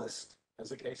bicyclist, as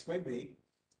the case may be,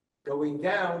 going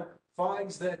down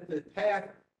finds that the path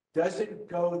doesn't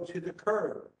go to the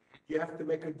curb. You have to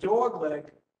make a dog leg.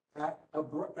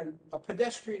 A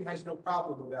pedestrian has no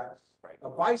problem with that. Right. A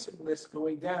bicyclist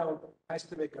going down has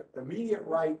to make an immediate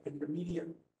right and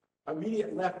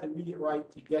immediate left, immediate right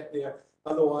to get there.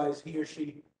 Otherwise, he or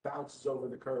she bounces over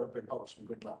the curb and hopes for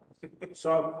good luck.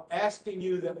 So I'm asking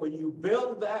you that when you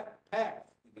build that path,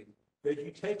 that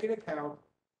you take into account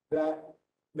that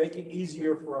make it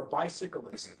easier for a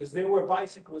bicyclist, because there were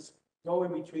bicyclists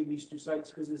going between these two sites,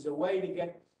 because there's a way to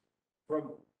get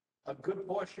from a good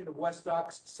portion of West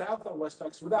Ox, south of West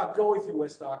Ox, without going through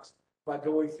West Ox, by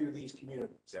going through these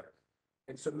communities. Yep.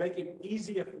 And so make it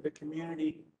easier for the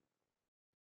community,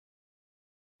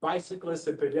 bicyclists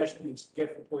and pedestrians to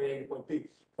get from point A to point B.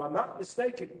 If I'm not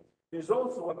mistaken, there's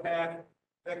also a path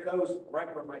that goes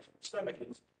right where my stomach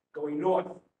is, going north.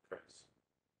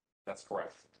 That's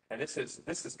correct. And this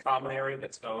is common area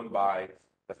that's owned by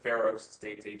the Fair Oaks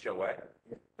Estates HOA.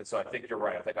 And so I think you're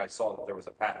right. I think I saw that there was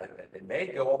a path. It may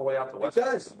go all the way out to West. It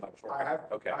does. I'm not sure. I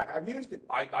have used it.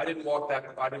 I didn't walk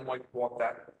that. I didn't walk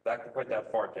that quite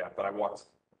that far, Jeff. But I walked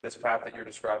this path that you're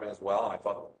describing as well, and I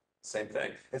thought the same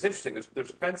thing. It's interesting.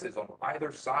 There's fences on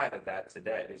either side of that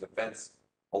today. There's a fence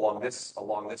along this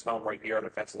home right here, and a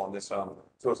fence along this home.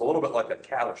 So it's a little bit like a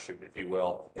cattle chute, if you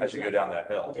will, as you go down that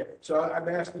hill. Okay, so I'm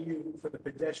asking you for the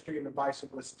pedestrian and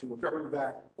bicyclist to improve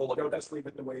that. We'll look at Don't that. just leave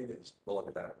it the way it is. We'll look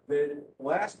at that. The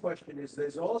last question is,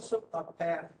 there's also a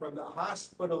path from the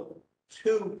hospital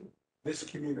to this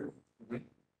community. Mhm.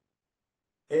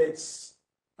 It's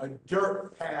a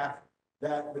dirt path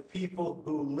that the people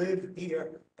who live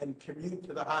here and commute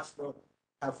to the hospital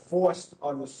have forced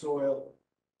on the soil.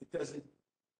 It doesn't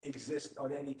exist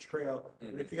on any trail.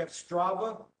 And if you have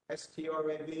Strava,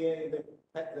 STRAVA,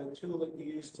 the tool that you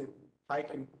use to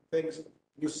hike and things,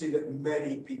 you'll see that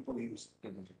many people use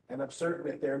it. Mhm. And I'm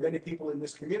certain that there are many people in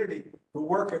this community who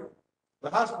work at the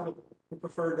hospital who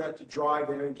prefer not to drive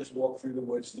there and just walk through the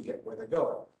woods to get where they're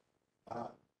going.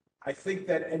 I think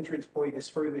that entrance point is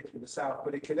further to the south,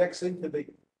 but it connects into the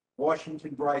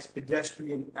Washington Bryce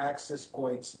pedestrian access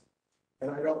points. And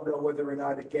I don't know whether or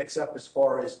not it gets up as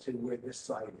far as to where this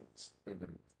site is.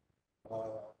 Mhm.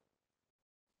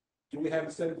 Do we have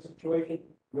a set of situation?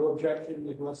 No objection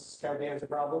unless county has a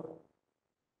problem?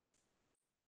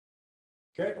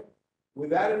 Okay, with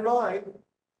that in mind,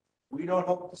 we don't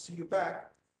hope to see you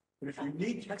back, but if you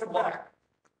need to come back,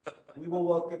 we will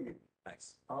welcome you.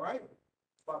 Thanks. All right?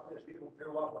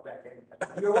 You're welcome back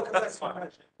in. You're welcome back. That's fine.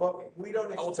 But we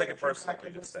don't. I will take it expect you personally, back,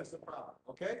 and just this is the problem,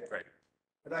 okay? Great.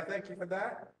 And I thank you for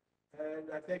that,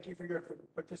 and I thank you for your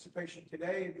participation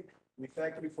today. We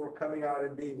thank you for coming out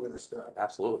and being with us tonight.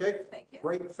 Absolutely. Okay? Thank you.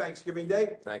 Great Thanksgiving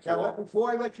Day. Thank you Now, all.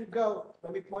 before I let you go,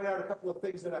 let me point out a couple of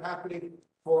things that are happening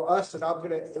for us, and I'm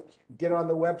gonna get on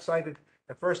the website. And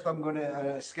first, I'm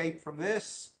gonna escape from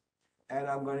this, and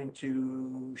I'm going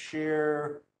to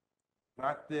share,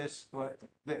 not this, but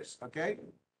this, okay?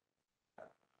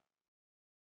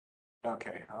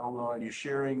 Okay, hold on, you're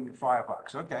sharing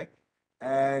Firefox, okay.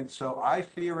 And so I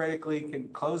theoretically can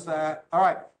close that. All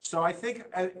right, so I think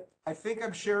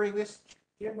I'm sharing this.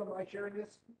 Jim, am I sharing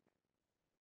this?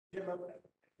 Jim,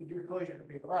 you're closing the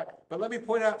people. All right, but let me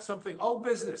point out something. Old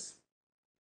business.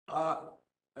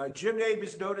 Jim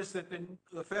Neighbors noticed that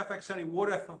the Fairfax County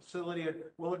Water Facility at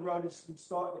Willard Road is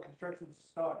starting, the construction is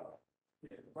starting,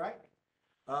 right?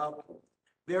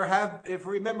 If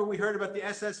you remember, we heard about the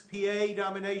SSPA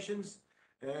nominations,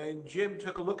 and Jim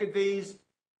took a look at these,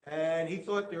 and he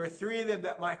thought there are 3 of them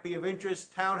that might be of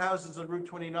interest. Townhouses on Route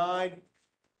 29,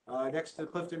 next to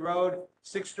Clifton Road,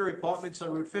 6-story apartments on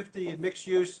Route 50, and mixed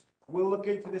use. We'll look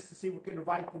into this to see if we can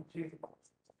invite them to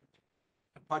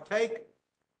partake.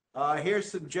 Here's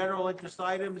some general interest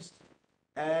items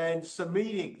and some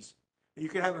meetings. You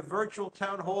can have a virtual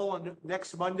town hall on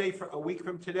next Monday for a week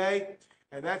from today.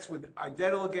 And that's with our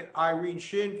delegate Irene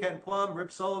Shin, Ken Plum,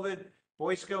 Rip Sullivan,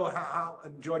 Boysko,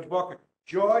 and George Barker.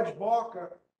 George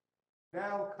Barker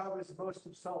now covers most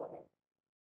of Sully.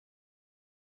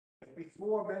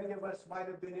 Before, many of us might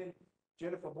have been in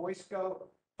Jennifer Boysko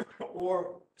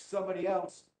or somebody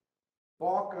else.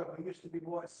 Barker, who used to be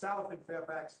more south in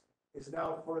Fairfax, is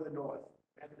now further north.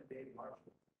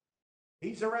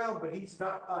 He's around, but he's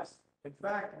not us. In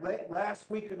fact, last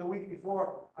week and the week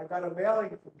before, I got a mailing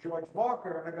from George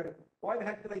Barker, and I go, why the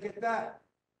heck did I get that?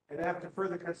 And after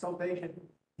further consultation,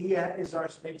 he is our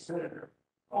state senator.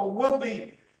 Or will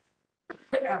be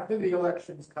after the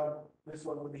elections come, this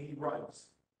one when he runs.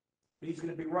 He's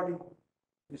gonna be running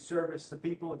to service the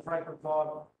people in Franklin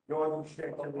Farm, Northern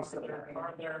Chantilly.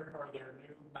 Are there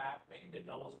new mapping that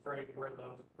illustrate where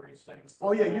those precincts?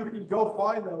 Oh, yeah, you can go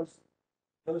find those.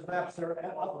 Those maps are.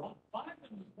 Well, find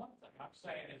them is one thing. I'm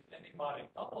saying, is anybody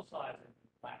publicizing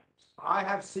maps? I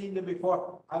have seen them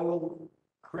before. I will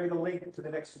create a link to the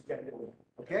next agenda,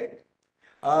 okay?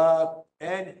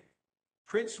 And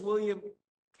Prince William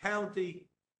County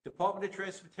Department of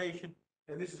Transportation,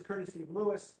 and this is courtesy of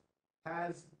Lewis,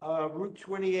 has a Route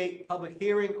 28 public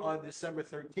hearing on December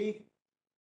 13th,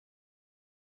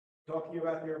 talking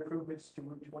about their improvements to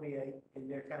Route 28 in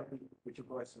their county, which of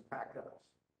course impact us.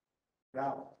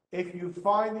 Now, if you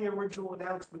find the original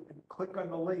announcement and click on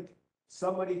the link,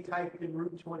 somebody typed in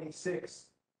Route 26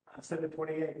 instead of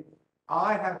 28.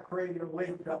 I have created a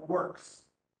link that works.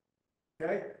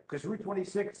 Okay? Because Route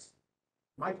 26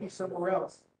 might be somewhere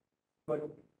else, but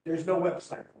there's no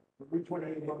website. Route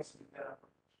 28 looks.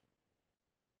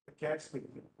 I can't speak.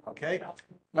 Okay?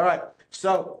 All right.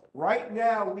 So right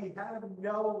now we have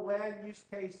no land use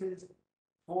cases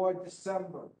for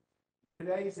December.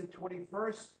 Today is the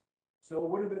 21st. So it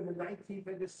would have been the 19th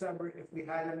of December if we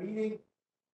had a meeting.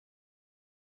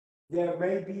 There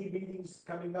may be meetings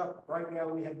coming up. Right now,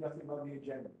 we have nothing on the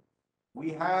agenda. We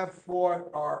have for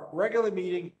our regular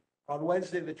meeting on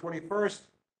Wednesday, the 21st,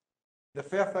 the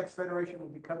Fairfax Federation will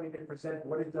be coming to present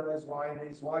what it does, why it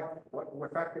is, what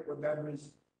fact that we're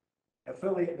members,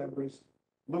 affiliate members.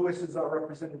 Lewis is our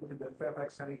representative to the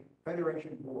Fairfax County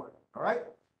Federation Board. All right?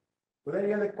 With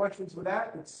any other questions with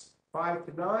that, it's 5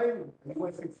 to 9. We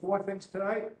went through 4 things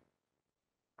tonight.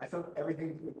 I thought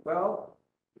everything went well.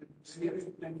 See,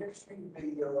 and you're seeing the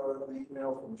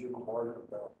email from Jim Carter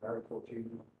about Maricopa.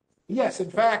 Yes, in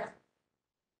fact,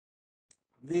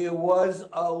 there was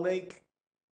a link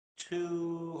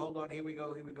to, hold on, here we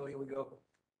go.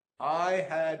 I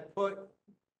had put,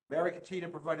 Mary Katina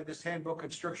provided this handbook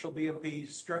on structural BMP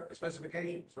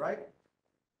specifications, right?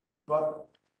 But,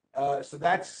 so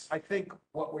that's, I think,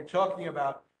 what we're talking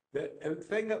about. The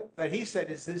thing that he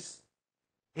said is this,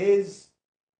 his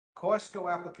Costco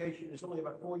application is only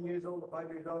about 4 years old, 5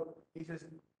 years old. He says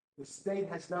the state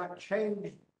has not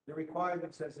changed the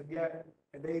requirements as of yet,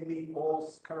 and they meet all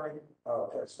current.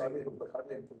 Okay,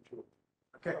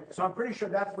 so I'm pretty sure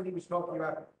that's what he was talking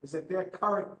about, is that they're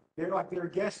current, they're like their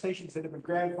gas stations that have been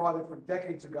grandfathered from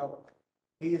decades ago.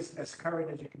 he is as current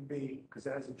as you can be, because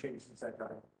it hasn't changed since that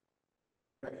time.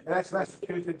 And that's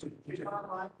Massachusetts.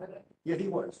 Yeah, he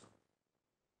was.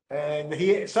 And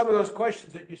some of those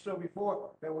questions that you saw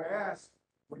before that were asked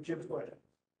were Jim's questions.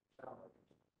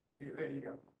 There you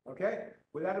go. Okay?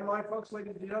 With that in mind, folks,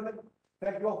 ladies and gentlemen,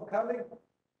 thank you all for coming.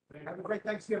 Have a great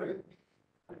Thanksgiving.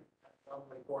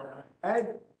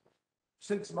 And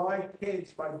since my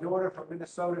daughter from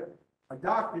Minnesota are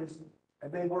doctors,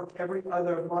 and they work every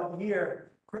other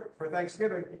year for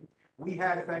Thanksgiving, we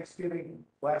had a Thanksgiving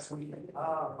last weekend.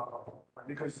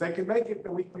 Because they can make it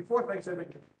the week before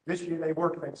Thanksgiving. This year they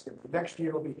work Thanksgiving. Next year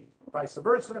it'll be vice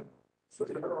versa. So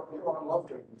you're on love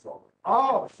drinking.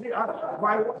 Oh, see,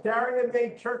 Darian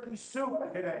made turkey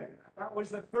soup today. That was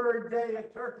the third day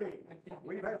of turkey.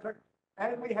 We've had turkey.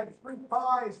 And we had 3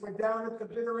 pies. We're down at the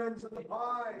bitter ends of the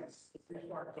pies.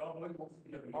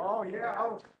 Oh,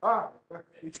 yeah.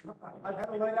 I've had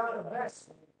to lay out a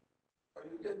vest.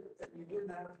 You didn't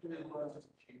have to,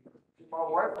 my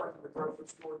wife went to the grocery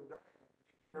store today.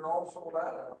 They're all sold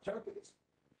out of turkeys.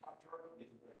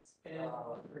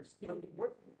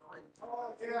 Oh,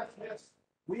 yes.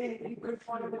 We could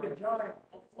find it in a giant.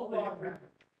 Hold on, man.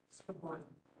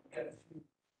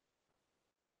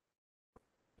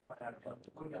 I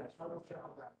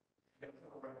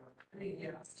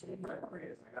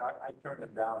turned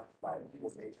it down 5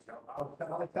 days ago. I'll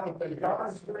tell the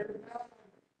guys.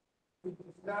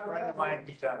 Not right mind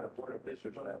me down the board of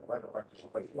business on that right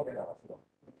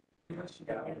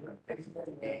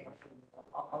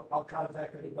I'll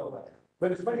contact her.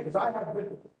 But it's funny because I have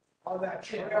been on that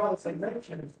trail as I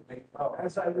mentioned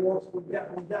as I walked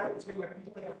down to after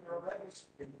a race.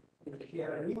 He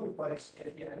had a new place.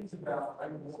 He's about I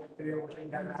walked there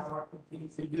within an hour to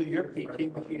do your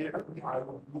PT.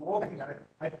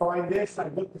 I find this. I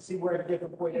look to see where a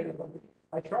different point is.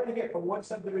 I try to get from one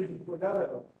subdivision to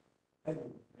another. And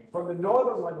from the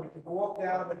northern one, you can walk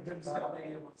down and there's an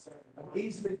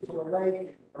easement to a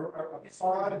lake or a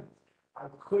pond. I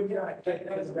could not get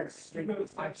that next street.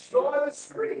 I saw the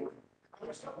street. I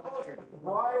was so close to the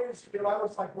wires. I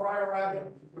was like wire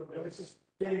rabbit. It was just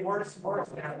getting worse and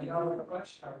worse. Now, I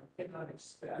cannot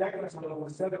expect. That was in the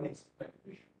 70s.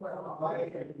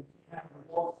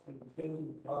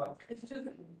 It's just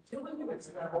the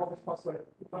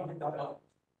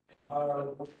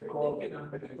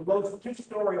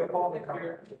 2-story apartment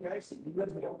complex. He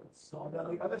lived there. On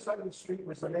the other side of the street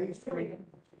was the main street.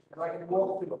 And I could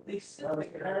walk through this. I was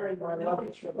carrying my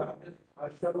luggage from a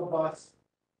shuttle bus.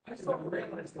 I saw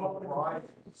Brianne ride.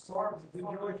 Storms in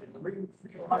Georgia.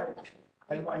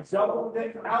 And my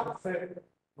double-deck outfit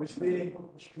was being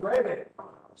shredded.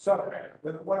 So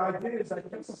what I did is I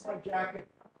took my jacket,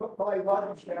 put my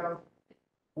luggage down,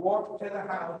 walked to the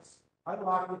house,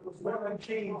 unlocked it, was wearing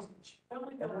jeans, and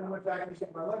then went back and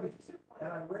get my luggage.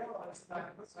 And I realized that I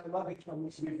put my luggage on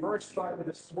this reverse side of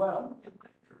the swell,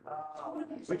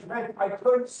 which meant I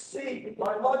couldn't see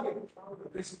my luggage.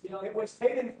 It was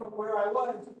hidden from where I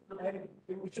was, and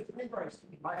it was just reversed.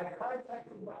 I had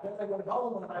contacted them, then I went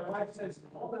home, and my wife says,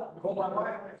 call my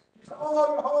wife. She said,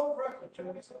 oh, you're home, bro.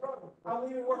 I said, I'll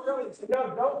leave you work early. She said,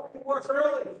 no, don't work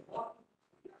early. No,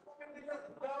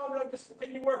 just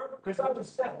continue work, because I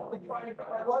was definitely trying to get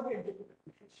my luggage.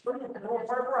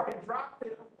 Wherever I dropped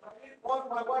it, I didn't want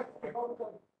my wife to be home.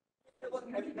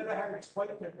 And then I had to explain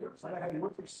to her, and I had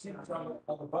winter seats on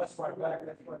the bus right back.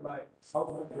 That's when my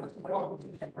husband was.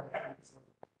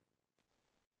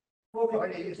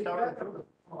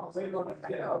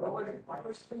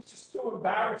 It's just too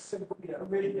embarrassing for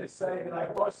me to say that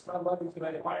I lost my luggage and I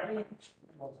fired.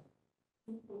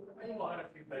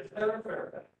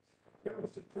 It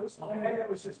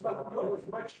was just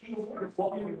much easier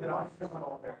for me than I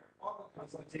was there.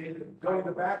 Going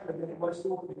the back, and then it was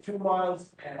 2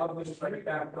 miles of the street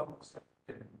back.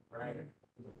 Right.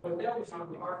 But that was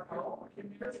on the art.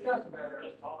 That's not better.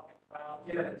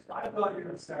 Yes, I thought you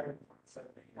were saying.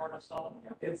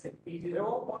 It's easy. They're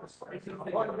all one story.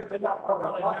 They're not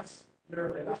probably lots.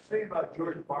 They're saying about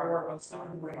George Barber on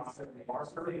some ways.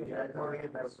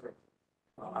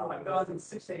 Oh my God, it's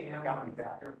 6 a.m. Got me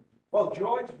back. Well,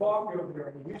 George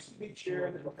Barber used to be chair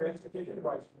of the Transportation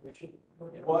Advisory Commission.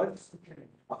 Was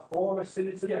a former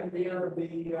citizen of the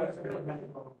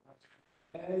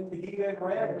and he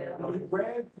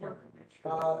ran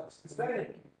for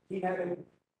Senate. He had a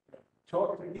talk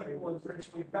to people in British.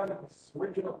 We found his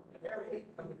original area,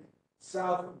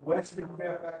 southwestern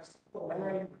Fairfax,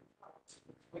 and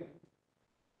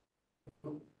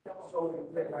so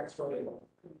Fairfax for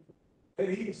and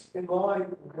he's in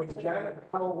line with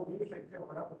Janet Powell,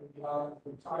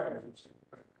 retired.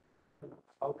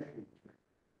 Okay.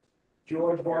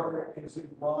 George Barker is in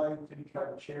line to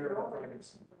become chair of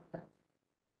finance.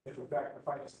 If in fact the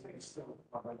finance thing is still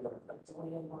on my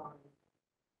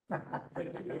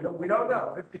We don't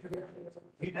know.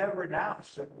 He never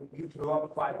announced that he drew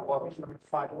up 5 lots from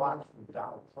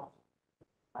Donald Trump.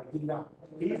 I did not.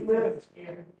 He lived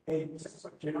in a,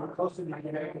 close to the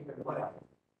United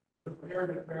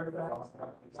compared to Fairfax.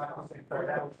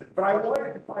 But I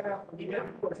wanted to find out from him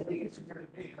what he needs to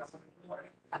be.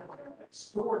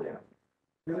 Store them.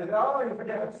 You're like, oh, you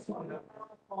forget it's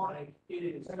it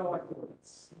is. I know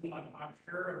I'm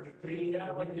sure the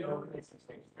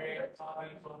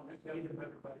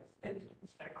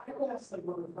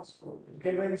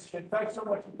okay, ladies, thanks so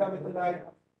much for coming tonight.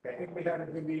 I think we had a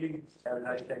good meeting. Have a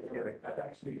nice Thanksgiving.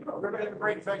 Everybody have a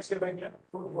great Thanksgiving.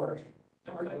 Good work.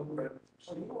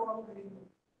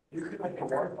 You can make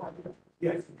it.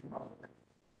 Yes.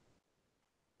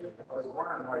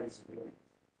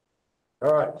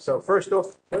 All right, so first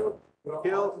off,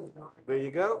 Gil, there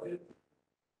you go.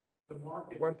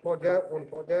 One plug out, one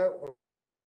plug out.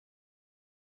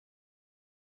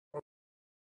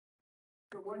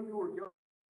 When you were